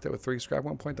 We walked out with 3 scrap at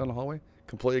one point down the hallway.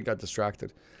 Completely got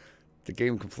distracted. The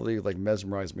game completely like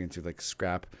mesmerized me into like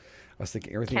scrap. I was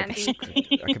thinking everything.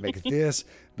 I can make this.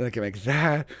 Then I can make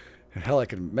that. And hell, I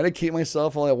can medicate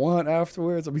myself all I want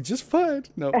afterwards. I'll be just fine.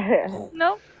 No.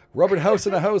 No. Robert House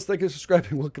in the house. Thank you for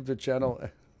subscribing. Welcome to the channel.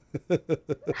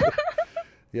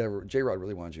 Yeah, J-Rod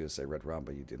really wanted you to say Red Rum,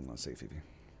 but you didn't want to say Phoebe.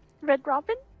 Red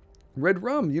Robin? Red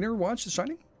Rum. You never watched The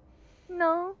Shining?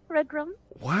 No, Red Rum.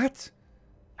 What?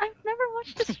 I've never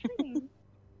watched The Shining.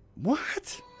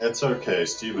 What? It's okay.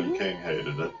 Stephen King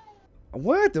hated it.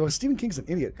 What? Well, Stephen King's an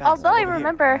idiot. Although I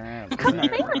remember, come play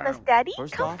with us, Daddy.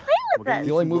 Come play with us.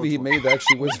 The only movie he made that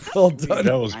actually was well done.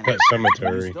 That was Pet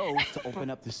Cemetery. To open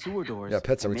up the sewer doors. Yeah,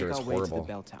 Pet and make Cemetery is our way to the horrible.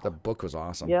 bell tower. The book was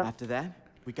awesome. Yeah. After that,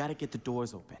 we gotta get the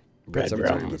doors open. Pet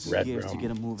Cemetery Get was the gears to get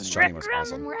them moving. Shining was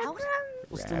awesome.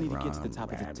 We'll still need to get to the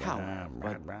top of the tower.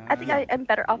 But I think I am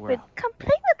better off with come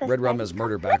play with us. Red Rum Daddy. is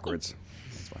murder Come play. backwards.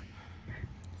 That's why.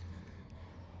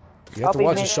 You have to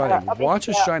watch The Shining. Watch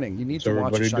The Shining. You need to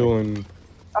watch The Shining. Doing?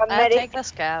 I'll take the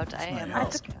scout. I am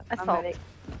a scout. Assault.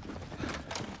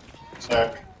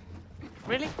 Check.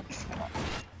 Really?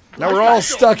 Now we're all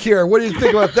stuck here. What do you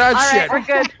think about that All right, shit?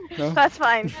 we're good. No? That's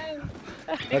fine.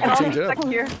 I can change it up. Stuck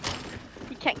here.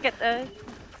 We can't get the...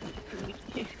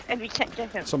 And we can't get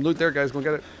him. Some loot there, guys. Go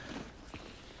get it.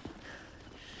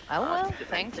 Oh well,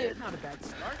 thank you. Not a bad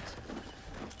start.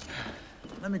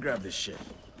 Let me grab this shit.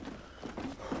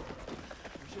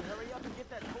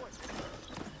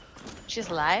 She's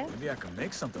live. Maybe I can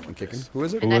make something with Kicking. this. Who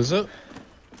is it? Who is it?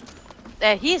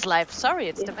 He's live. Sorry,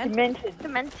 it's Demented.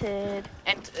 Demented.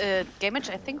 And Gamage,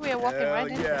 I think we are walking Hell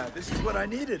right in. yeah, this is what I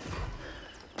needed.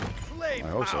 I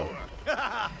hope so.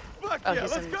 Fuck Oh, yeah,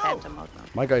 he's let's in go. Phantom mode now.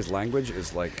 My guy's language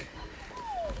is like,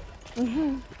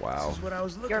 Mm-hmm. wow. This is what I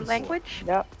was looking Your for. language?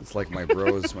 Yep. It's like my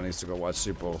bros when I used to go watch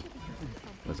Super Bowl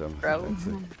with them. Bro.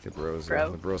 The bros.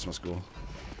 Bro. The bros from school.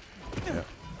 Yeah.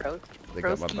 Bro. They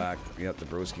got my Broski. back. Yeah, the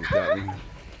broskies got me.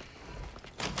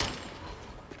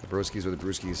 The broskies or the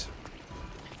brewskis.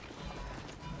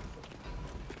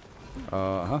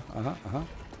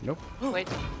 Nope. Wait,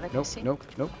 let me Nope. see. Nope.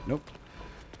 Nope. Nope.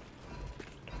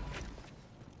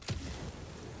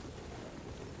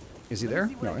 Is he there?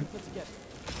 No, right?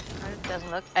 It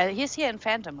doesn't look. He's here in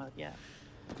Phantom mode, yeah.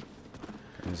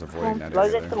 He's avoiding that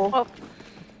Close area it. there.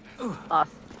 Oh.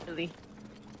 Lost. Really.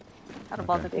 Out of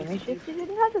all the Damn, things. you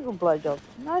didn't have to go blowjob.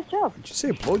 Nice job. Did you say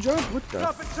a blowjob? What the?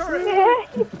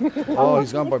 Yeah. Oh,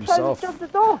 he's gone by He tried to himself. jump the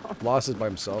door. Lost is by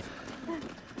himself.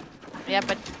 Yeah,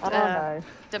 but I don't know.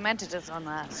 Demented is on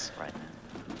us right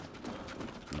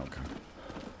now. Okay.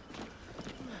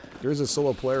 There's a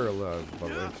solo player. By the way,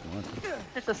 if you want.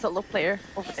 There's a solo player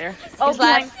over there. He's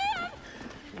live.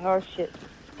 Oh shit.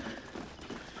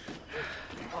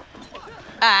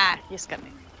 Ah, he's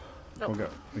coming.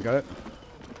 We got it.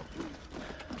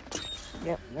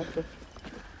 Yep, that's it.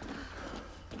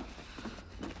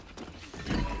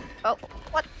 Oh,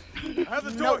 what? I have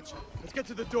the torch. Let's get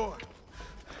to the door.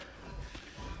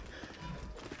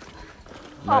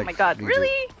 Oh my god, Need really?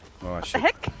 to- Oh What the shit.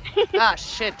 heck? Ah,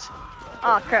 shit.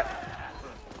 Oh crap.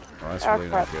 Oh, that's Oh, really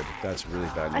not crap. good. That's really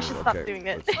bad I news. should Okay. stop doing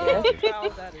it.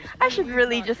 let's- I should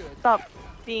really just stop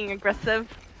being aggressive.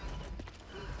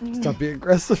 Stop being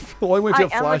aggressive. Why would you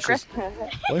have I am flashes?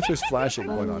 aggressive. What if there's flashing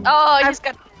going on? Oh, he's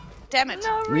got. Damn it.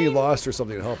 We lost or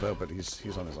something to help out, but he's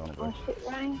on his own. Oh shit,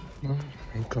 Ryan.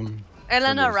 I'm coming.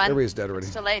 Eleanor, run. Everybody's dead already.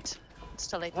 It's too late. It's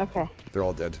too late. Okay. They're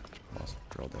all dead. Lost.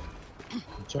 They're all dead.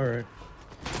 It's alright.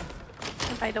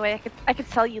 And by the way, I could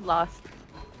tell you lost.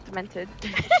 Demented.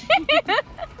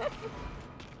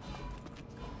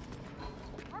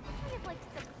 Like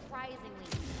surprisingly.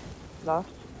 Lost.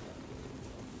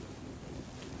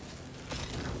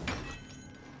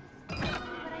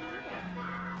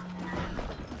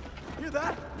 Hear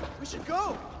that? We should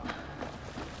go.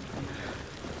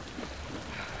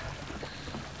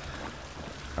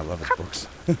 I love his books.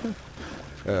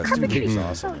 Stephen King's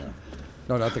awesome. Yeah.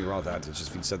 No, nothing wrong with that. It's just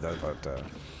if you said that about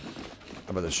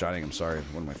The Shining, I'm sorry.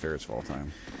 One of my favorites of all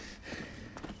time.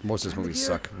 Most of his movies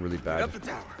suck really bad. Up the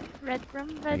tower. Red room,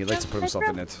 And red he likes to room, put red himself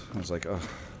room. in it. I was like, ugh.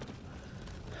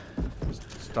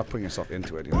 Stop putting yourself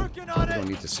into it. You know? You don't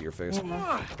need to see your face.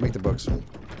 Make the books.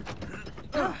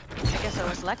 I guess I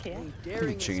was lucky.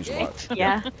 You changed a lot.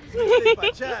 Yeah. Saved by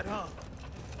Chad, huh?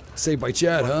 Saved by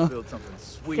Chad, huh? Build something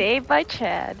sweet. Saved by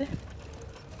Chad.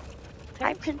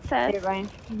 Hi, princess. Hey, Ryan.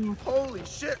 Holy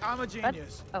shit, I'm a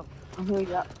genius. Oh. Here we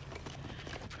go.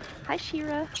 Hi,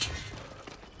 Shira.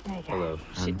 There you go. Hello.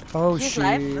 Oh, He's shit.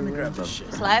 live. Let me grab this shit.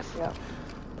 He's live. Yeah.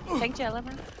 Thank you,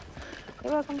 Eleanor.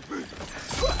 You're welcome.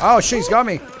 Oh, shit, he's got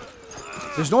me.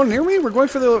 There's no one near me? We're going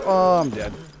for the... Oh, I'm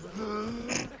dead.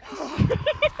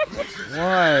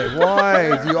 Why?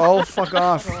 Why? You all fuck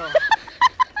off.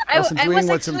 I wasn't doing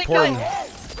what's important.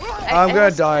 I'm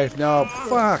gonna die. No,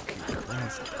 fuck.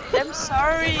 I'm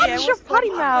sorry. What's your potty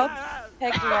mouth?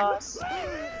 Heck loss.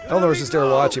 Eleanor was just there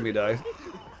watching me die.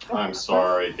 I'm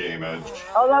sorry, Game Edge.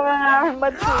 Oh,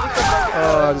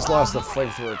 I just lost the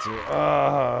flamethrower too.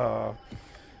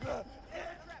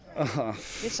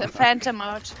 It's a phantom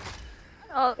out.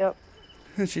 Oh, yep.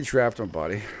 She trapped my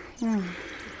body.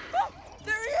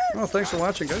 Oh, thanks for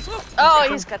watching, guys. Oh,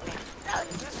 he's got me.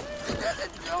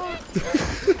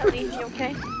 Ellie, you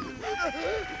okay?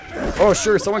 Oh,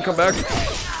 sure. Someone come back.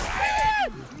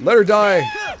 Let her die.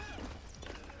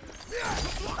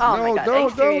 Oh no, my god, no, are you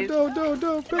no, serious?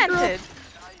 no. Demented.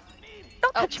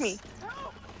 Don't touch me.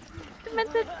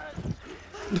 Demented.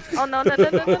 Oh no, no.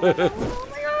 Oh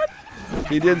my god.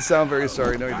 He didn't sound very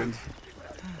sorry. No, he didn't.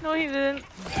 No, he didn't.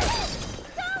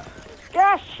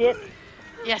 Ah, shit.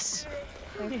 Yes.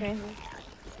 Okay.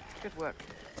 Good work.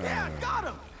 Got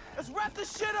him. Let's wrap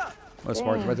this shit up. That's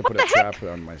smart. I have to put a trap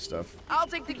on my stuff. I'll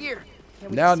take the gear.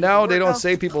 Now they don't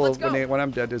say people when I'm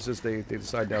dead. It's just they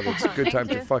decide now that it's a good time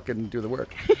to fucking do the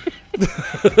work. Hey,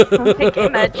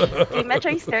 Game-Edge,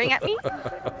 are you staring at me?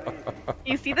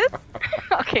 You see this?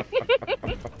 Okay.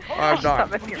 I'm not.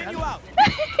 Stop messing around.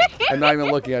 I'm not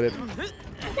even looking at it.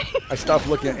 I stopped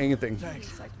looking at anything.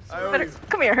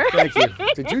 Come here. Thank you.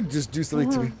 Did you just do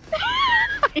something to me?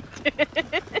 I did.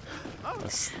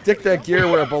 Stick that gear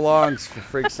where it belongs, for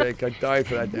freak's sake. I died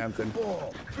for that damn thing.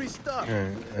 Free stuff.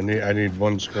 Alright, I need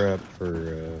 1 scrap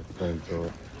for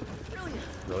flamethrower.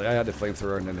 Really, I had the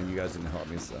flamethrower and then you guys didn't help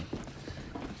me, so.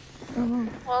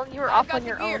 Well, you were off on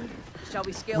your own. Shall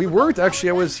we scale? We weren't actually.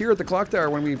 I was here at the clock tower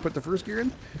when we put the first gear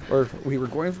in, or we were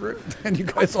going for it, and you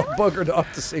guys all buggered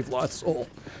off to save Lost Soul.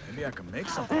 Maybe I can make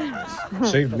something of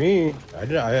this. Saved me. I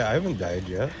haven't died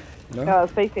yet. No.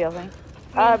 Stacey, I think.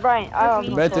 Brian,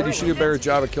 Demented, you should do a better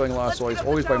job of killing Lost Soul. He's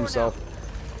always by himself.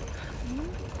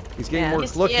 He's getting more.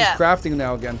 Look, he's crafting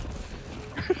now again.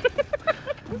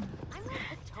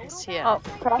 He's here. Oh,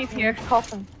 he's here.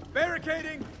 Coffin.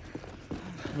 Barricading.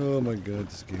 Oh my god,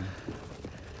 this game.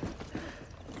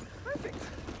 Perfect.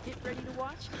 Get ready to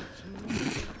watch.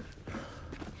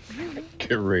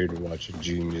 Get ready to watch a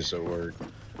genius at work.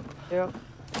 Yep.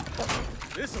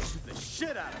 This'll shoot the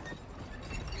shit out of him.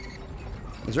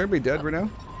 Is there anybody dead right now?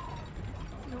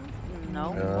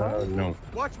 No. No.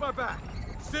 Watch my back.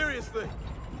 Seriously.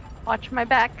 Watch my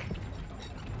back.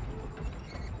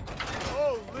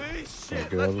 Holy shit.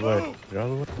 Get out of the way. Get out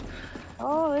of the way.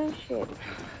 Holy shit.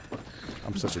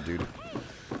 I'm such a dude.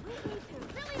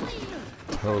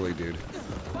 Totally dude.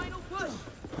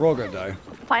 We're all gonna die.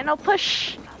 Final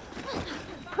push.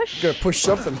 Push. You gotta push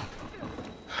something.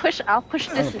 Push. I'll push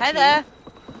this. Hi there.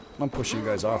 I'm pushing you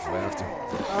guys off if I have to.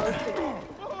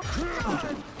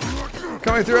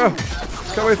 Coming through.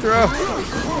 Coming through.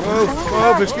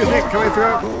 Oh, excuse me. Coming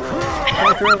through.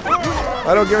 Coming through.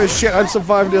 I don't give a shit. I'm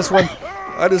surviving this one.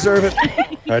 I deserve it.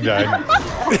 I died.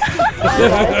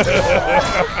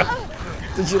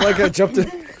 Did you like I jumped in?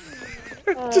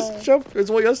 Just jumped. There's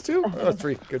only us two? Oh,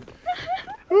 3. Good.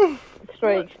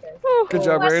 Straight. Good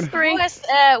job, Rain. Who was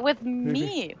with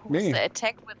me? Who was the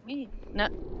attack with me? No.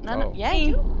 Yeah,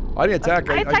 you. I didn't attack.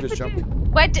 I just jumped.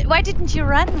 Why didn't you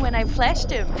run when I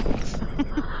flashed him?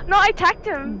 No, I attacked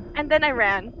him and then I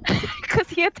ran because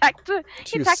he attacked.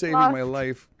 She was saving my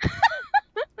life.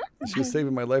 She was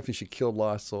saving my life and she killed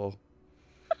Lost Soul.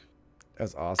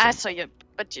 That's awesome. I saw you,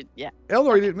 but you, yeah.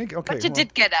 Eleanor, you didn't make. Okay. But you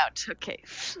did get out. Okay.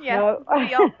 Yeah. I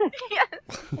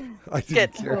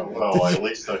didn't care. Well, at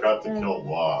least I got to kill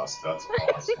Lost. That's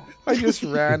awesome. I just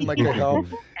ran like a hell.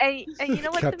 And you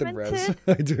know what? Captain Rez.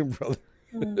 I do, brother.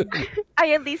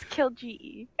 I at least killed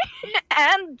GE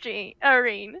and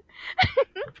Rain.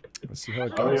 Let's see how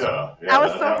it Oh goes. yeah, I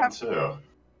was that so happened happy.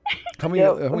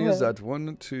 too. How many is that?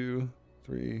 1, 2,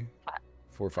 3,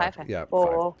 4, 5. Yeah,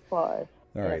 5. 5.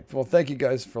 All right. Well, thank you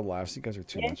guys for laughs. You guys are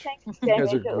too much. You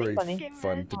guys are great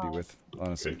fun to be with.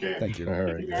 Honestly, thank you. All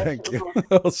right. Thank you.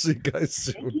 I'll see you guys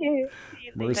soon. Thank you.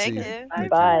 Mercy. Thank you.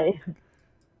 Bye.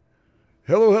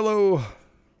 Hello, hello.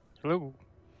 Hello.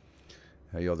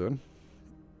 How y'all doing?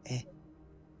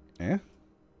 Eh?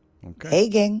 Okay. Hey,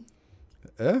 gang.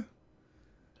 Hey.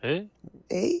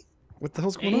 Hey. What the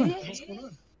hell's going on?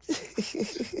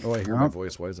 Oh, I hear my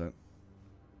voice. Why is that?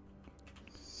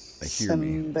 I hear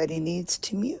me. Somebody needs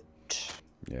to mute.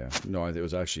 Yeah. No, it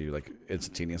was actually like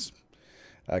instantaneous.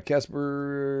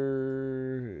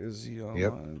 Casper is he on?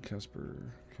 Yep.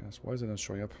 Casper. Why is it not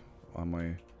showing up on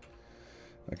my?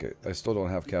 Okay, I still don't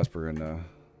have Casper in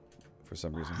for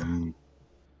some reason.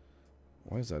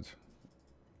 Why is that?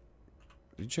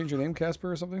 Did you change your name,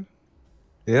 Casper, or something?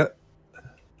 Yeah.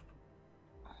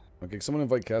 Okay, someone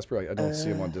invite Casper. I don't see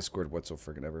him on Discord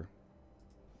whatsoever.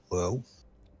 Whoa.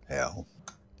 Hell.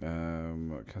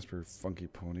 Casper Funky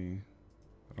Pony.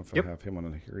 I don't know if I have him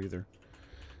on here either.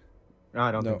 No,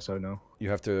 I don't think so. No. You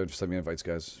have to send me invites,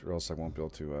 guys, or else I won't be able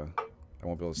to. I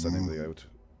won't be able to send anybody out.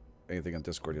 Anything on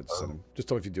Discord, you have to send him. Just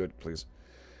tell me if you do it, please.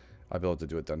 I'll be able to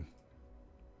do it then.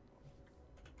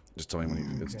 Just tell me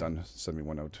when it's done. Send me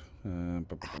one out.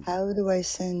 How do I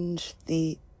send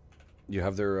the... You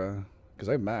have their... Because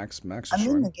I have Max. Max is I'm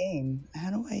showing. in the game. How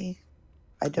do I...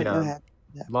 I don't know how...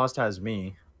 Lost has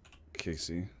me.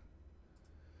 KCee.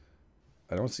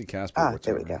 I don't see Casper. Ah,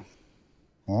 there we go.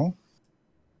 Oh?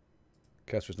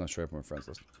 Casper's not showing up on my friends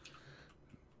list.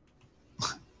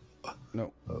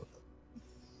 No.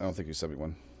 I don't think you sent me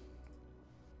one.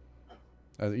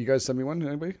 You guys send me one?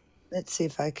 Anybody? Let's see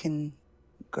if I can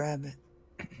grab it.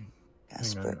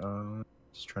 Casper.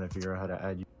 Just trying to figure out how to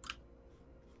add you.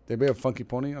 They may have Funky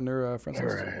Pony on their friends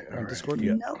list on Discord?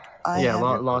 Yeah. No,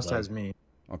 Lost has me.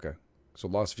 Okay. So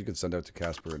Lost, if you could send out to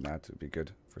Casper and Nat, it would be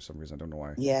good. For some reason, I don't know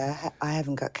why. Yeah, I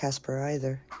haven't got Casper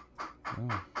either.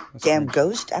 Oh, Damn strange.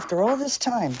 ghost, after all this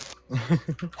time.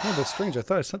 Oh, that's strange. I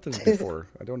thought I sent it before.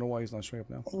 I don't know why he's not showing up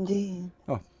now. Indeed.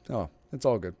 Oh, it's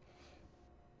all good.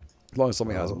 As long as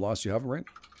somebody has him. Lost, you have him, right?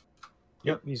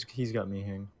 Yep, he's got me.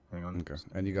 Hang on. Okay.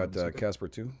 And you got Casper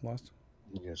too, Lost?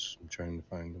 Yes, I'm trying to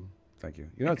find him. Thank you.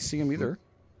 You're not seeing him either.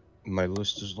 My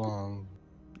list is long.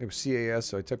 It was CAS,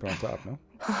 so I typed it on top, no?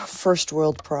 First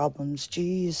world problems,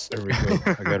 jeez. There we go.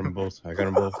 I got them both.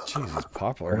 Jeez, it's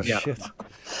popular. Yeah. Shit.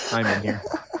 I'm in here.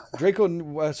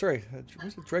 Draco, sorry.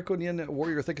 Was it Draco Nian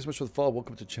Warrior? Thank you so much for the follow.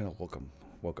 Welcome to the channel.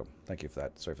 Welcome. Thank you for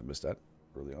that. Sorry if I missed that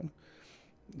early on.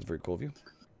 It was very cool of you.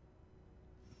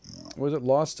 Was it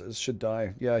Lost should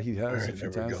die? Yeah, he has a few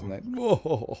times tonight.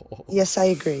 Whoa. Yes, I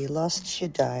agree. Lost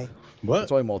should die. What?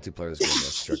 That's why multiplayer is good.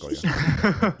 Yes, Draco,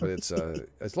 yeah. But it's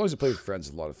as long as you play with friends,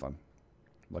 it's a lot of fun.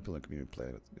 A lot of people in the community play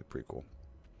it. It's pretty cool.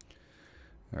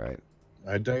 All right.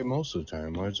 I die most of the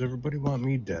time. Why does everybody want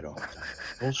me dead all the time?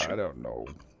 Bullshit. I don't know.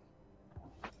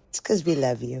 It's because we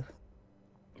love you.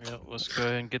 Yeah, let's go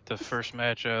ahead and get the first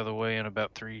match out of the way in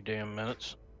about 3 damn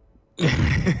minutes.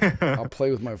 I'll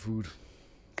play with my food.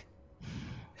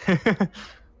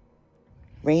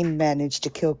 Rain managed to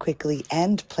kill quickly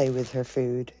and play with her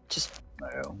food. Just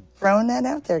throwing that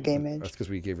out there, Game Edge. That's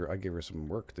because I gave her some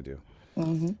work to do.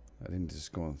 Mm-hmm. I didn't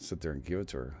just go and sit there and give it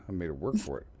to her. I made her work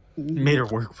for it. Made her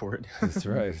work for it. That's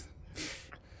right.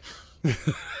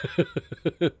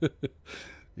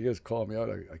 You guys call me out.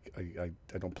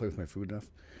 I don't play with my food enough.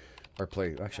 Or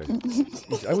play, actually.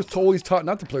 I was always taught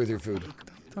not to play with your food.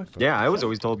 Yeah, I was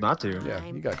always told not to. Yeah,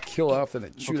 you got to kill off and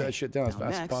then chew that shit down as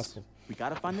fast as possible. We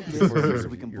gotta find the Before business so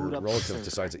we can your boot up the relative server.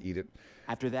 decides to eat it.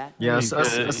 After that, Yes,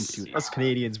 us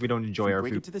Canadians, we don't enjoy our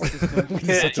food.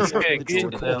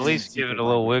 At least give it a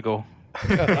little wiggle.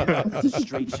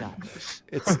 Straight shot.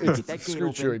 It's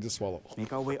excruciating to swallow.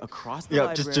 Make our way across the Yeah,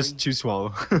 library. just chew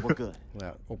swallow. We're good.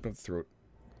 Yeah, open up the throat.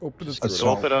 Open the Just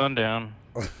throat. gulp it on down.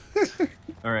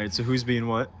 All right, so who's being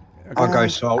what?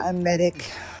 I'm medic.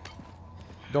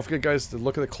 Don't forget, guys, to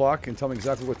look at the clock and tell me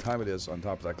exactly what time it is on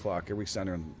top of that clock. Every stand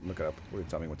there and look it up.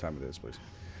 Tell me what time it is, please.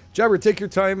 Jabber, take your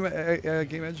time,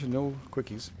 Game Edge. No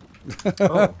quickies.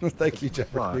 Oh. Thank you,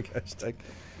 Jabber. Big hashtag.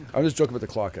 I'm just joking about the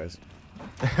clock, guys.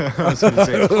 I was gonna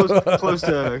say, close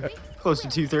to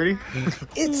 2:30.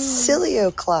 It's silly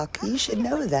o'clock. You should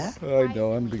know that. I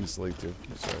know. I'm being silly too.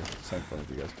 Sorry. It's not funny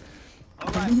with you guys.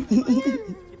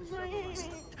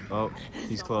 Oh,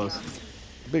 he's close.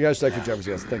 Big hashtag for Jabber's.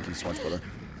 Yes, thank you so much, brother.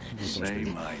 Say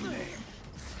my name.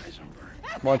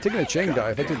 Well, I'm taking a chain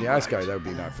guy. If I take the ice guy, that would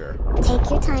be not fair. Take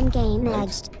your time, Game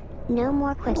Edged. No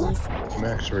more quickies.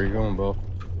 Max, where are you going, Bo?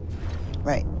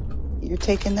 Right. You're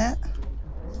taking that?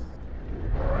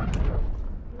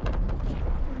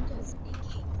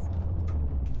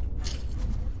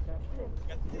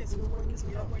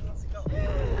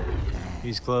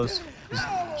 He's close.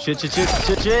 Shit.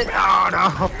 Oh,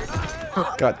 no.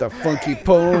 Got the funky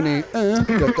pony.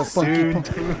 Got the funky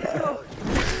pony.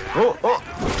 Oh. Oh,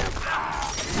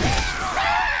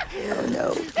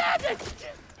 no.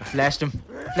 I flashed him.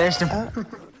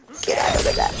 Get out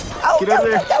of that. Oh, Get over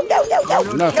there. No.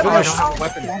 Not finished.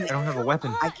 I don't have a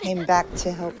weapon. I came back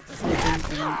to help.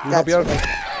 Help you out?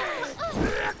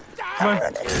 Come on.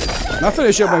 Not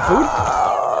finished yet, my food.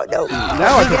 Oh, no.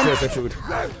 Now I can finish my food.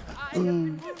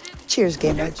 Cheers,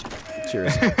 Game Edge.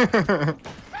 Cheers.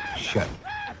 Shut.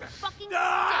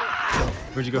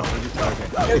 Where'd you go?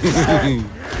 Okay.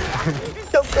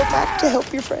 Don't go back to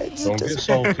help your friends. Don't get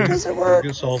salty. Doesn't work.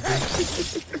 Don't get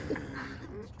salty.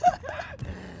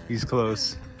 He's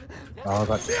close. Oh,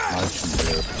 that's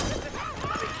nice.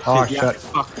 Oh, shit.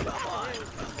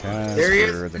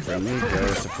 Casper, the friendly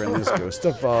ghost, the friendliest ghost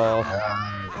of all.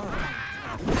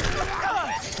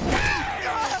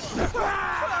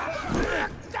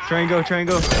 Try and go, try and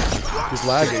go. He's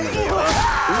lagging.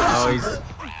 Oh, he's...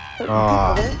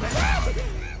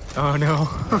 Oh, no.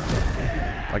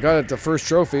 I got it, the first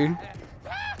trophy. Is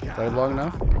that long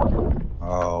enough?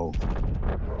 Oh.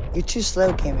 You're too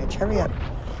slow, Camage. Hurry up.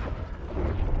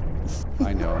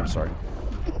 I know, I'm sorry.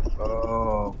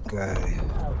 Okay.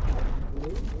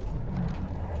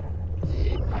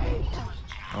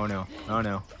 Oh, no. Oh,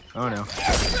 no. Oh, no.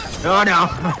 Oh, no.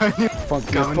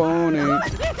 Funky pony.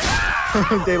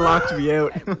 They locked me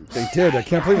out. They did. I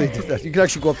can't believe they did that. You can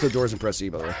actually go up to the doors and press E,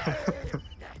 by the way.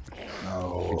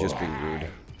 No. You're just being rude.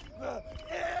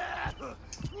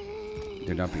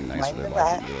 They're not being nice Mind with the their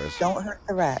rat. locking doors. Don't hurt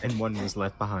the rat. And one was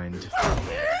left behind.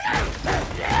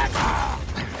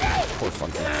 Poor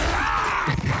Funky.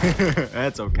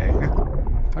 That's okay.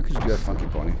 How could you do that, Funky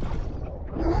Pony?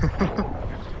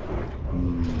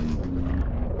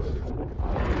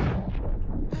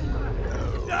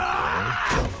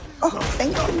 Oh,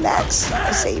 thank you, Max,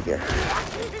 my savior.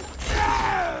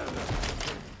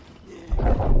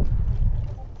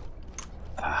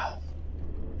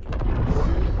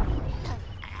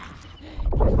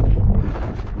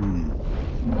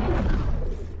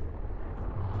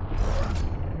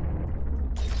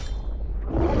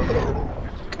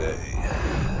 Okay.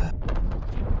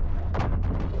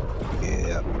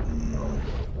 Yeah.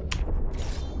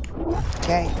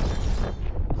 Okay.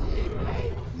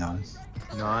 Nice.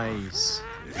 Nice.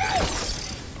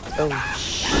 Oh,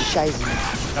 shizy.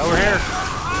 Over here.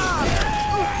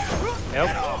 Yep.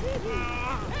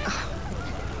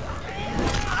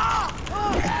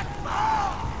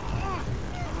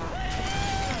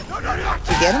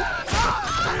 You get him?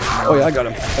 Oh yeah, I got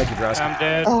him. Thank you, Drask. I'm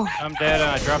dead. Oh. I'm dead.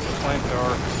 I dropped the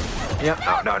flamethrower. Yep.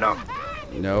 No, no, no.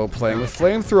 No playing with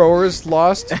flamethrowers.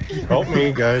 Lost. Help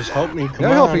me, guys. Help me. Come They're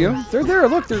on. helping you. They're there.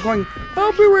 Look, they're going,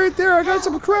 I'll be right there. I got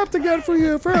some crap to get for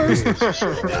you first. Let me get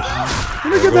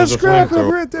that goes the scrap. I'm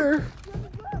flamethrower. right there.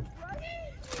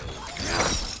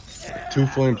 2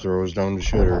 flamethrowers down the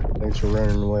shitter. Thanks for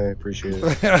running away. Appreciate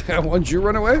it. Wouldn't you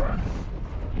run away?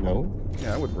 No.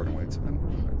 Yeah, I would run away. I'd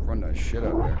run that shit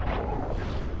out of there.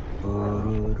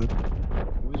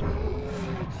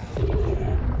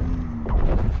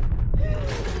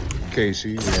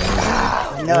 KCee.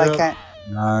 No, I can't.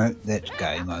 No, that's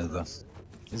game over.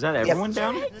 Is that everyone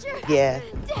down? Yeah.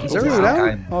 Is everyone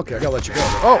down? Okay, I gotta let you go.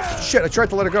 Oh, shit, I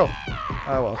tried to let it go.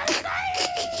 Oh, well.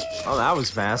 Oh, that was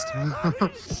fast.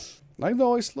 I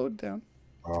know, I slowed down.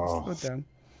 Oh. Slowed down.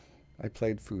 I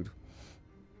played food.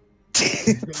 I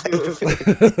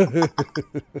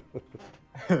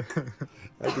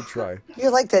could try.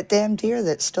 You're like that damn deer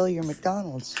that stole your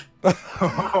McDonald's.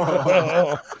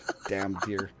 Damn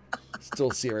deer.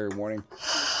 Still see him every morning.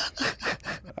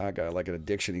 I got like an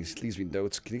addiction. He leaves me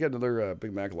notes. Can you get another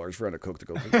Big Mac large round of Coke to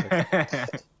go?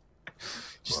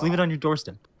 Just leave it on your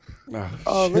doorstep.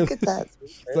 Oh, look at that.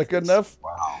 Is that good enough?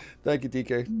 Wow. Thank you,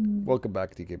 DK. Welcome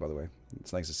back, DK, by the way.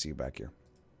 It's nice to see you back here.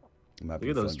 Look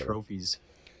at those trophies.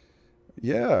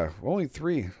 Yeah, only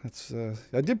 3. That's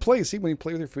I did play. See, when you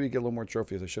play with your food, you get a little more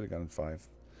trophies. I should have gotten 5.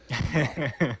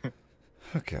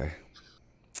 Okay.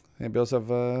 Anybody else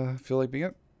have feel like being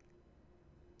it?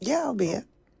 Yeah, I'll be it.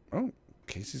 Oh,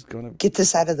 Casey's gonna Get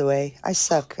this out of the way. I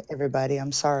suck, everybody.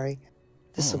 I'm sorry.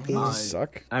 This will be. You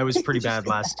suck. I was pretty bad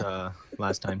last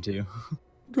time too.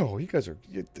 No, you guys are.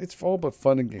 It's all but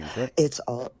fun and games, right? It's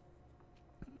all.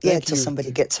 Yeah, Thank until you.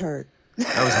 somebody gets hurt.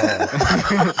 That was all.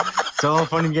 It's all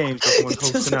fun and games. But someone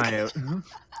pokes an eye out.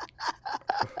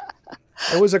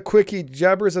 It was a quickie.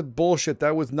 Jabber said bullshit.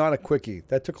 That was not a quickie.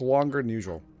 That took longer than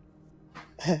usual.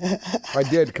 I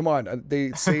did. Come on.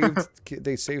 They saved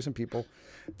some people.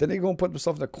 Then they go and put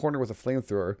themselves in a corner with a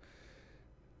flamethrower.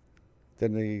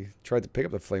 Then they tried to pick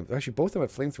up the flame. Actually, both of them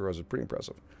had flamethrowers. It's pretty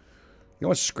impressive. You know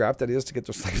what scrap that is to get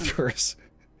those flamethrowers?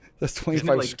 That's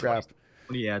 25 like scrap.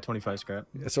 25 scrap.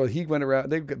 So he went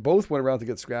around. They both went around to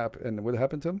get scrap. And what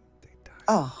happened to him?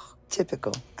 Oh,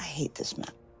 typical. I hate this map.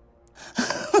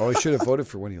 Oh, I should have voted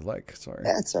for one you like. Sorry.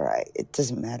 That's all right. It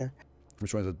doesn't matter.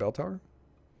 Which one is it? Bell Tower?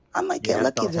 I might get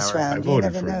lucky this round. I You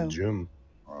voted never for know. Jim.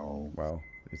 Oh, wow.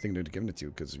 You think they'd given it to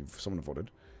you because someone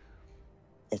voted?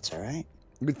 It's all right.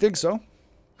 You think so?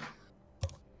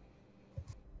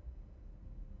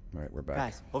 All right, we're back.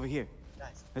 Guys, over here.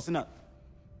 Listen up.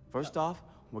 First off,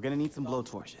 we're gonna need some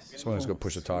blowtorches. Someone's gonna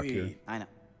push the talk here. I know.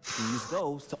 We can use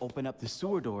those to open up the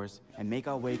sewer doors and make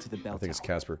our way to the bell I think it's tower.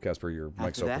 Casper. Casper, your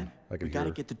mic's After open. that, I can we hear.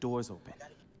 gotta get the doors open.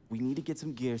 We need to get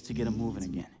some gears to get them moving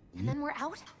again. And then we're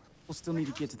out? We'll still need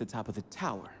to get to the top of the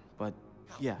tower, but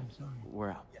yeah, we're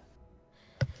out.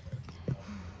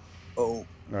 Oh. All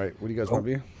right, what do you guys want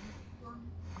to be?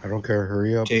 I don't care.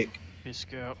 Hurry up. Jake. Be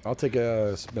Scout. I'll take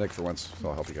a medic for once, so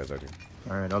I'll help you guys out here.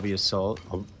 All right, I'll be Assault.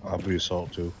 I'll be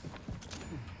Assault too.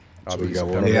 I'll So we be got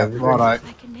Pepper. one. Yeah, right.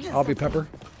 I'll be Pepper.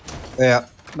 Yeah.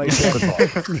 Nice.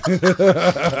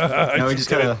 Now we just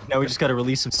gotta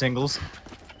release some singles.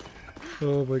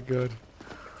 Oh my god.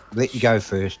 Let you go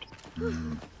first.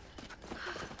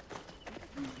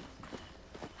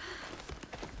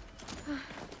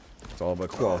 It's all about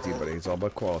quality, buddy. It's all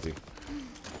about quality.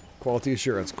 Quality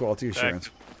assurance. Quality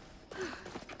assurance.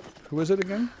 Who is it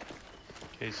again?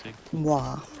 KCee.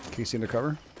 Moi. KCee in the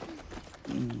cover?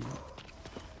 In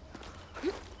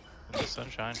the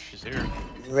sunshine, she's here.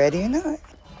 Ready or not,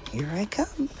 here I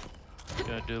come.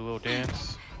 Gotta do a little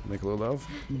dance. Make a little love.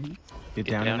 Get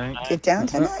down tonight. Get down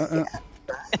tonight.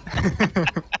 Yeah.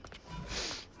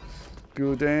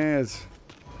 Go dance.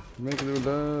 Make a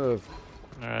little love.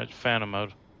 Alright, Phantom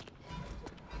mode.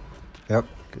 Yep.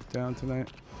 Get down tonight.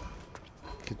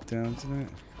 Get down tonight.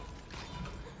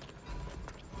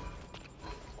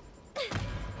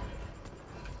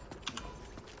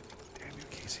 Damn you,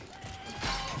 KCee.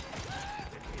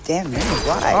 Damn me,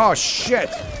 why? Oh shit!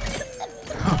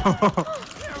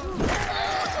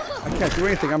 I can't do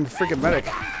anything. I'm a freaking medic.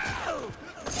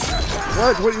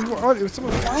 What?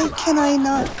 Why can I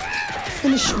not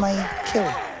finish my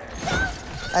kill?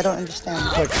 I don't understand.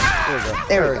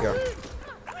 There we go.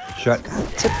 Shut.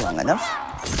 Took long enough.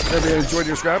 Everybody enjoyed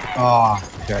your scrap? Oh,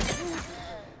 okay.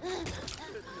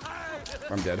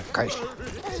 I'm dead. Okay.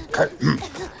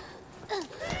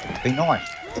 Be nice.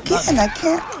 Again, I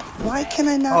can't. Why can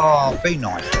I not? Oh, be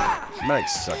nice. Medic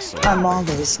sucks so I'm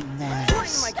always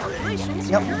nice.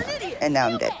 Nope. And now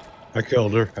I'm dead. I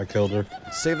killed her. I killed her.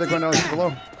 Save the gun down below.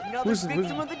 Who's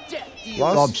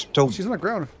Bob's still. She's on the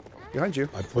ground. Behind you.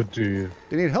 I put the.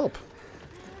 They need help.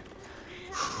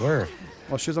 Where?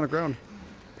 Well, she's on the ground.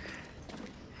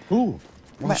 Who?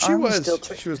 Well, My she arm is was.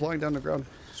 still She was lying down on the ground,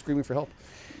 screaming for help.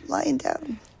 Lying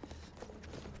down.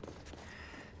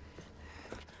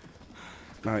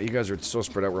 You guys are so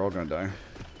spread out. We're all gonna die.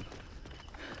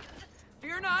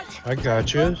 I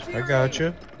got you. I got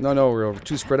you. No, we're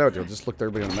too spread out. You'll just look at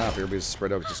everybody on the map. Everybody's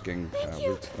spread out, just getting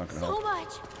loot. Not gonna help.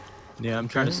 Yeah, I'm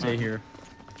trying to stay here.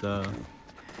 I'm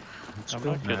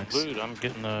not getting loot. I'm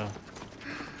getting the.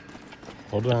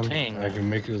 Hold on. Dang. I can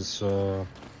make this. Here.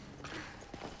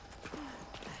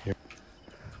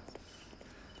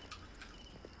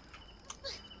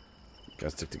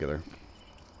 Guys, stick together.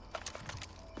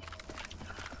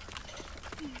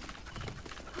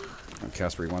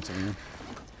 Casper, you want something here?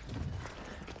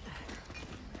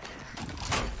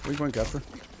 Where are you going, Casper?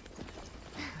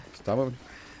 Stop moving.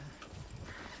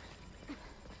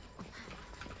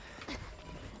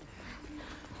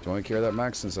 Do you want to carry that,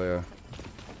 Max, since you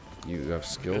have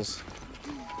skills?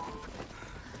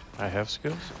 I have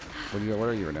skills? What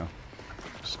are you right now?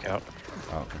 Scout.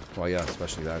 Oh, okay. Well, yeah,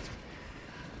 especially that.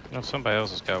 No, somebody else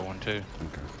has got one too.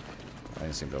 Okay. I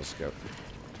didn't see those scout.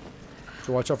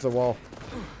 So watch out for the wall.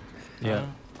 Yeah.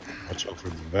 Watch out for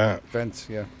the vent. Vent,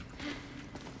 yeah.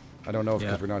 I don't know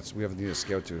because we haven't needed a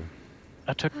scout to.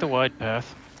 I took the wide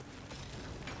path.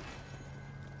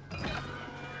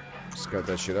 Scout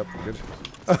that shit up. We're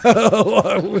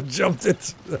good. We jumped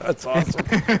it. That's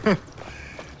awesome.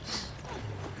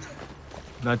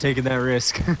 Not taking that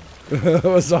risk. That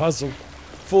was awesome.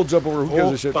 Full jump over. Who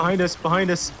gives a shit? Behind us! Behind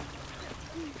us!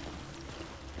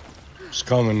 It's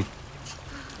coming.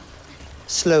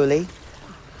 Slowly.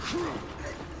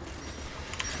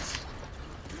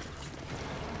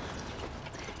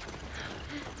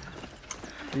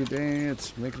 You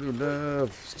dance, make a little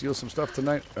love, steal some stuff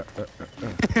tonight.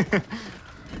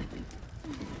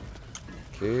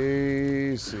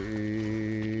 KCee.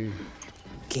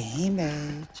 Game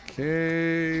edge.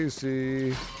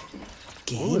 KCee.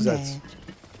 Game What was that? edge.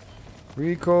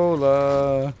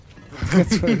 Ricola.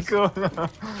 Ricola.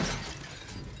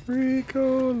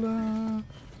 Ricola.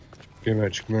 Hey,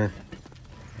 Mitch, come here.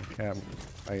 I can't.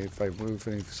 If I move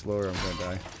any slower, I'm gonna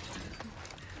die.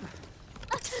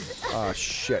 Ah,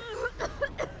 shit.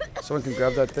 Someone can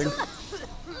grab that thing?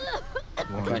 I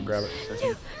can't grab it.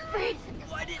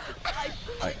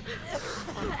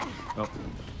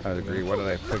 I agree. Why did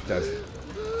I pick that?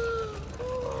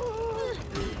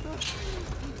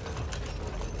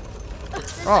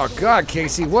 Oh, God,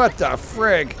 KCee. What the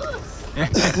frig?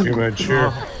 Hey, Mitch,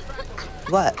 here.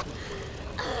 What?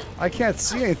 I can't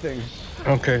see anything.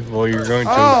 Okay, well, you're going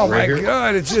to. Oh, right my here.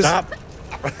 God. It's just. Stop.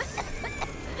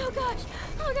 Oh gosh!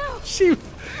 Oh no! She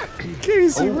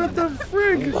KCee, what the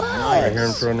frig? Right here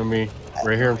in front of me.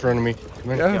 Right here in front of me.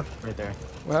 Come in. Yeah. Yep, right there.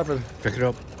 What happened? Pick it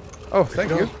up. Oh,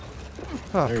 thank you.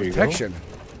 Oh, There you protection.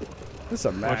 This is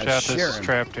a mad Watch out, this is Sharon.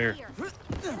 trapped here.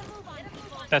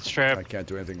 That's I trapped. can't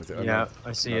do anything with it. Yeah,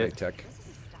 I see it. Tech.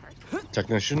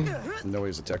 Technician. No,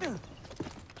 he's a tech.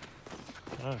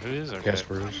 Oh, who is our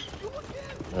Casper's.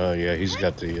 Yeah, he's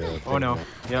got the. Oh no.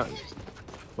 Yeah.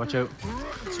 Watch out.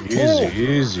 Easy,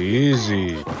 easy,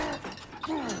 easy. Oh,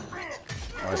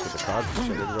 I put the cog. I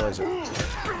didn't realize it.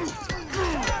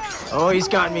 Oh, he's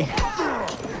got me.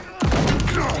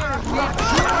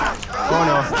 Oh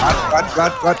no.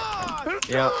 What?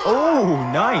 Yeah. Oh,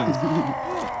 nice.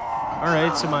 All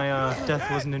right, so my death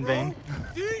wasn't in vain.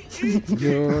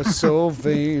 You're so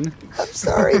vain. I'm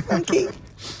sorry, Funky.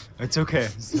 It's okay.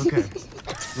 It's okay.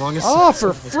 As long as. Oh,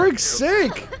 for frig's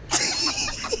sake!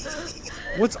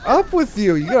 What's up with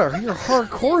you? You're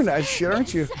hardcore in that shit,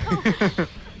 aren't you?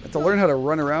 Have to learn how to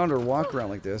run around or walk around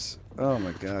like this. Oh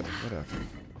my god, whatever.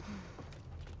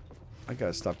 I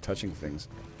gotta stop touching things.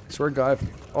 I swear to God.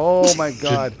 Oh my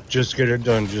god. Just get it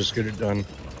done. Just get it done.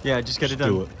 Yeah, just get it done.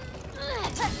 Do it.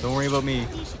 Don't worry about me.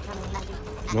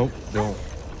 Nope, don't.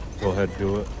 Go ahead,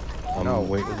 do it. No,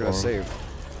 waiting we're for gonna him. save.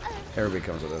 Everybody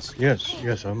comes with us.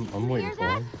 Yes, I'm waiting for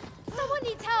him. Someone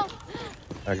needs help.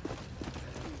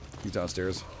 He's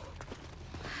downstairs.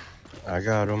 I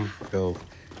got him. Go.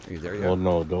 Are you there yet? Well,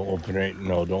 no, don't open it.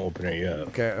 No, don't open it yet.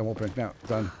 Okay, I'm opening it now.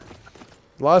 Done.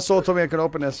 Lost Soul told me I could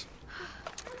open this.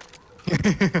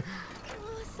 Oh,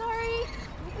 sorry.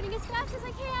 Opening as fast as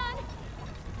I can.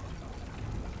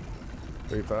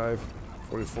 35,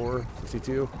 44,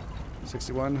 52,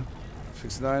 61,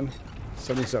 69,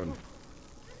 77.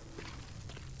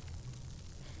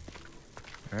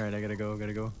 All right, I gotta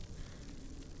go.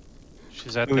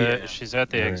 She's at Oh, the yeah. she's at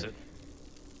the All right. exit.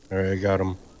 All right, I got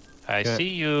him. I see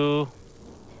you.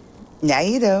 Now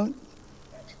you don't.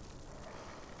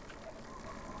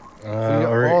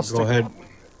 All right, go ahead.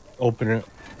 Open it.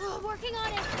 Oh, working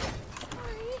on it.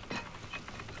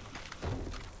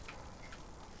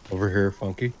 Over here,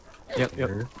 Funky. Yep.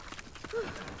 Here.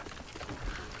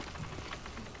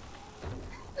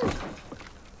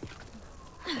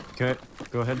 Okay,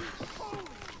 go ahead.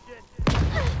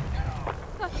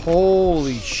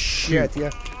 Holy shit, yeah.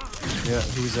 Yeah,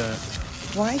 who's that?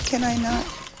 Why can I not?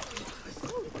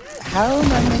 How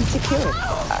am I meant to kill it?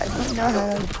 I don't know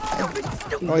how.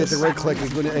 Oh, you have to right click.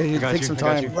 It takes some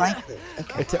time. Right click.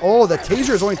 Okay. Oh, the taser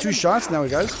is only 2 shots now,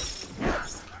 guys.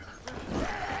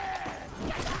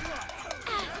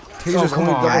 Taser's come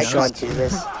only on. double I shots. can't do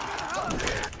this.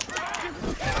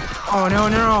 Oh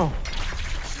no!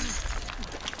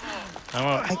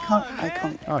 I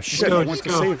can't. Oh shit, go, I went to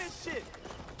just go. save.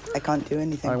 I can't do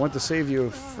anything. I went to save you,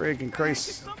 friggin'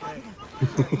 Christ. No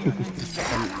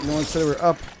one said we were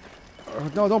up.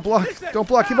 No, don't block. Don't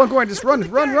block. Keep on going. Just run.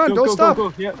 Don't Go, stop.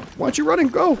 Go. Yep. Why aren't you running?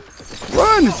 Go.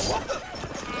 Run.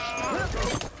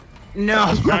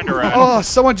 No. Trying to run. Oh,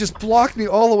 someone just blocked me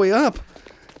all the way up.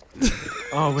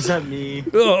 Oh, was that me?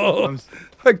 Oh,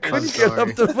 I couldn't get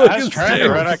up the fucking I was trying to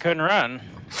run. I couldn't run.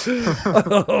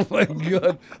 Oh my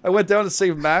god. I went down to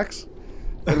save Max.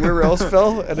 And whoever else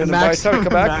fell, and then by the time I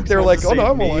come back, they were like, "Oh no,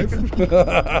 I'm alive."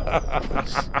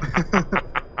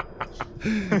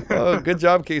 Oh, good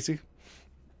job, KCee.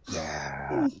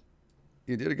 Yeah,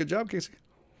 you did a good job, KCee.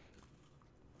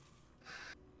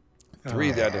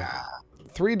 3 dead,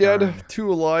 3 dead,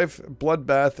 2 alive.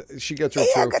 Bloodbath. She gets her Hey,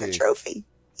 trophy. I got a trophy.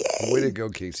 Yay. Way to go,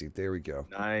 KCee. There we go.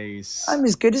 Nice. I'm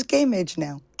as good as Game Age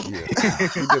now. Yeah,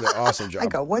 you did an awesome job. I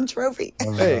got 1 trophy.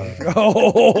 Hey.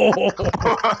 Oh.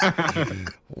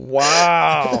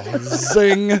 Wow.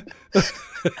 Zing.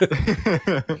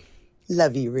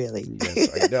 Love you, really.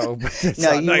 Yes, I know. But that's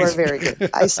No, not you nice. were very good.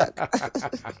 I suck.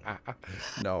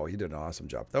 No, you did an awesome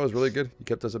job. That was really good. You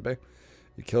kept us at bay.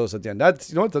 You killed us at the end. That's,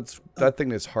 you know what? That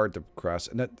thing is hard to cross.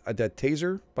 And that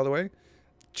taser, by the way,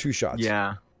 2 shots.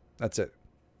 Yeah. That's it.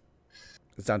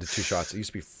 It's down to 2 shots. It used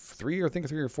to be 3, or I think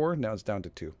 3 or 4. Now it's down to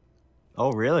 2.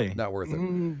 Oh, really? Not worth it.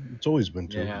 It's always been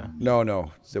 2. Yeah.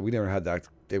 No. So we never had that.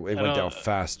 It went don't- down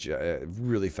fast,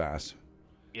 really fast.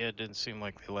 Yeah, it didn't seem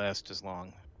like they last as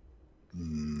long.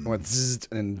 It went zzz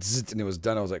and it was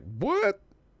done. I was like, what?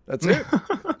 That's it?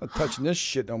 I'm not touching this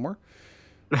shit no more.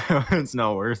 It's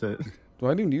not worth it. Well,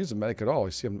 I didn't even use a medic at all.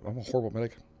 You see, I'm a horrible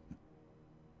medic.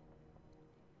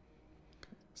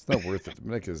 It's not worth it. The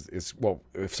medic is well,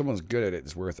 if someone's good at it,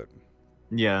 it's worth it.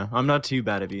 Yeah, I'm not too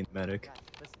bad at being medic.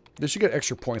 They should get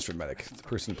extra points for medic. The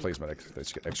person who plays medic, they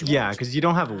should get extra Yeah, points. because you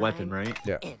don't have a weapon, right?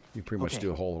 Yeah, you pretty much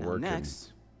do a whole now work.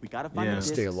 next, We gotta find a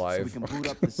disk Stay alive. so we can boot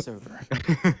up the server.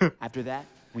 After that,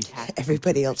 we hack.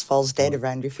 Everybody else falls dead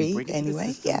around your feet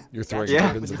anyway. Yeah. You're throwing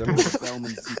weapons at them. Who's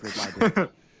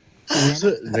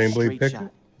it? Does anybody pick it?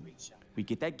 We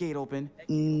get that gate open,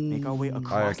 make our way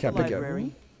across the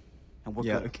library, and we're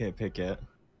good. Okay, pick it.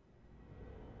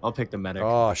 I'll pick the medic.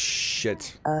 Oh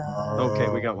shit. Okay,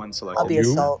 we got one selected. I'll be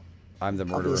assault. I'm the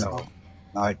murderer. No,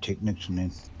 I take Nixon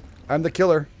in. I'm the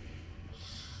killer.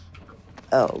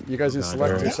 Oh. You guys need to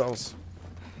select yourselves.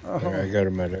 Oh. I got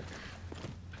a medic.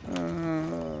 I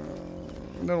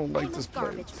don't like this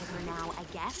place. Now, I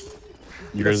guess.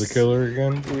 You're the killer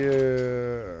again?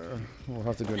 Yeah. We'll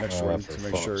have to do an extra round to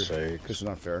make sure. Because it's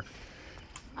not fair.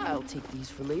 I'll take these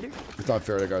for later. It's not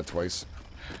fair. I got it twice.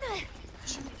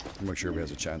 Make sure everybody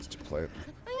has a chance to play it.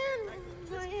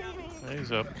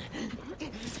 He's up.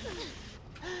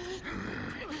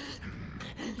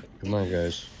 Come on,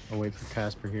 guys. I'll wait for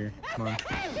Casper here. Come on.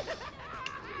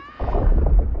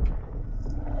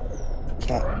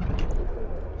 Okay.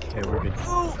 Okay, we're good.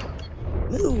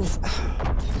 Move.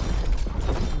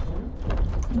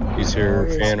 He's here,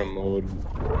 phantom mode.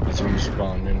 He's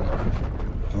respawning.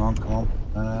 Come on, come on.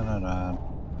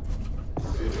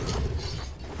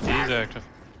 He's active.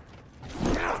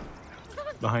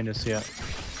 Behind us, yeah.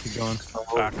 Keep going.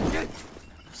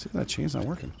 See, that chain's not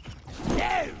working.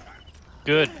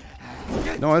 Good.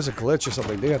 No, that's a glitch or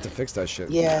something. They have to fix that shit.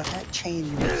 Yeah, that chain.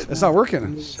 It's not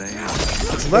working. It's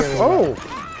left. Oh.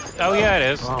 Oh yeah, it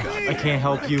is. Oh, I can't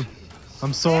help you.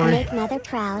 I'm sorry. Make Mother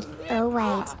proud. Oh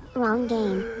wait, wrong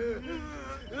game.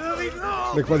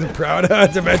 Make Mother proud.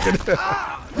 Demented.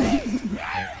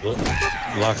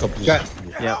 Lock up the...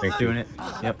 Yep, doing it.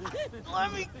 Yep.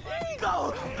 Let me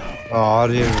go. Oh,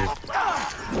 dude.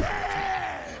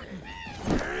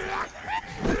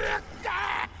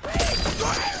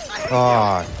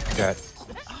 Oh, shit.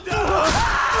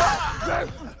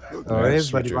 Oh,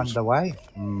 everybody runs away.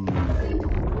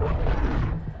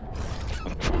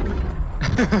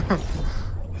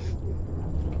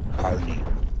 Pony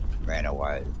ran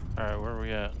away. Alright, where are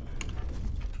we at?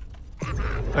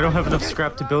 I don't have enough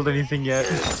scrap to build anything yet.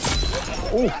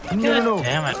 Oh, no.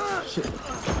 Damn it. Shit.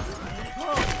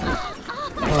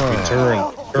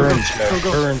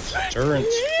 Turret.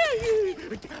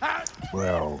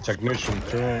 Well, technician,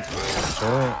 turret.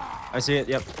 I see it.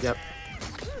 Yep.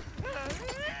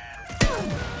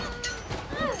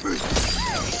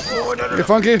 You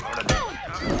funky?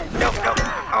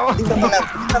 Leave him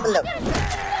alone.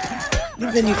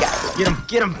 Leave the new guy.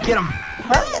 Get him.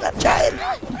 Ryan, I'm trying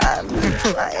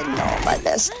all my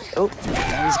best. Oh,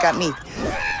 now he's got me.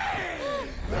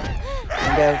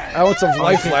 I want some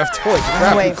life left. Holy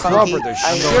crap, away, you clobbered the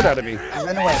Funky. shit out of me.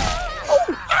 Run away.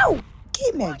 Oh, ow!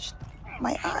 Game edge.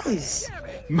 My eyes.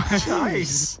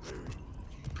 eyes.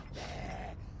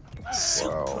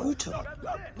 So brutal.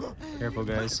 Careful,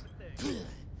 guys.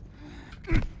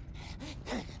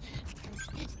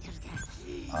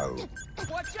 oh.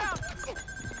 Watch out.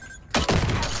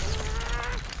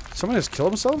 Someone just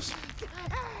killed themselves?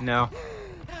 No.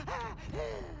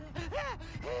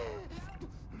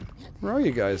 Where are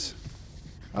you guys?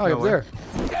 Oh, you're there.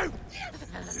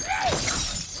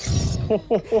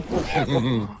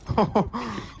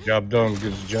 Job done.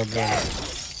 Good job done.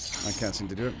 I can't seem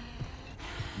to do it.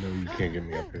 No, you can't get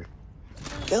me up here.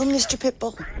 Go, Mr.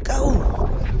 Pitbull. Go.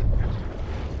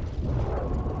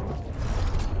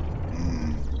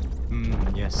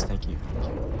 Yes, thank you.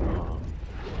 Oh,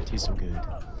 tastes so good.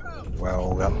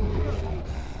 Well,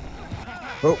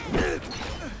 oh,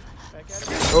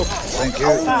 thank you.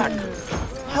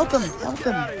 Help him.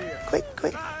 Quick.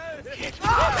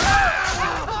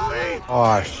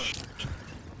 Oh, shit.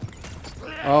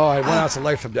 Oh, I went out of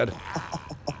life. I'm dead.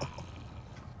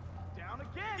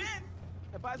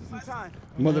 That buys us some time.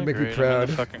 Mother, make me Great, proud. I'm in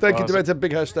the fucking Thank you, closet. Demented.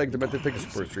 Big hashtag Demented. Thank you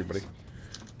for the stream, buddy.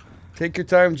 Take your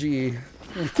time, GE.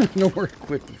 No more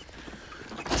quickies.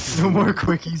 No more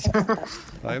quickies.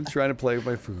 I am trying to play with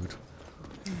my food.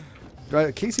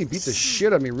 KCee beat the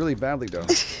shit out of me really badly, though.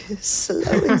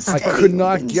 I could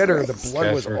not get her. The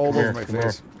blood was all over my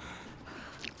face.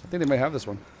 I think they might have this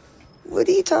one. What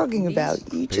are you talking about?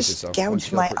 You Pace just yourself.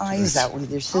 gouged my eyes out with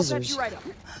your scissors.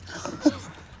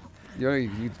 You know,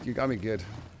 you got me good.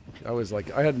 I was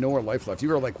like, I had no more life left. You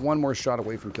were like one more shot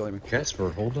away from killing me.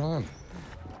 Casper, hold on.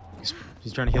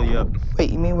 He's trying to heal you up.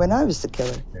 Wait, you mean when I was the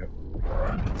killer? Yep.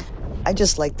 I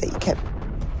just like that you kept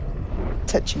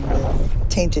touching the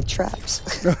tainted traps.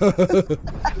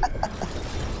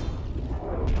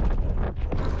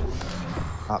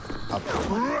 Up.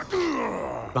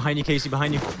 Behind you, KCee,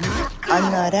 behind you.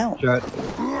 I'm not out. Shut.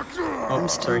 Oh,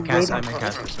 sorry, Casper. I meant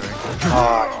Casper, sorry.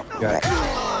 Oh, Right.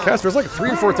 Casper, it's like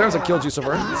 3 or 4 times I killed you so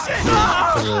far.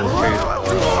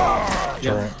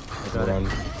 Yeah. Run.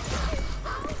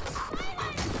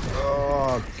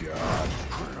 Oh god.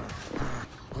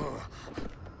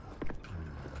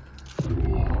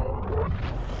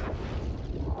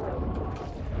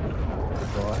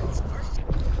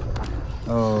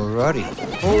 Alrighty.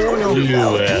 Oh, no.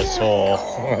 You asshole.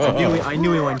 I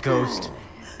knew he went ghost.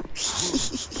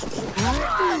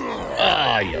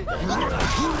 Ah, you bastard.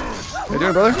 How you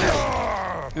doing, brother?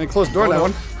 Any closed door on that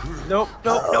one? Nope,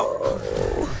 nope, nope.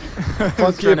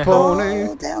 Funky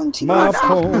pony, down to my you.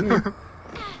 pony.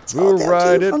 It's all We'll down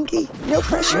ride to you, it. Funky. No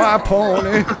pressure. My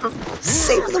pony.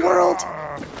 Save the world.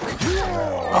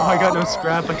 Oh, I got no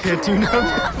scrap. I can't do nothing.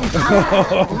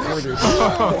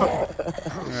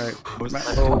 Alright.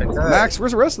 Max,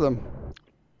 where's the rest of them?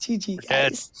 GG,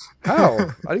 guys.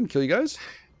 How? I didn't kill you guys?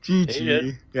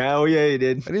 GG. Yeah, oh yeah, you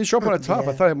did. I didn't show up on the top.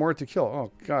 I thought I had more to kill.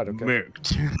 Oh, God. Okay.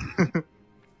 Murked.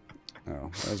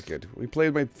 Oh, that was good. We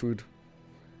played my food.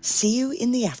 See you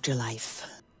in the afterlife.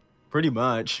 Pretty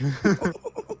much.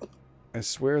 I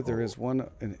swear there is one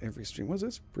in every stream. What's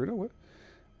this? Bruno? What?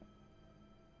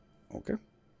 Okay.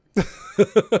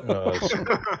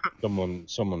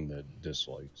 Someone that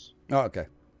dislikes. Oh, okay.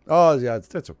 Oh, yeah,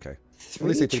 that's okay. At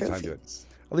least they took time to do it.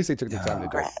 At least they took the time to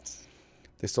do it.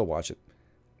 They still watch it.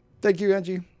 Thank you,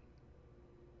 Angie.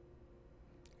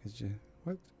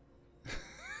 What?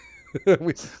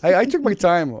 I took my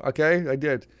time, okay? I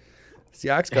did. The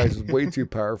axe guy is way too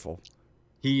powerful.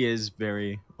 He is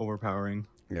very overpowering.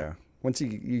 Yeah. Once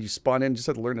you spawn in, just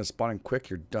have to learn to spawn in quick.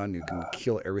 You're done. You can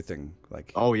kill everything.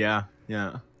 Like. Oh yeah,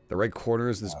 yeah. The right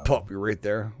corners, this pop, you're right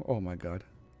there. Oh my god.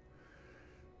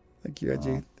 Thank you,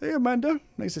 Angie. Hey, Amanda.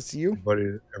 Nice to see you.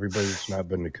 Everybody that's not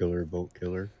been the killer, boat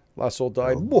killer. Last soul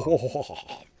died.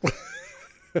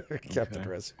 Captain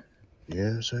Perez.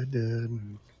 Yes, I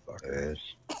did. Fuck ass.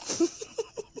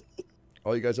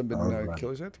 Oh, you guys haven't been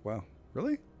killers yet? Wow.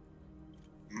 Really?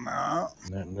 Not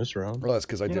in this round. Well, that's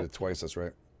because I did it twice. That's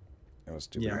right. That was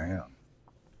stupid. Yeah.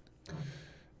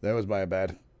 That was my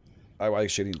bad. I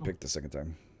shouldn't even pick the second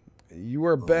time. You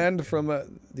were banned from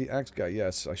the axe guy.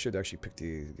 Yes, I should actually pick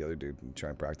the other dude and try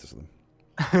and practice with him.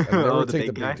 I never take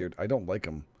the big dude. I don't like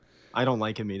him. I don't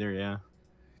like him either, yeah.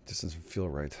 It just doesn't feel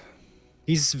right.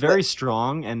 He's very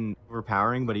strong and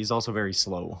overpowering, but he's also very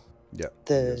slow. Yeah.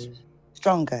 The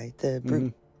strong guy, the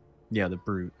brute. Yeah, the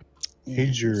brute. Yeah,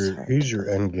 he's your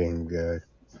end game guy.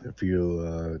 If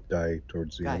you die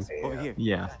towards the end. Over here.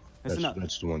 Yeah.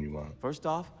 That's the one you want. First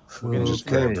off, we're gonna just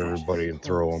grab everybody and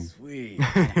throw them. We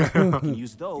can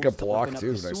use those Got to blocked open up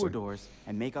too, the sewer nicely. doors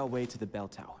and make our way to the bell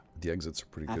tower. The exits are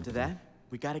pretty good. After that,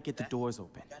 we gotta get the doors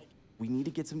open. We need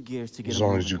to get some gears to get As them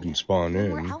long as moving you can again. spawn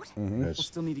in. We'll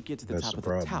still need to get to the top of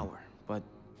the tower, but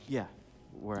yeah,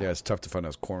 we're Yeah, out. it's tough to find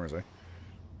those corners, eh?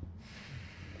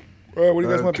 All right, what do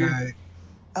you guys want to be?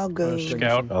 I'll go.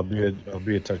 Scout. I'll be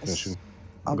a technician.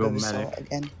 I'll go Assault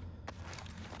again.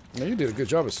 Yeah, you did a good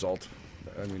job, Assault.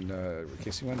 I mean,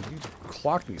 KCee, man, you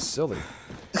clocked me silly.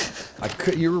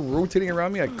 You were rotating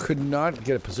around me. I could not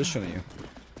get a position on you.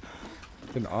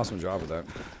 Did an awesome job with that.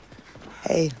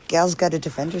 Hey, gal's got to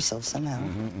defend herself somehow.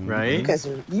 Right?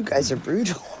 You guys are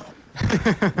brutal.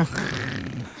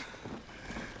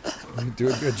 You do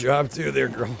a good job too, there,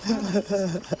 girl.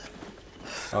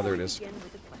 Oh, there it is.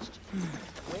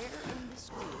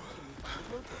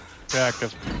 Jack,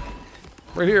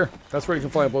 right here. That's where you can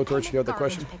fly a blowtorch. You have the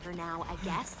question. Now, I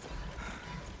guess.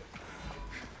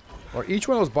 Or each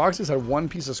one of those boxes had one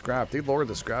piece of scrap. They lowered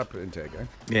the scrap intake, eh?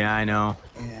 Yeah, I know.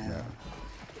 Yeah.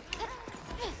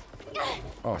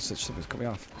 Oh, something's cut me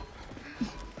off.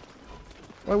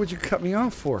 Why would you cut me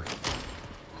off for?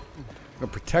 You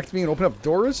gonna protect me and open up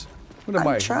doors? What am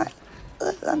I?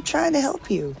 I'm trying to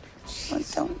help you.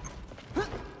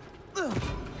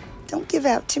 Don't give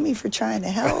out to me for trying to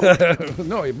help.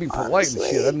 No, you're being polite and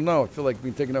shit. I don't know. I feel like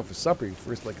being taken out for supper. You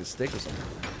first like a steak or something.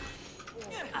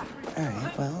 All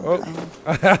right, well.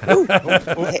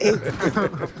 Hey.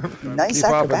 Nice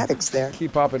Keep acrobatics popping. there.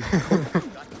 Keep popping.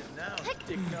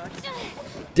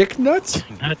 Dick nuts?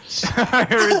 Nuts. I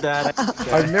heard that.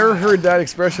 I've never heard that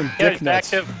expression, dick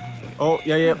nuts. Active. Oh,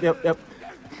 yeah, yep.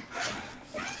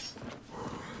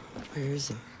 Where is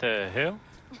he? The hell?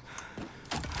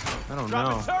 I don't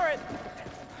know.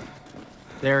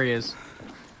 There he is.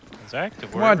 It's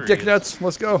active. Come on, dick nuts.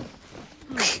 Let's go.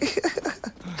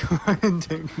 Come on,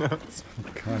 dick nuts.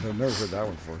 God, I've never heard that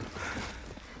one before.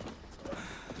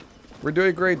 We're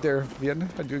doing great there, Vienna.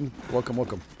 I'm doing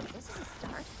welcome.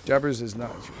 Jabbers is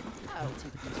not.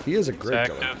 He is a great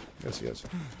killer. Yes, he is.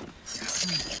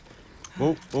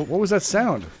 Whoa. What was that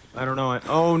sound? I don't know.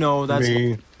 Oh no,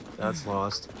 that's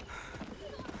lost.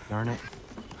 Darn it.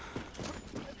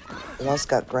 Lost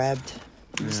got grabbed.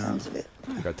 From the sounds of it.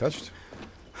 You got touched?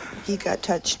 He got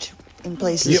touched in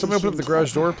places. Can somebody open up the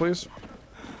garage door, please?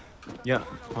 Yeah,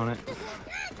 on it.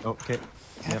 Okay.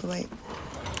 Have to wait.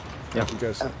 Yeah, you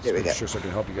guys. Oh, there we go. Sure, so I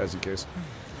can help you guys in case.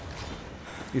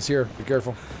 He's here. Be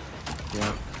careful.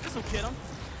 Yeah. This'll get him.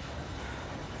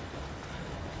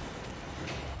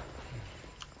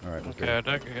 All right. Okay, I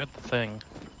got the thing.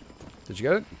 Did you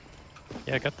get it?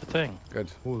 Yeah, I got the thing.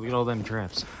 Good. Ooh, look at all them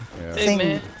traps. Yeah. Hey,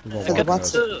 man. For the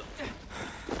what's Go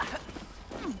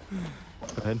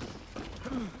ahead.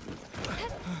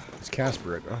 It's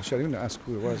Casper. Oh shit! I didn't even ask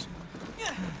who it was.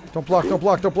 Don't block! Don't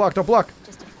block! Don't block! Don't block!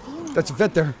 That's a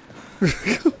vet there.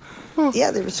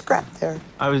 Yeah, there was scrap there.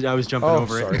 I was jumping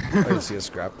over sorry. it. I didn't see a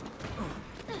scrap.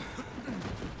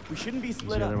 We shouldn't be Where's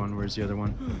split the up. other one? Where's the other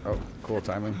one? Oh, cool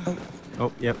timing.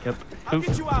 Oh, yep. I'll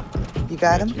get you out. You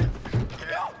got him?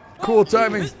 Cool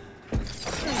timing.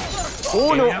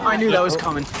 Oh no! I knew that was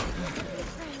coming.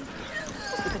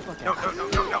 No.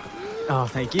 Oh,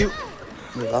 thank you.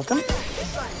 You're welcome.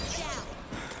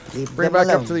 Leave Bring them back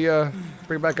alone. up to the.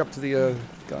 Bring back up to the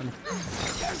gun.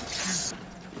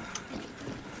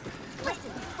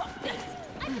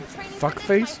 Fuck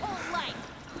face.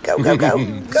 Go, go, go. Go,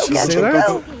 Did she Gadget, say that?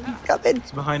 go. Come in.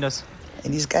 It's behind us.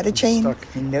 And he's got a chain. Stuck.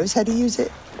 He knows how to use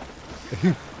it.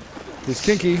 He's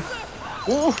kinky.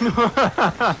 Oh no!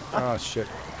 Oh shit.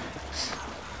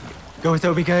 Go with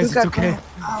Obi, guys. Who It's got okay. caught?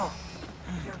 Oh.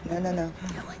 No.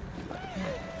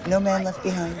 No man left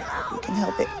behind. We can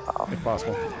help it. Oh. If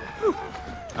possible.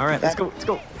 All right, let's go.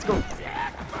 Putting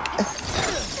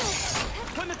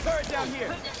the turret down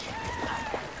here.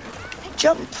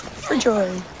 Jump for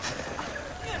joy.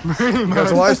 You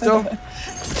guys alive still?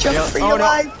 Jump for your no.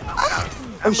 life.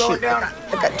 Oh shit. I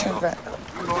got turned around.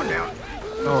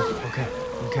 Oh, okay.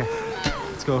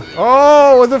 Let's go.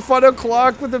 Oh, with the final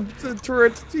clock with the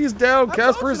turret. He's down.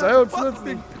 Casper's out.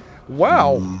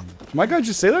 Wow. My guy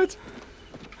just say that?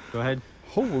 Go ahead.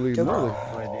 Holy Go. moly.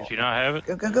 Did you not have it?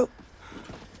 Go.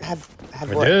 Have I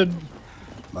what? did.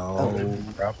 Oh,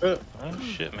 drop it. Oh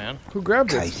shit, man. Who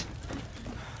grabbed it?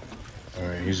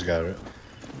 Alright, he's got it.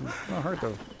 Not hard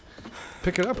though.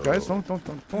 Pick it up, guys. Don't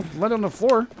let it on the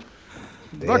floor.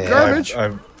 Not Yeah, garbage.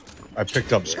 I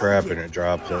picked up scrap and it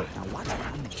dropped it.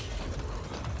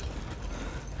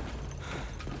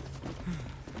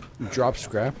 You dropped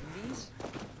scrap.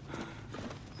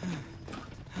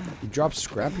 You dropped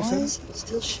scrap, you Why said? is it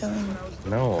still showing?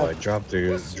 No, I dropped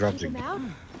the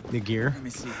gear. Let me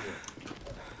see here.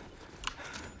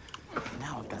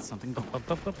 Now I've got something going.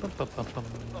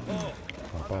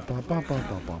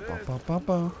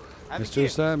 Mr.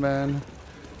 Sandman,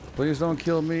 please don't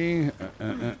kill me.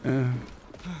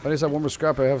 I just have one more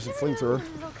scrap. I have some flamethrower.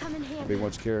 Big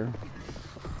one's care.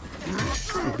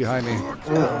 He's behind me.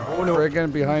 Oh no!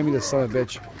 Friggin' behind me, the son of a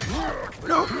bitch.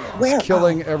 Where? He's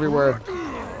killing everywhere.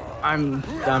 I'm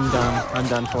done. I'm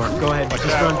done for it. Go ahead. Watch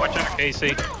Just out, run. watch out,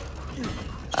 KCee.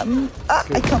 I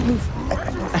can't move.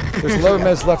 There's 11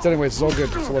 minutes left anyway. It's all good.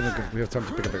 It's 11 good. We have time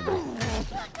to pick up everybody.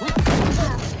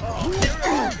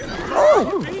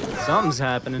 Oh! Something's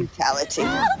happening. Brutality.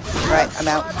 Right, I'm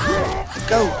out.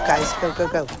 Go, guys.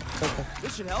 Go.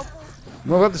 This should help.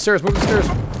 Move up the stairs. Move up the stairs.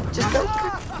 Just go.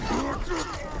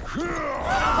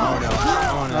 Oh no.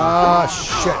 Ah,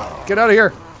 shit. Get out of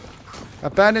here.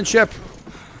 Abandon ship.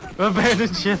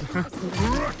 Abandoned ship.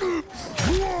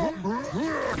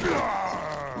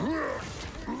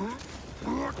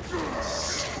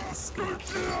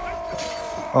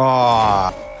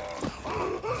 Oh,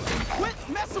 Quit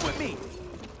messing with me.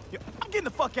 I'm getting the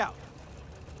fuck out.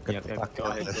 Yep, go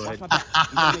ahead.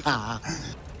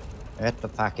 get the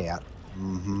fuck out.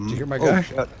 Did you hear my guy?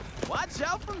 Shit. Watch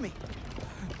out for me.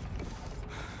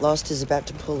 Lost is about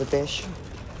to pull a bish.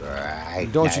 Right.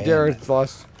 Don't you dare,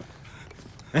 Floss.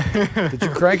 Did you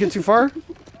crank it too far?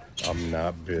 I'm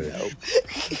not big.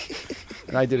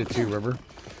 And I did it too, remember?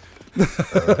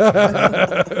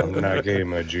 I'm not getting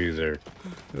my G there.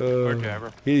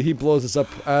 He blows us up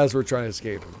as we're trying to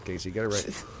escape. KCee, get it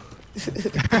right.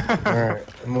 Alright,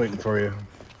 I'm waiting for you.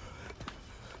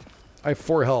 I have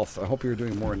 4 health. I hope you're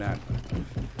doing more than that.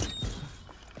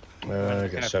 I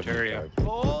got 75.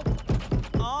 Hold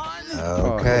on.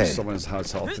 Oh, Okay. there's someone's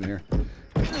house health in here.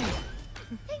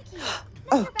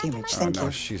 Oh, Gamage, thank no,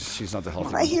 you. she's not the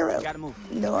healthy My one. hero. Gotta move.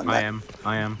 No, I'm not.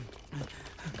 I am.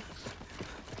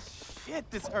 Shit,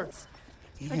 this hurts.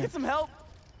 Can I get some help?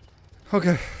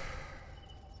 Okay.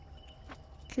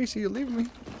 KCee, you leaving me?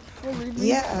 Don't leave me.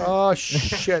 Yeah. Oh,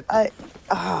 shit.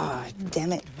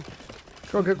 Damn it.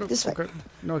 Go. This way. Okay.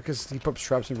 No, because he put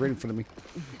traps in right in front of me.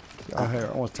 Oh, here,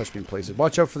 almost touched me in places.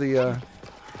 Watch out for the,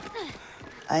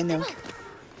 I know.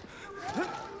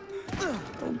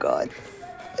 Oh God.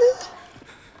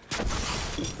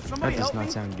 That does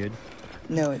not sound good.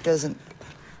 No, it doesn't.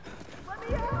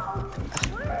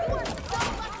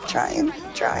 Trying.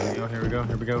 Here we go.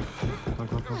 Go.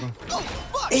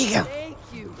 There you go.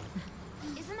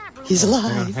 He's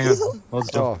alive. Hang on. Hold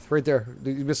still. Oh, right there.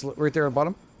 Did you miss right there on the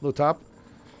bottom? A little top.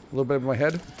 A little bit of my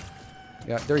head.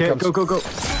 Yeah, there he comes. Go.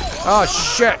 Oh,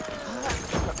 shit.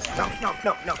 No.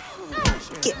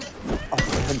 Get me.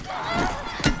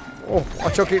 Oh,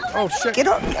 watch out, Kate. Oh, shit. Get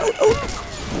up.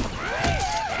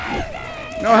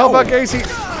 No help out, KCee.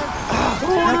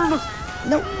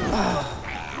 No.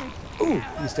 Ooh,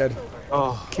 he's dead.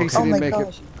 Oh, KCee didn't make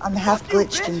it. I'm half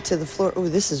glitched into the floor. Oh,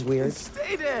 this is weird.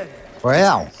 Stay dead.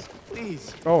 Wow.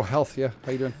 Please. Oh, health. Yeah,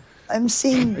 how you doing? I'm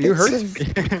seeing Are you hurt?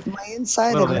 bits of my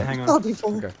inside Little of bit, it. hang on. I'll be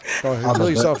full. Okay. Oh,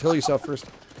 heal yourself first.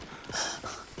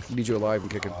 Need you alive and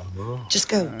kicking. Just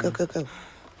go. Okay.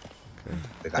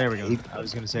 There we go. I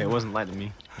was gonna say it wasn't letting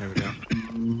me. There we go.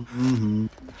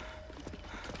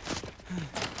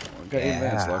 Got 8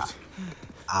 minutes left.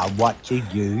 I watch you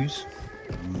use.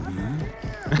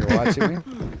 You're watching me?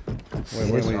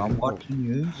 Wait, I'm watching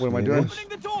you. What am I doing?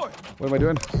 What am I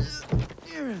doing?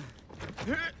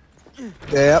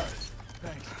 Yep.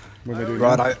 What am I doing?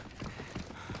 Right now? out.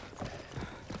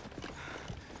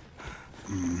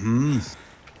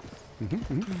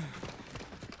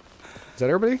 Is that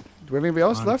everybody? Do we have anybody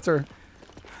else left, or?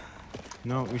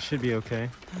 No, we should be okay.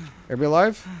 Everybody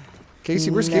alive?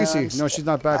 KCee, where's No, KCee? No, she's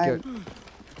not back yet.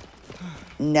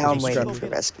 Now I'm She's waiting trapped. for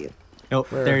rescue. Oh,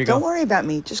 Where? there you go. Don't worry about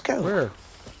me. Just go. Where?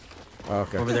 Oh,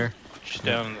 okay. Over there. She's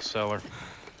down in the cellar.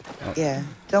 Yeah.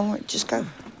 Don't worry. Just go.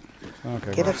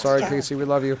 Okay. Get Well, up sorry, the tower. KCee. We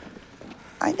love you.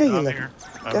 I know you I'm love here. me.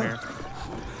 I'm Go. here.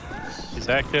 He's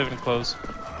active and close.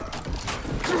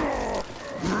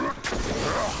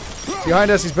 Behind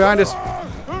us. He's behind us.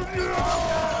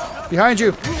 Behind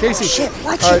you, KCee. Shit,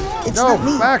 watch All it. right. It's No, not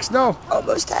me. Max, no.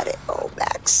 Almost had it. Oh,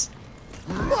 Max.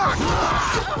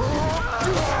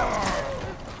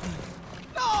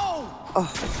 Oh.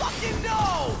 Fucking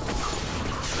no!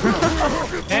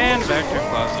 And back to your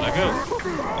closet I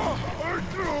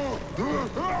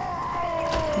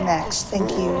go. Max, thank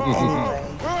you anyway.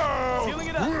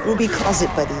 We'll be closet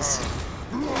buddies.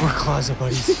 We're closet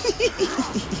buddies.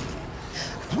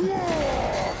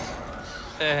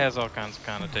 It has all kinds of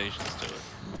connotations to it.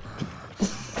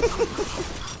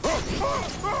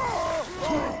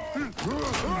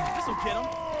 This'll get him.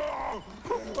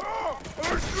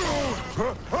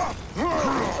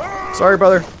 Sorry,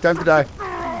 brother. Time to die.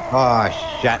 Oh,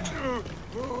 shit.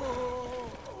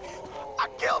 I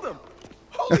killed him.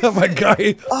 Oh my god.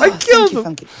 I Oh, killed him.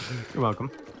 Funky. You're welcome.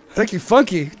 Thank you,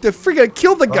 Funky. The freak, I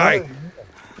killed the guy.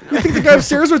 You think the guy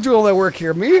upstairs was doing all that work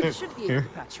here? Me?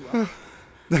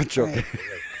 Not joking.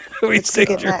 We Let's go saved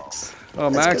get you. Max. Oh,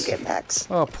 Let's Max. go get Max.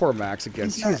 Oh, poor Max again.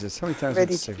 He's not Jesus, how many times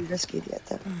ready did to I be rescued yet,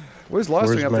 though. Where's Lost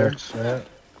Where's Wing up Max there?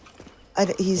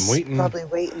 at? He's I'm waiting. probably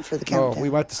waiting for the Oh, countdown. we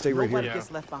might have to stay right Nobody here.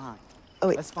 gets left behind. Oh,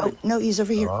 wait. That's Oh, fine. no, he's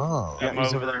over here. Oh. I'm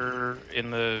he's over over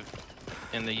in the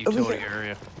utility here.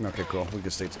 area. Okay, cool. We can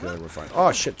stay together. We're fine.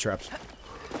 Oh, shit, traps.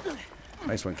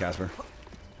 Nice one, Casper.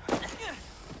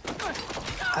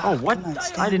 Oh, what? Come on, I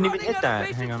stand. didn't even hit that.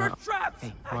 Hang on.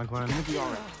 Hey, Come on. you'll be all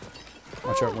right.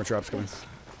 Watch out, more traps coming.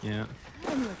 Yeah.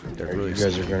 They're really You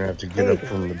guys are gonna have to get up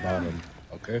from the bottom.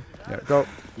 Okay. Yeah, go.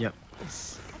 Yep.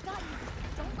 Don't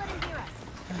let him hear us.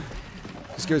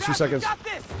 Just give it 2 seconds. Got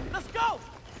this. Let's go.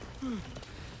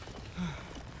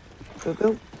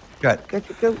 Go. Good.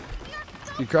 Go.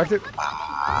 You cracked it?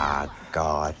 Ah,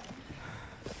 God.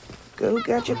 Go,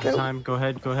 gotcha, go. Time. Go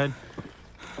ahead. As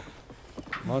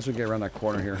long as we get around that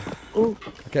corner here. Ooh.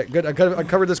 Okay, good. I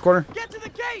covered this corner. Get to the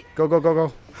gate. Go.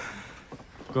 Go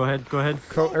ahead.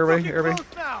 Everybody.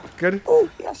 Good. Oh,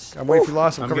 yes. I'm waiting for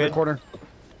Lost. I'm I'm covering good. the corner.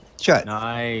 Shut.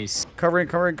 Nice. Covering.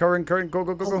 Go.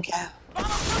 Oh, yeah.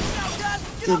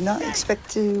 Did not expect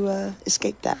to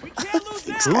escape that.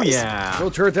 Thanks, Ooh, guys. yeah. Go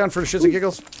turret down for the shits and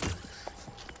giggles.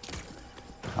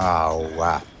 Oh,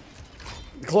 wow.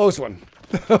 Close one.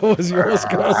 That was yours,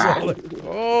 close one.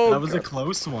 Oh, That was a God.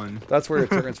 close one. That's where it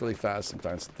turns really fast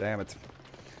sometimes. Damn it.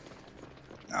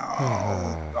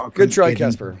 Oh, Good try,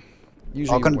 Casper.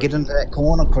 Usually I couldn't get into that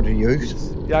corner, could have used.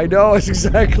 Yeah, I know. It's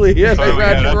exactly it. I Oh,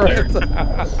 ran yeah, for that's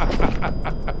it.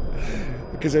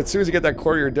 Because as soon as you get that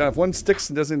corner, you're done. If one sticks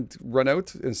and doesn't run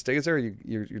out and stays there,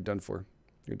 you're done for.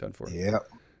 You're done for. Yeah.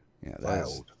 Yeah, that's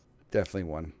Wild. definitely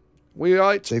one. We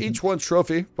each one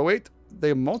trophy, but wait,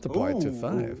 they multiply to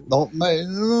 5. Not me.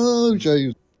 Oh,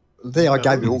 jeez. There, I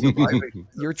gave you all the baby.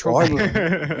 Your trophy,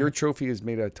 your trophy is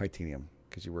made out of titanium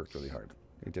because you worked really hard.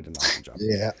 You did an awesome job.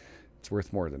 Yeah. It's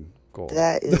worth more than gold.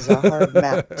 That is a hard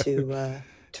map to run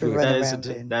around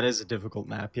in. That is a difficult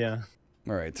map, yeah.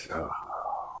 All right.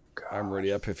 I'm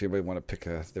ready up if anybody want to pick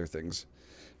their things.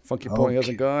 Funky Pony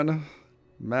hasn't gone.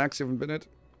 Max, you haven't been it?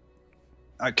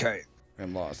 Okay.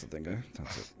 And Lost, I think.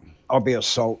 That's it. I'll be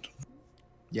Assault.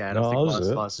 Yeah, I don't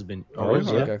think Lost has been... Oh,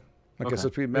 really? Okay. Okay, so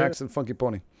it's between Max and Funky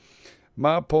Pony.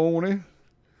 My pony.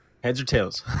 Heads or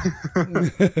tails?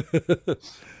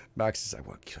 Max says, I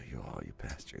will kill you all, you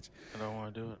bastards. I don't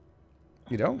want to do it.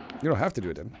 You don't? You don't have to do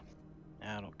it then.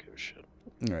 I don't give a shit.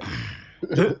 All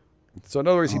right. So in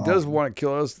other words, he does want to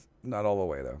kill us. Not all the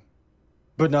way, though.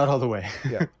 But not all the way.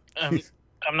 Yeah.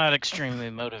 I'm not extremely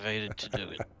motivated to do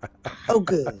it. Oh,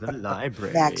 good. The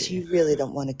library. Max, you really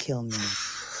don't want to kill me.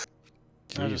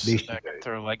 I just sit back and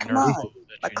throw like Come on,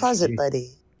 my closet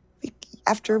buddy.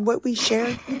 After what we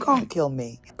shared, you can't kill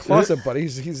me. Closet buddy?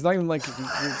 He's not even like...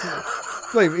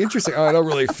 It's not even interesting. Oh, I don't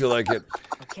really feel like it.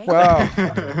 Okay. Wow.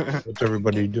 What's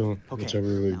everybody doing? What's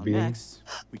everybody being?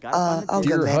 I'll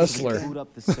Dear go Hustler.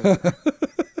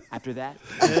 After that,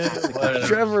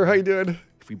 Trevor, how you doing?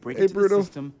 if we break Hey, into the Bruno.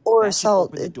 system, Or that should assault.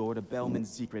 open the door to Bellman's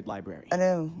secret library. I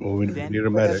know. Well, we Then need a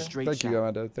medic. straight Thank you, shot.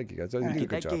 Amanda. Thank you, guys. They did a Get good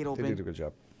that gate job. They open, did a good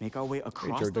job. make our way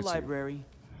across Jared, the good to see you. library,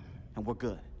 and we're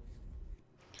good.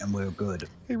 And we're good.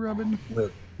 Hey, Robin.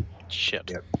 Shit.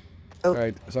 Yep. All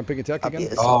right, so I'm picking tech again.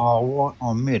 Oh, what?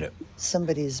 I made it.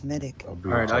 Somebody's medic. All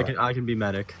right, I can be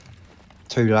medic.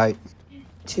 Too late.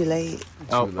 Too late.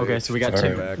 Oh, okay, so we got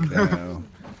Sorry, two. back now.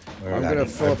 I'm gonna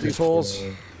fill up these holes.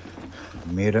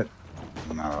 Made it.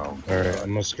 No. All right, I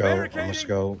must go. I must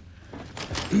go.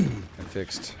 And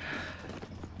fixed.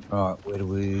 Right, where do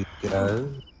we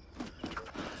go?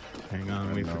 Hang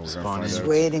on, wait for we're the gonna spawn. find Just out.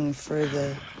 waiting for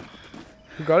the...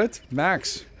 Who got it?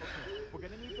 Max.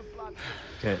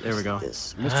 Okay, there we go.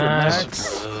 This. Mr.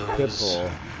 Max. Pitbull.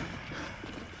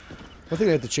 I think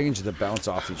they had to change the bounce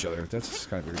off each other. That's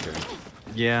kind of irritating.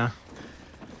 Yeah.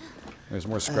 There's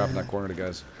more scrap in that corner, to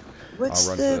guys. What's I'll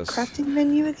run for the this. crafting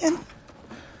menu again?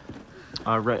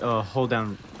 Right. Hold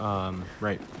down.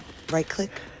 Right. Right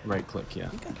click. Right click. Yeah.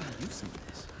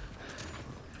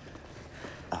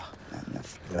 Oh, not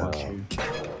enough. Okay.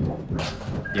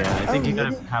 Yeah, I think Oh, you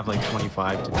gotta really? have like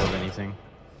 25 to build anything.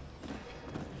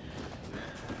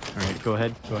 All right, go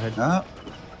ahead. Go ahead. No.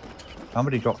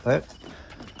 Somebody dropped that.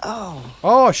 Oh.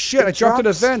 Oh shit! I dropped an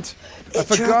drops- event. I it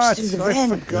drops forgot. through the I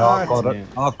vent. Yeah, I've forgot. got it.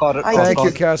 I've got it. I I've Thank got you,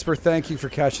 it. Casper. Thank you for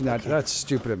catching that. That's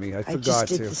stupid of me. I forgot just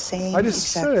did to. the same I just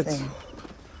exact said it. thing.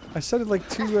 I said it like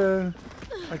two.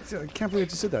 I can't believe I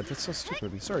just did that. That's so stupid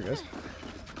of me. Sorry, guys.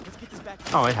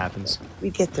 Oh, it happens. We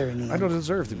get there in the end. I don't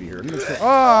deserve to be here.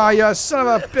 Oh, you son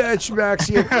of a bitch, Max!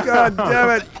 You god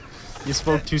damn it! You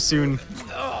spoke too soon.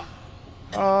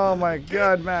 Oh my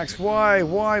god, Max! Why?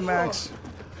 Why, Max?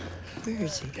 Where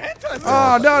is he?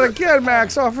 Oh, not again,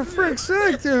 Max! Oh, for frick's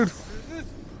sake, dude!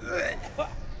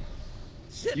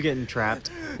 You're getting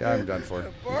trapped. Yeah, I'm done for.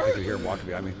 I can hear him walking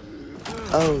behind me.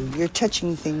 Oh, you're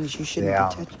touching things you shouldn't Yeah.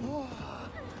 be touching.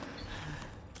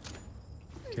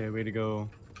 Okay, way to go.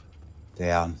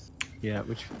 Down. Yeah,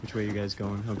 which way are you guys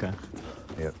going? Okay.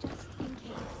 Yep.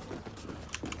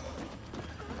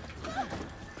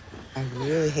 I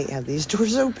really hate how these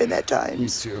doors open at Me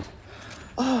times. too.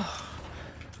 Oh.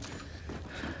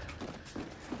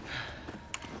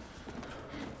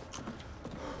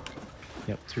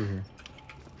 Yep, through here.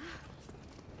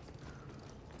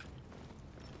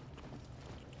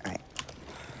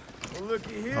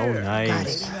 Looky here. Oh,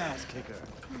 nice.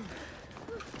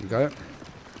 You got it?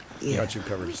 Yeah. Got you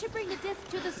covered. We should bring the disc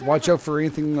to the server. Watch out for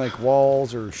anything like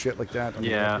walls or shit like that. on the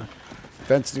Yeah. record.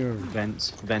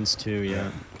 Vents, Vents too.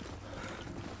 Yeah.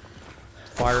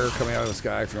 fire coming out of the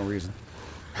sky for no reason.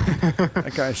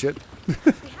 That kind of shit.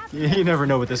 You never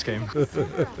know with this game.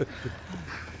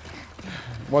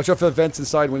 Watch out for the vents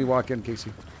inside when you walk in,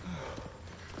 KCee.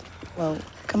 Well,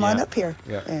 come on Yeah. up here.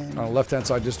 Yeah. And On the left-hand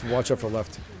side, just watch out for the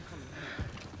left.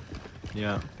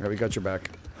 Yeah. Yeah, we got your back.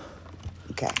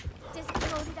 okay.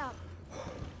 Disc loaded up.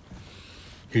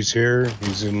 He's here.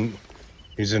 He's in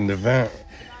the vent.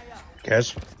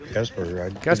 Casper,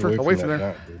 I'd get Casper, away from that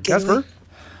there. vent, dude. Casper?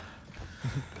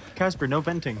 Casper, no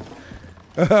venting.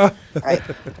 Right.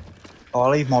 I'll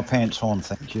leave my pants on,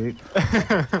 thank you.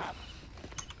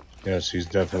 Yes, he's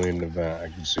definitely in the vent. I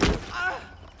can see it.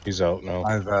 He's out now.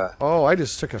 Over. Oh, I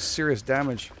just took a serious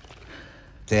damage.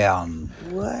 Down.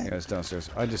 What? Yeah, it's downstairs.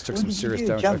 I just took What some did you serious do?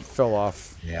 damage. Jump? I fell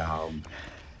off. Yeah.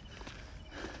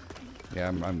 Yeah,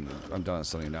 I'm done at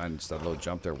 79. Just that low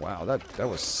jump there. Wow, that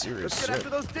was serious Let's get shit. after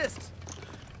those discs.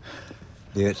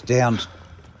 Yeah, it's down.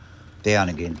 Down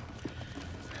again.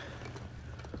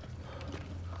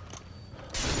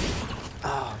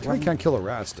 Oh, You can't kill the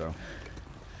rats though.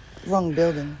 Wrong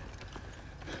building.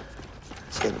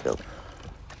 Let's get the building.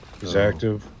 He's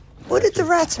active. What did the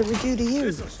rats ever do to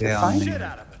you? Yeah, Fine. shit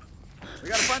out of it. We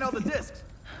gotta find all the discs.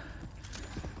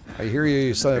 I hear you,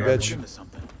 you son of a bitch.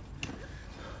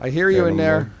 I hear you in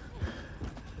there.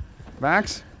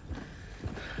 Max?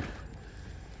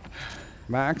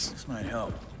 Max? This might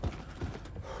help.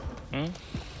 Where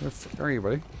are you,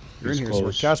 buddy? You're He's in here. So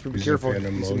close. Casper, be He's careful. in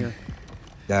phantom He's in mode. here.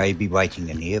 Yeah, he'd be waiting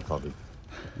in here probably.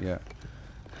 Yeah.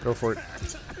 Go for it.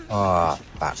 Ah,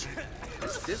 back.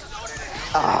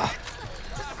 Ah.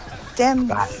 Damn.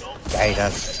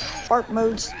 Gators. Fart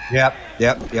modes. Yep.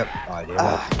 I did.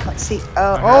 I can't see.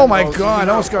 Oh my god,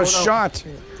 I almost got shot.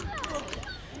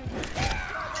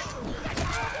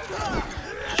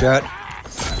 Shut.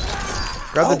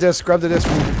 Grab the disc, grab the disc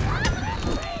from me.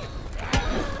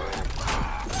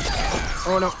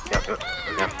 Oh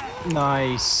no.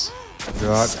 Nice.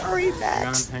 Right. Sorry,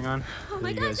 Max. Hang on. Oh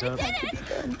my Pull you gosh, guys I up. did it!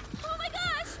 Oh my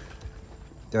gosh!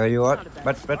 Tell you what,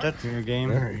 but Your game.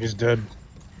 There, he's dead.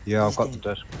 yeah, I've got the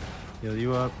disc. Heal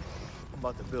you up. I'm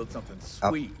about to build something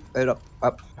Up. sweet. Head up.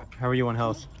 How are you on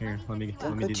health? Here, let me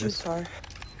Don't do go too this. far.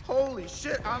 Holy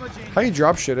shit, I'm a genius. How you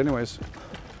drop shit anyways?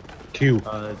 Q.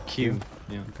 Q.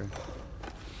 Yeah. Okay.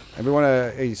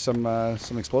 Everyone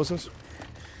some explosives?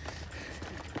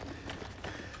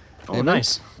 Oh, Anybody?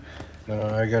 nice.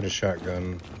 I got a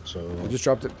shotgun, so. I just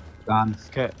dropped it. Done.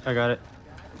 Okay, I got it.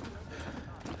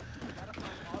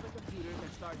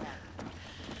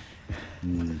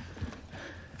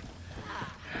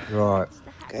 Right.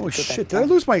 Oh shit! Did I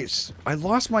lose my? I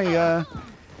lost my.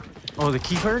 Oh, the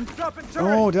key card?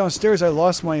 Oh, downstairs I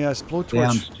lost my blowtorch.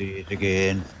 Downstairs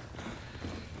again.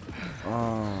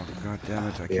 Oh god damn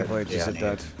it! I can't believe I just did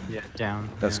that. Yeah, down.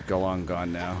 That's gone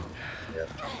now.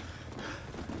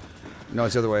 No,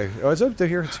 it's the other way. Oh, it's up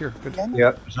here. It's here. Good.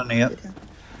 Yep, it's on the up.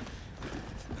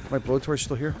 My blowtorch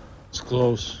still here? It's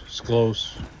close. It's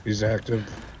close. He's active.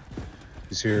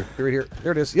 He's here. Right here.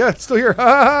 There it is. Yeah, it's still here.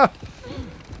 Ha ha!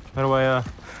 How do I,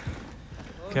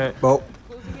 Okay. Oh,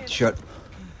 shut.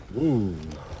 Ooh.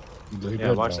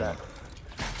 Yeah, watch that.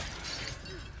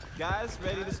 Guys,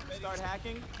 ready to start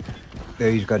hacking?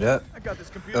 There, he's got that. I got this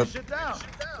computer shit down.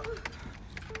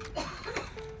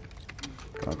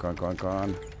 Come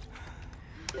on.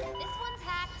 This one's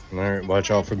hacked. Alright,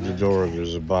 watch out for the door.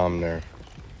 There's a bomb there.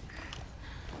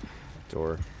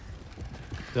 Door.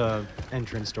 The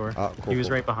entrance door. Ah, cool, He was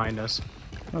cool. right behind us.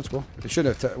 That's cool. It should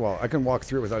have. Well, I can walk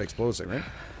through it without exploding, right?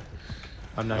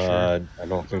 I'm not sure. I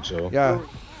don't think so. Yeah,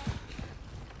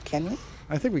 Can we?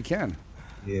 I think we can.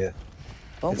 Yeah.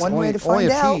 Well, It's one only- way to only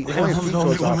find a out. feet- only a feet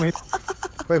goes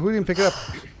off. Wait, who didn't pick it up?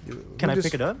 Can Who I just-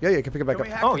 pick it up? Yeah, you can pick it back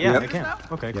up. Oh, yeah, Yep. I can.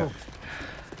 Okay, cool.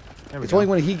 There we It's go. only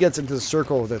when he gets into the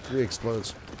circle that it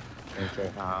explodes. Okay.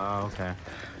 Okay.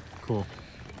 Cool.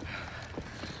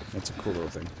 That's a cool little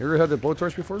thing. You ever had the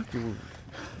blowtorch before? No?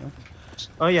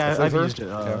 Oh, yeah, The I've flavor? used it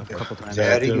Yeah. a couple times. Yeah.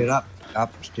 Ready, get up.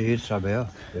 Upstairs, somewhere.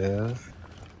 Yeah.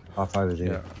 Half over there.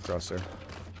 Yeah, across there.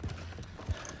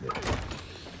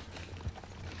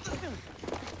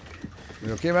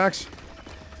 You okay, Max?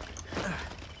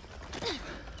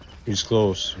 He's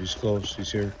close. He's close.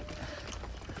 He's here.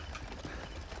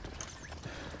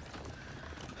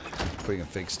 Putting in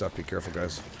fake stuff. Be careful,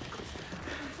 guys.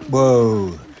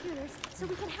 Whoa. Computers, so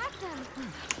we can hack them.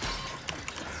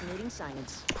 Fascinating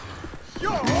science.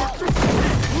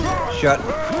 Shut.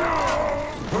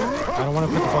 I don't want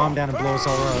to put the bomb down and blow us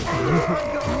all up.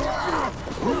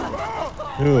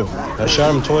 Ooh, I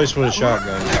shot him twice with a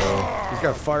shotgun, so. He's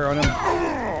got fire on him.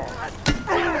 Oh,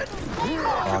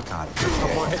 I can't.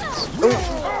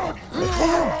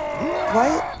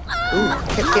 What? Ooh,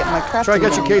 kept getting my crap. Try to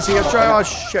get you, KCee. Let's try. Oh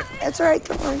shit. That's alright,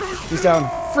 don't worry. He's down.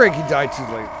 Frig, he died too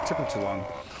late. Took him too long.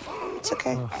 It's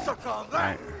okay.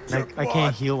 I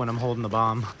can't heal when I'm holding the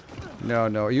bomb. No.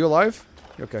 Are you alive?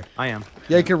 Okay. I am.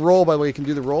 Yeah, you can roll, by the way. You can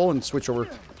do the roll and switch over. You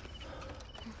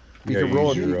Yeah, can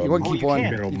roll. use You your, want to keep one.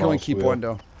 can. You Middle can only mouse keep wheel. one,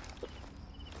 though.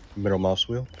 Middle mouse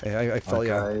wheel. Hey, I felt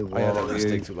I had a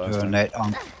mistake too last time. Net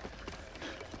on.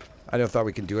 I never thought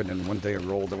we could do it, and then one day I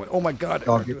rolled and went, oh my god, I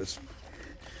Dog. can't do this.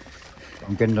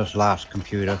 I'm getting this last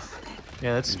computer.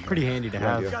 Yeah, that's pretty handy to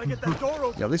have. Gotta get that door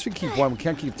open. Yeah, at least we keep one. We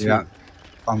can't keep two. Yeah.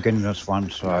 I'm getting this one,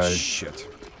 so. Oh, shit.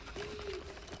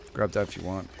 Grab that if you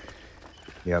want.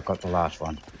 Yeah, I got the last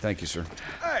one. Thank you, sir.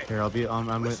 Hey, Here, I'll be. I'm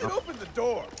we with. should open the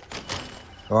door.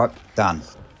 Alright, done.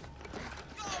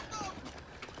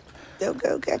 Go,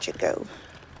 gotcha, go.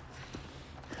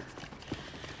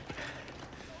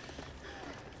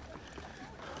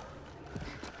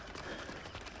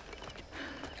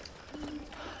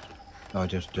 I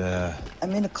just,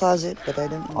 I'm in a closet, but I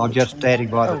don't know. I'm just standing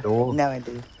by the Oh, door. now I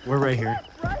do. We're right here.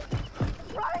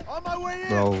 On my way in.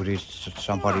 Bro, there's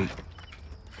somebody.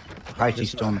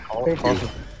 KCee's still in the closet.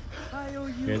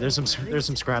 Yeah, there's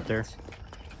some scrap there.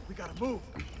 We gotta move.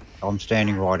 I'm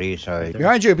standing right here, so.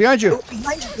 Behind you, behind you.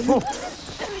 Behind you.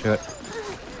 Shit.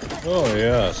 Oh,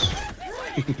 yes.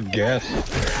 Guess.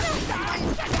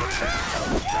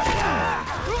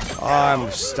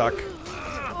 I'm stuck.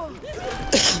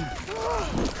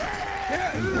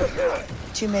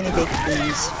 Too many baked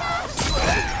beans.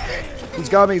 He's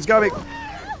got me, he's got me.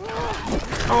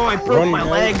 Oh, I broke my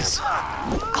legs.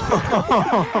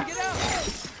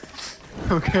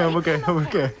 Okay, I'm okay. I'm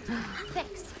okay.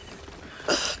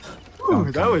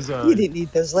 Ooh, that was You didn't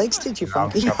need those legs, did you,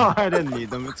 Funky? No, I didn't need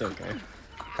them. It's okay.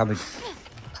 Coming.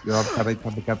 You're up, coming up.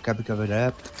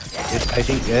 Yes,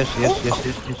 KCee, yes.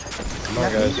 Come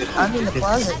on, guys. I'm in the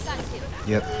closet.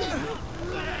 Yep.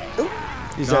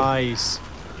 He's dead. Nice.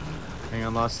 Hang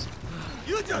on, lost.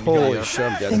 Holy shit,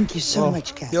 I'm dead. Thank you so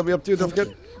much, Cass. He'll be up, dude. Don't forget.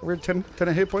 We're 10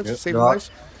 hit points. Yep. Saving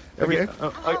lives. Every day.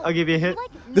 I'll give you a hit.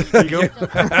 There you go.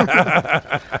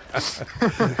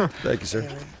 Thank you, sir.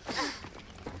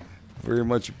 Very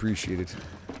much appreciated.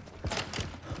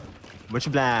 Much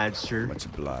obliged, sir. Much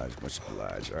obliged, much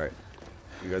obliged. All right.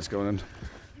 You guys going in?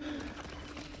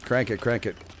 Crank it, crank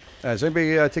it. Is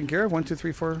anybody taking care of? 1, 2,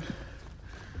 3, 4?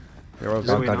 Here, I'll Just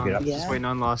go. waiting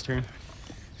on Lost here.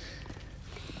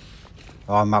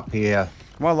 Oh, I'm up here.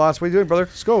 Come on, Lost. What are you doing, brother?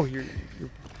 Let's go.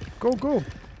 Go.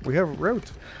 We have a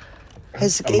route.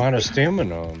 Has the I'm gate, out of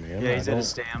stamina, man. Yeah, he's at a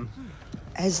stam.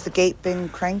 has the gate been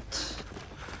cranked?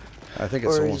 I think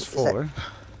it's Or almost is full, that-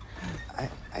 eh?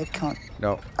 I can't.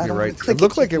 No, I you're don't right. click It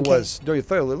looked like it okay. was. No, you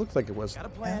thought it looked like it was. Got a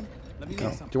plan. Let me No.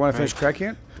 get Do something. you want to finish cracking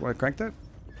it? Do you want to crank that?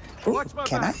 Ooh,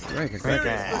 can I? Yeah, you can crank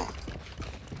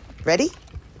it. Ready?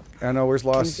 I know. Where's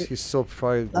Lost? you do- He's still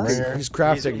probably. Lost? He's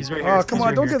crafting. He's right here. Oh, come He's on!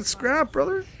 right Don't here. get scrap,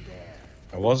 brother.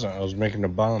 I wasn't. I was making a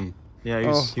bomb. Yeah, he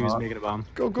was making a bomb.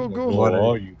 Go.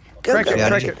 Oh, you. Go, Crank go, it, go,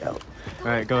 crank go, it. go. All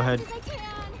right, go ahead.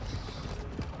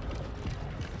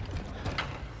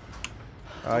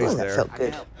 Oh, he's Oh, that there. felt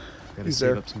good. Gotta He's save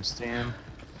there. up some stam.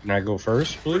 Can I go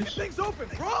first, please? Things open.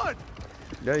 Run.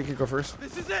 Yeah, you can go first.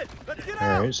 This is it. Let's get All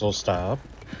out. right, so stop.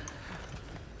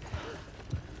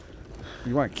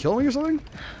 You want to kill me or something?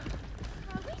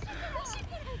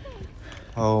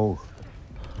 Oh.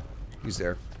 He's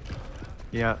there.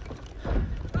 Yeah.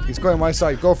 He's going on my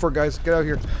side. Go for it, guys. Get out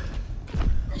here.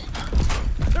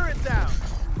 Turret down.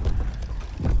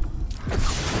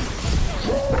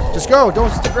 Just go. Don't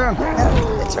stick around.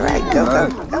 No, it's all right. Go.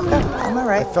 I'm all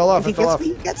right. I fell off, If he I fell gets off. me,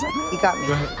 he gets me. He got me.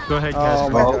 Go ahead, Cass. Oh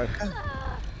go my ahead. god.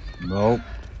 Nope.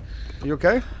 You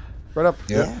okay? Right up.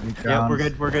 Yeah. Yeah, we're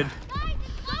good. We're good.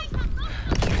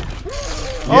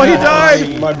 Oh, he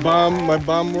died. My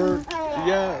bomb worked.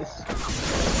 Yes.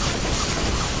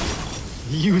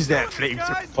 Use that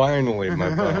flamethrower. Finally,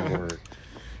 my bomb worked.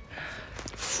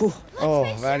 Oh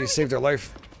man, you saved our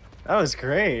life. That was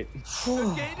great.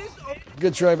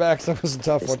 Good try back. That was a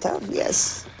tough one. Tough,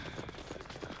 yes.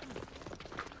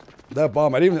 That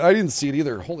bomb, I didn't see it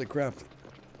either. Holy crap!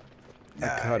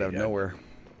 That cut out of nowhere.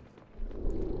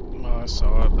 No, I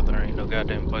saw it, but there ain't no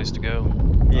goddamn place to go.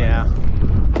 Yeah.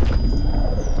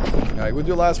 All right, we'll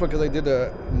do the last one because I did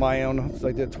my own.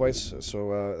 I did it twice.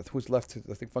 So who's left?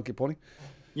 I think Funky Pony.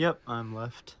 Yep, I'm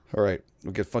left. All right,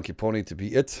 we'll get Funky Pony to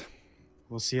be it.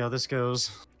 We'll see how this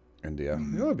goes. And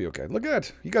it'll be okay. Look at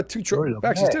that. You got 2 trophies.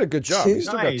 Actually, you did a good job. You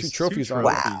still got 2 Nice, trophies 2 on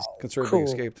trophies. considering Cool. you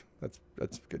escaped.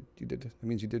 That's good. You did. That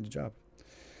means you did the job.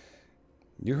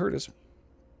 You heard us.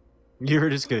 You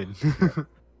heard it's good.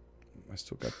 I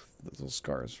still got those little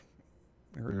scars.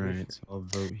 I heard you. Right, so I'll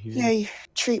vote here. Yeah, your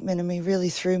treatment of me really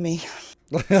threw me.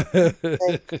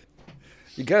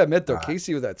 You gotta admit though,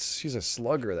 KCee with that, she's a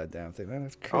slugger, that damn thing, man.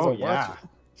 That's crazy. Oh, to watch yeah. it.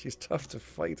 She's tough to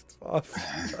fight. It's tough.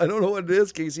 I don't know what it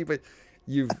is, KCee, but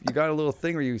you got a little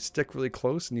thing where you stick really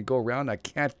close and you go around. I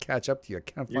can't catch up to you. I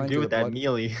can't You're find good you. with that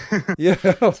melee. Yeah.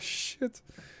 Oh shit.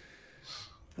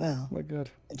 Well, Oh my god.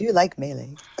 I do like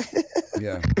melee.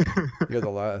 Yeah. You got the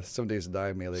last some days to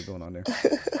die melee going on there.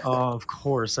 Of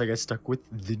course, I got stuck with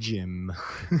the gym.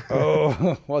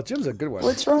 Oh, well, Jim's a good one.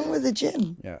 What's wrong with the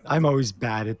gym? Yeah. I'm always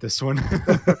bad at this one.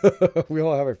 We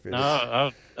all have our favorites.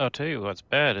 No, I'll tell you what's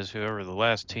bad is whoever the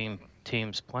last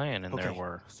teams playing in there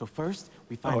were. So first,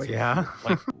 we find Oh, some yeah?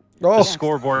 Like Oh. the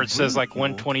scoreboard says like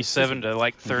 127 to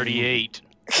like 38.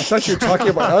 I thought you were talking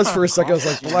about us for a second. I was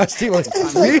like, the last team was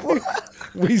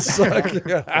we suck.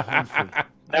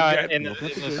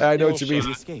 I know what you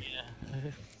mean.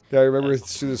 Yeah, I remember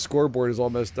the scoreboard is all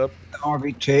messed up.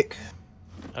 RV check.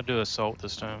 I'll do assault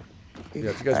this time. Yeah,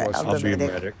 if you guys want to I'll be a switch.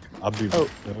 medic. I'll be.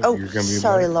 Oh, you're gonna be a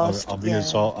sorry, medic. lost. I'll be Yeah.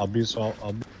 assault. I'll be assault.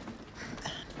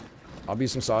 I'll be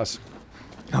some sauce.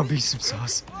 I'll be some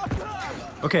sauce.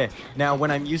 Okay, now when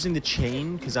I'm using the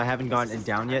chain, because I haven't gotten it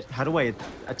down yet, how do I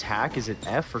attack? Is it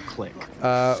F or click?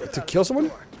 To kill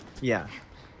someone? Yeah.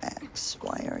 X,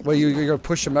 Y, or Well, you're gonna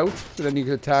push them out, and then you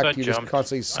can attack. So you just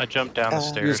constantly. I jumped down the You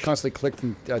stairs. just constantly click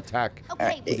and attack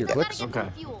with your clicks. Okay.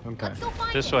 Okay.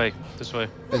 This way. This way.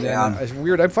 And then it's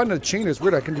weird. I'm finding the chain is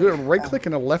weird. I can do it on right click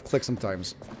and a left click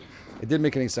sometimes. It didn't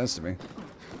make any sense to me.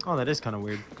 Oh, that is kind of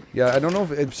weird. Yeah, I don't know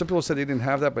if some people said they didn't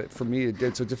have that, but for me it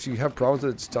did. So if you have problems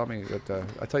with it, just tell me. But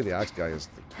I tell you, the axe guy is.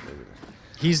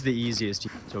 He's the easiest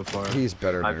so far. He's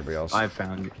better than everybody else. I've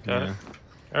found. Got it.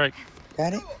 All right.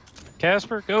 Got it.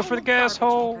 Casper, go for the gas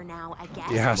hole.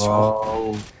 Yeah.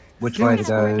 Whoa. Which way to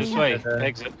go? This way.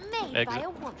 Exit. Exit.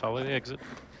 Follow the exit.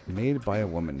 Made by a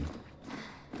woman.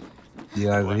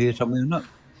 You over here, something or not?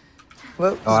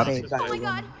 Whoa. Oh, Made by a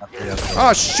woman.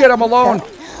 Oh shit! I'm alone.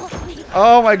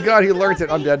 Oh my god! He learned it.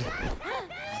 I'm dead.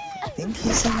 I think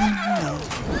he's in there.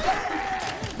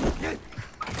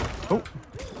 Oh.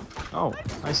 Oh,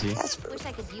 I see. Wish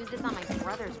I could use this on my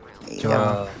brother's room.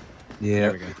 Yeah.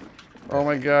 There we go. Oh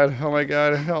my god! Oh my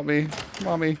god! Help me,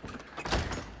 mommy.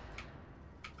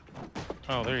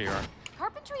 Oh, there you are.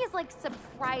 Carpentry is like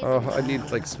surprising. Oh, I need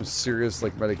like some serious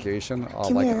like medication. I'll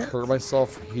Come like here. hurt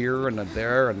myself here and then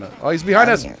there and then. Oh, he's behind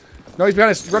us! Here. No, he's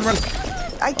behind us! Run, run!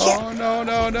 I can't. Oh no,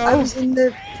 no, no! I was in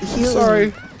the healing.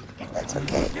 Sorry. That's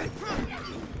okay.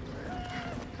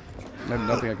 There's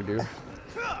nothing I can do.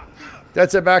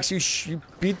 That's it, Max. You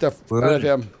beat the f out of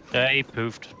him. Yeah, he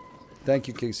poofed. Thank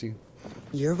you, KCee.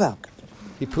 You're welcome.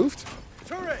 He poofed?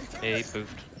 Yeah, he poofed.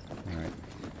 Alright.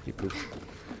 He pooped.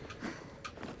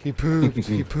 He pooped.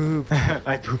 He pooped.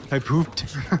 I pooped.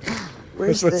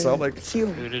 Where's That's what it the sound like.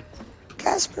 fuel? Booted.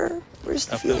 Casper, where's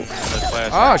the Up fuel? the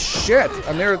class. Ah, shit!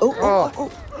 I'm there. Oh.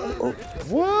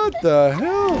 What the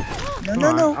hell? No, Come no,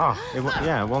 on. no. Oh, it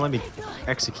won't let me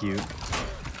execute.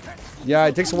 Yeah,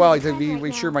 it takes a while to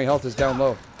make sure my health is down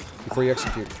low before you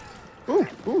execute. Ooh,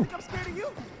 ooh.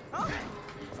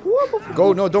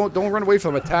 Go, no, don't run away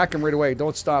from him. Attack him right away.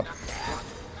 Don't stop.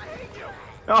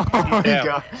 Oh,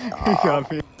 Yeah. he got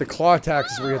me. The claw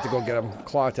attacks is where you have to go get him.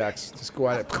 Claw attacks. Just go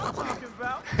at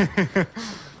it.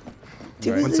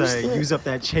 Did we Once lose I the- use up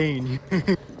that chain.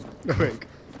 Quick.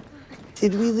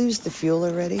 Did we lose the fuel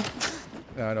already?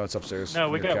 No, it's upstairs. No,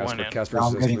 we Near got one in. Casper's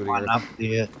I'm just getting moving one here. up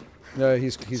there. No,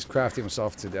 he's crafting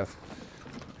himself to death.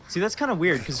 See, that's kind of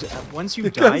weird because once you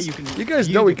die, you can. You guys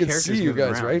view know we the can characters see you moving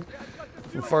guys, around. right?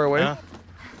 From far away. Yeah.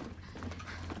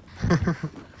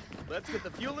 Let's get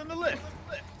the fuel in the lift.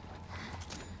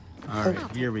 All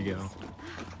right, here we go.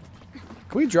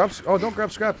 Can we drop? Oh, don't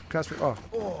grab scrap, Casper.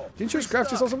 Oh, didn't you just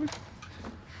craft yourself something?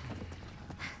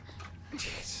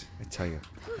 Jeez, I tell you,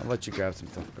 I'll let you grab some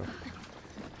stuff. Go.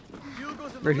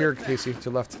 Right here, KCee, to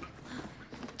the left.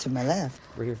 To my left.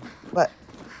 Right here. What?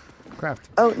 Craft.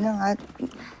 Oh no,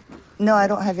 I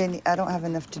don't have any. I don't have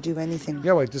enough to do anything.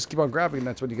 Yeah, wait, just keep on grabbing. And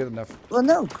that's when you get enough. Well,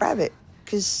 no, grab it,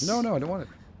 cause No, I don't want it.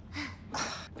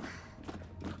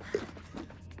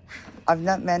 I've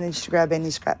not managed to grab any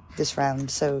scrap this round.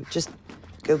 So just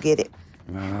go get it.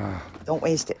 Ah. Don't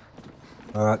waste it.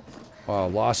 All right. Oh,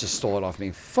 Loss just stole it off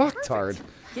me. Fuck, Tard.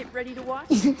 Get ready to watch.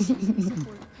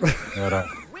 All right.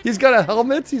 He's got a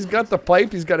helmet. He's got the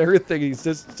pipe. He's got everything. He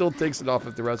just still takes it off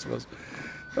with the rest of us.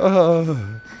 All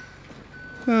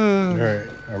right,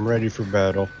 I'm ready for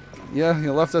battle. Yeah, he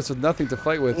left us with nothing to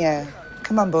fight with. Yeah.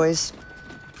 Come on, boys.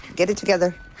 Get it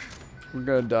together. We're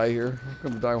gonna die here. We're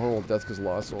gonna die a horrible death because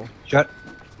Lost will. Shut.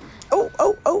 Oh.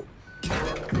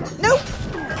 Nope.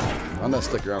 I'm not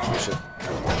sticking around for this shit.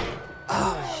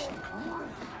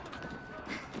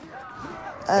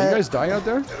 Are you guys dying out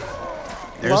there?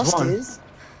 There's Lost one. is.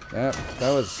 Yeah,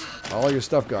 that was all your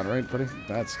stuff gone, right, buddy?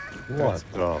 That's What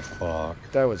the fuck?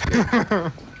 That was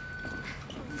good.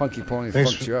 Funky Pony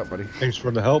Thanks funked for- you up, buddy. Thanks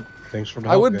for the help. Thanks for the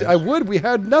I help. would. guys. I would. We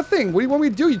had nothing. What do you want me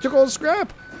to do? You took all the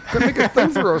scrap. Couldn't make a thing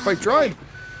for her if I tried.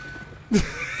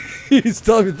 He's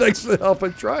telling me thanks for the help. I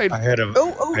tried. I had a.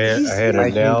 I had a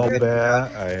nail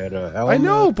bat. I had a helmet. I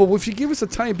know, but if you give us a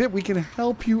tiny bit, we can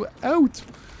help you out.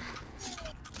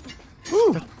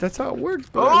 That's how it works.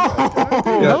 But I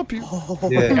can help you.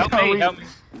 Yeah. Help me.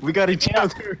 We got each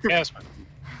other. Casper.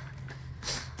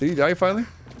 Did he die finally?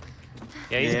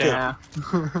 Yeah, he's Yeah.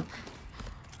 All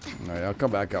right, I'll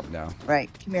come back up now. Right.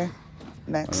 Come here,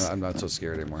 Max. I'm not so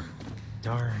scared anymore.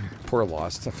 Darn. Poor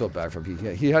Lost. I feel bad for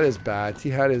him. He had his bat. He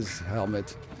had his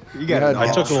helmet. You got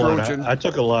I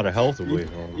took a lot of health away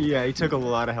from him. Yeah, he took a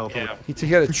lot of health away. He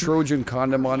had a Trojan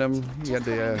condom on him. He had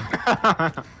the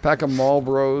pack of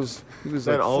Marlboros. He was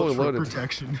like fully loaded.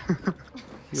 Protection.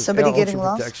 Somebody getting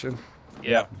lost? Protection.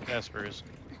 Yeah, Casper is.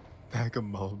 Pack of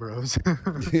Marlboros.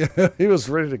 Yeah, he was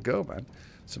ready to go, man.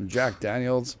 Some Jack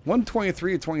Daniels.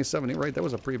 123-27. Right, that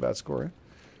was a pretty bad score.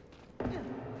 Eh?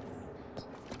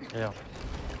 Yeah.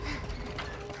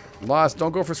 Lost.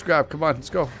 Don't go for scrap. Come on, let's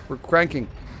go. We're cranking.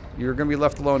 You're going to be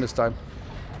left alone this time.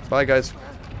 Bye, guys.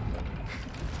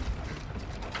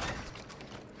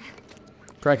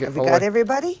 Crank it. Have we got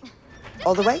everybody?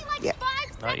 All the way? Yeah.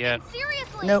 Not yet.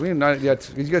 No. We not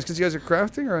yet. Because you guys are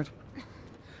crafting, or what?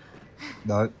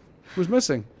 No. Who's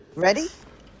missing? Ready?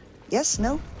 Yes,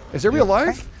 no? Is everybody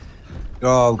alive?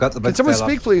 Oh, got the big Can someone fella.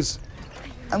 speak, please?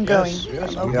 I'm going.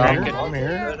 Yes, I'm I'm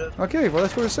here. Okay, well,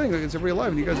 that's what we're saying. Is everybody alive?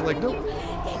 And you guys are like, nope.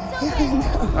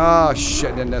 Ah,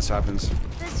 shit. Then this happens.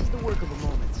 This is the work of a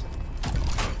moment.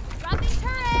 Dropping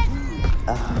turret.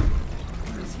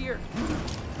 He's here.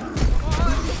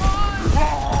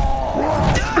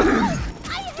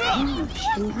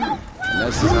 And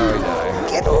this is how I die.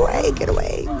 Get away, get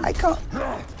away. I can't.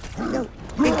 No,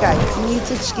 big guy, you need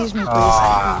to excuse me, please.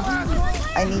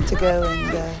 I need to go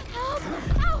and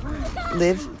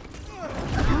live.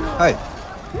 Hey.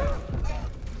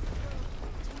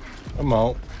 I'm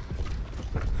out.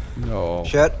 No.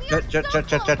 Shit. Go,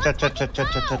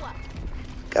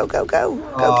 go, go.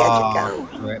 Go, Gadget, go.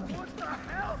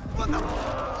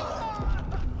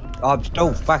 I'm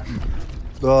still fucking.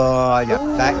 Oh, you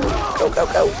back. Go, go,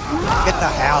 go. Get the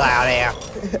hell out of here.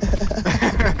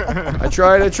 I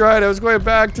tried. I was going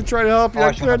back to try to help you.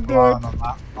 I couldn't do it.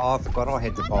 Oh, I forgot I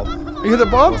had the bomb. You hit the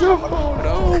bomb too? Oh,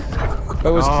 no.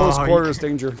 That was close quarters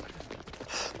danger.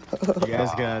 You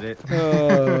guys got it.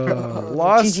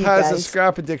 Lost GG, has a guys.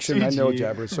 scrap addiction. I know, GG.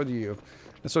 Jabber. So do you.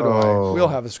 And so do I. We all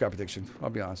have a scrap addiction. I'll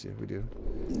be honest with you. We do.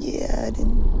 Yeah, I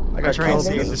didn't. I I try and killed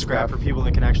save because the of scrap for people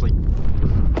that can actually.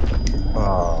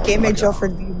 Oh, Game Age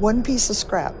offered me one piece of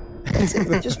scrap. That's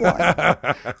it. Just one.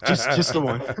 just the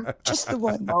one. Just the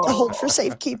one. To hold for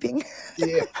safekeeping.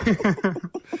 Yeah.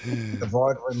 If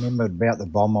I'd remembered about the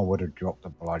bomb, I would have dropped the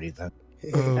bloody thing.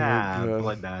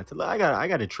 Blood that. I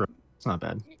got a trip. It's not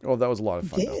bad. Oh, that was a lot of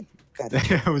fun. You Though. did. Got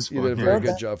it. It was You fun. did a very Well good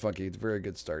done. job, Funky. Very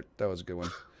good start. That was a good one.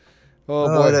 Oh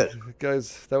boy,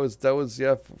 guys, that was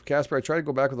yeah. Casper, I tried to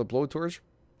go back with a blowtorch.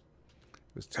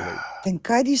 It was too late. Thank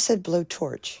God you said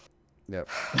blowtorch. Yep.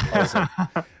 Awesome.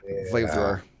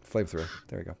 Flamethrower.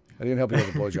 There we go. I didn't help you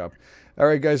with the blowjob. All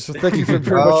right, guys. So thank you very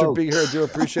much for being here. I do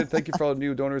appreciate it. Thank you for all the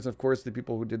new donors, and of course, the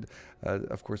people who did,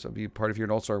 of course, be part of here,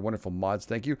 and also our wonderful mods.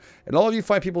 Thank you, and all of you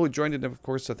fine people who joined in. Of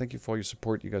course, thank you for all your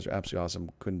support. You guys are absolutely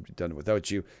awesome. Couldn't be done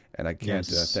without you, and I can't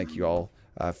thank you all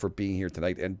for being here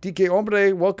tonight. And DK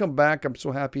Hombre, welcome back. I'm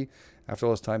so happy after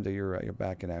all this time that you're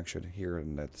back in action here,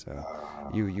 and that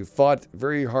you fought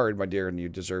very hard, my dear, and you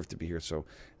deserve to be here. So,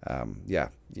 yeah,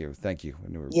 thank you.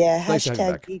 And Yeah, nice to have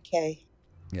you back. #BK.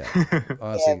 Yeah,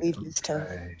 honestly, Yeah, we've missed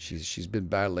her. she's been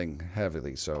battling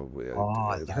heavily, so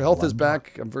her health is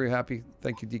back. I'm very happy.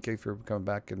 Thank you, DK, for coming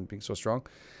back and being so strong.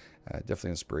 Definitely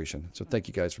an inspiration. So thank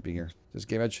you guys for being here. This is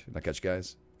Game Edge, and I'll catch you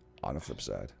guys on the flip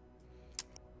side.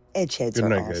 Edgeheads Good are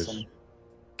night, awesome. guys.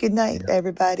 Good night,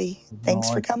 everybody. Thanks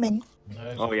for coming.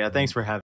 Oh yeah, thanks for having.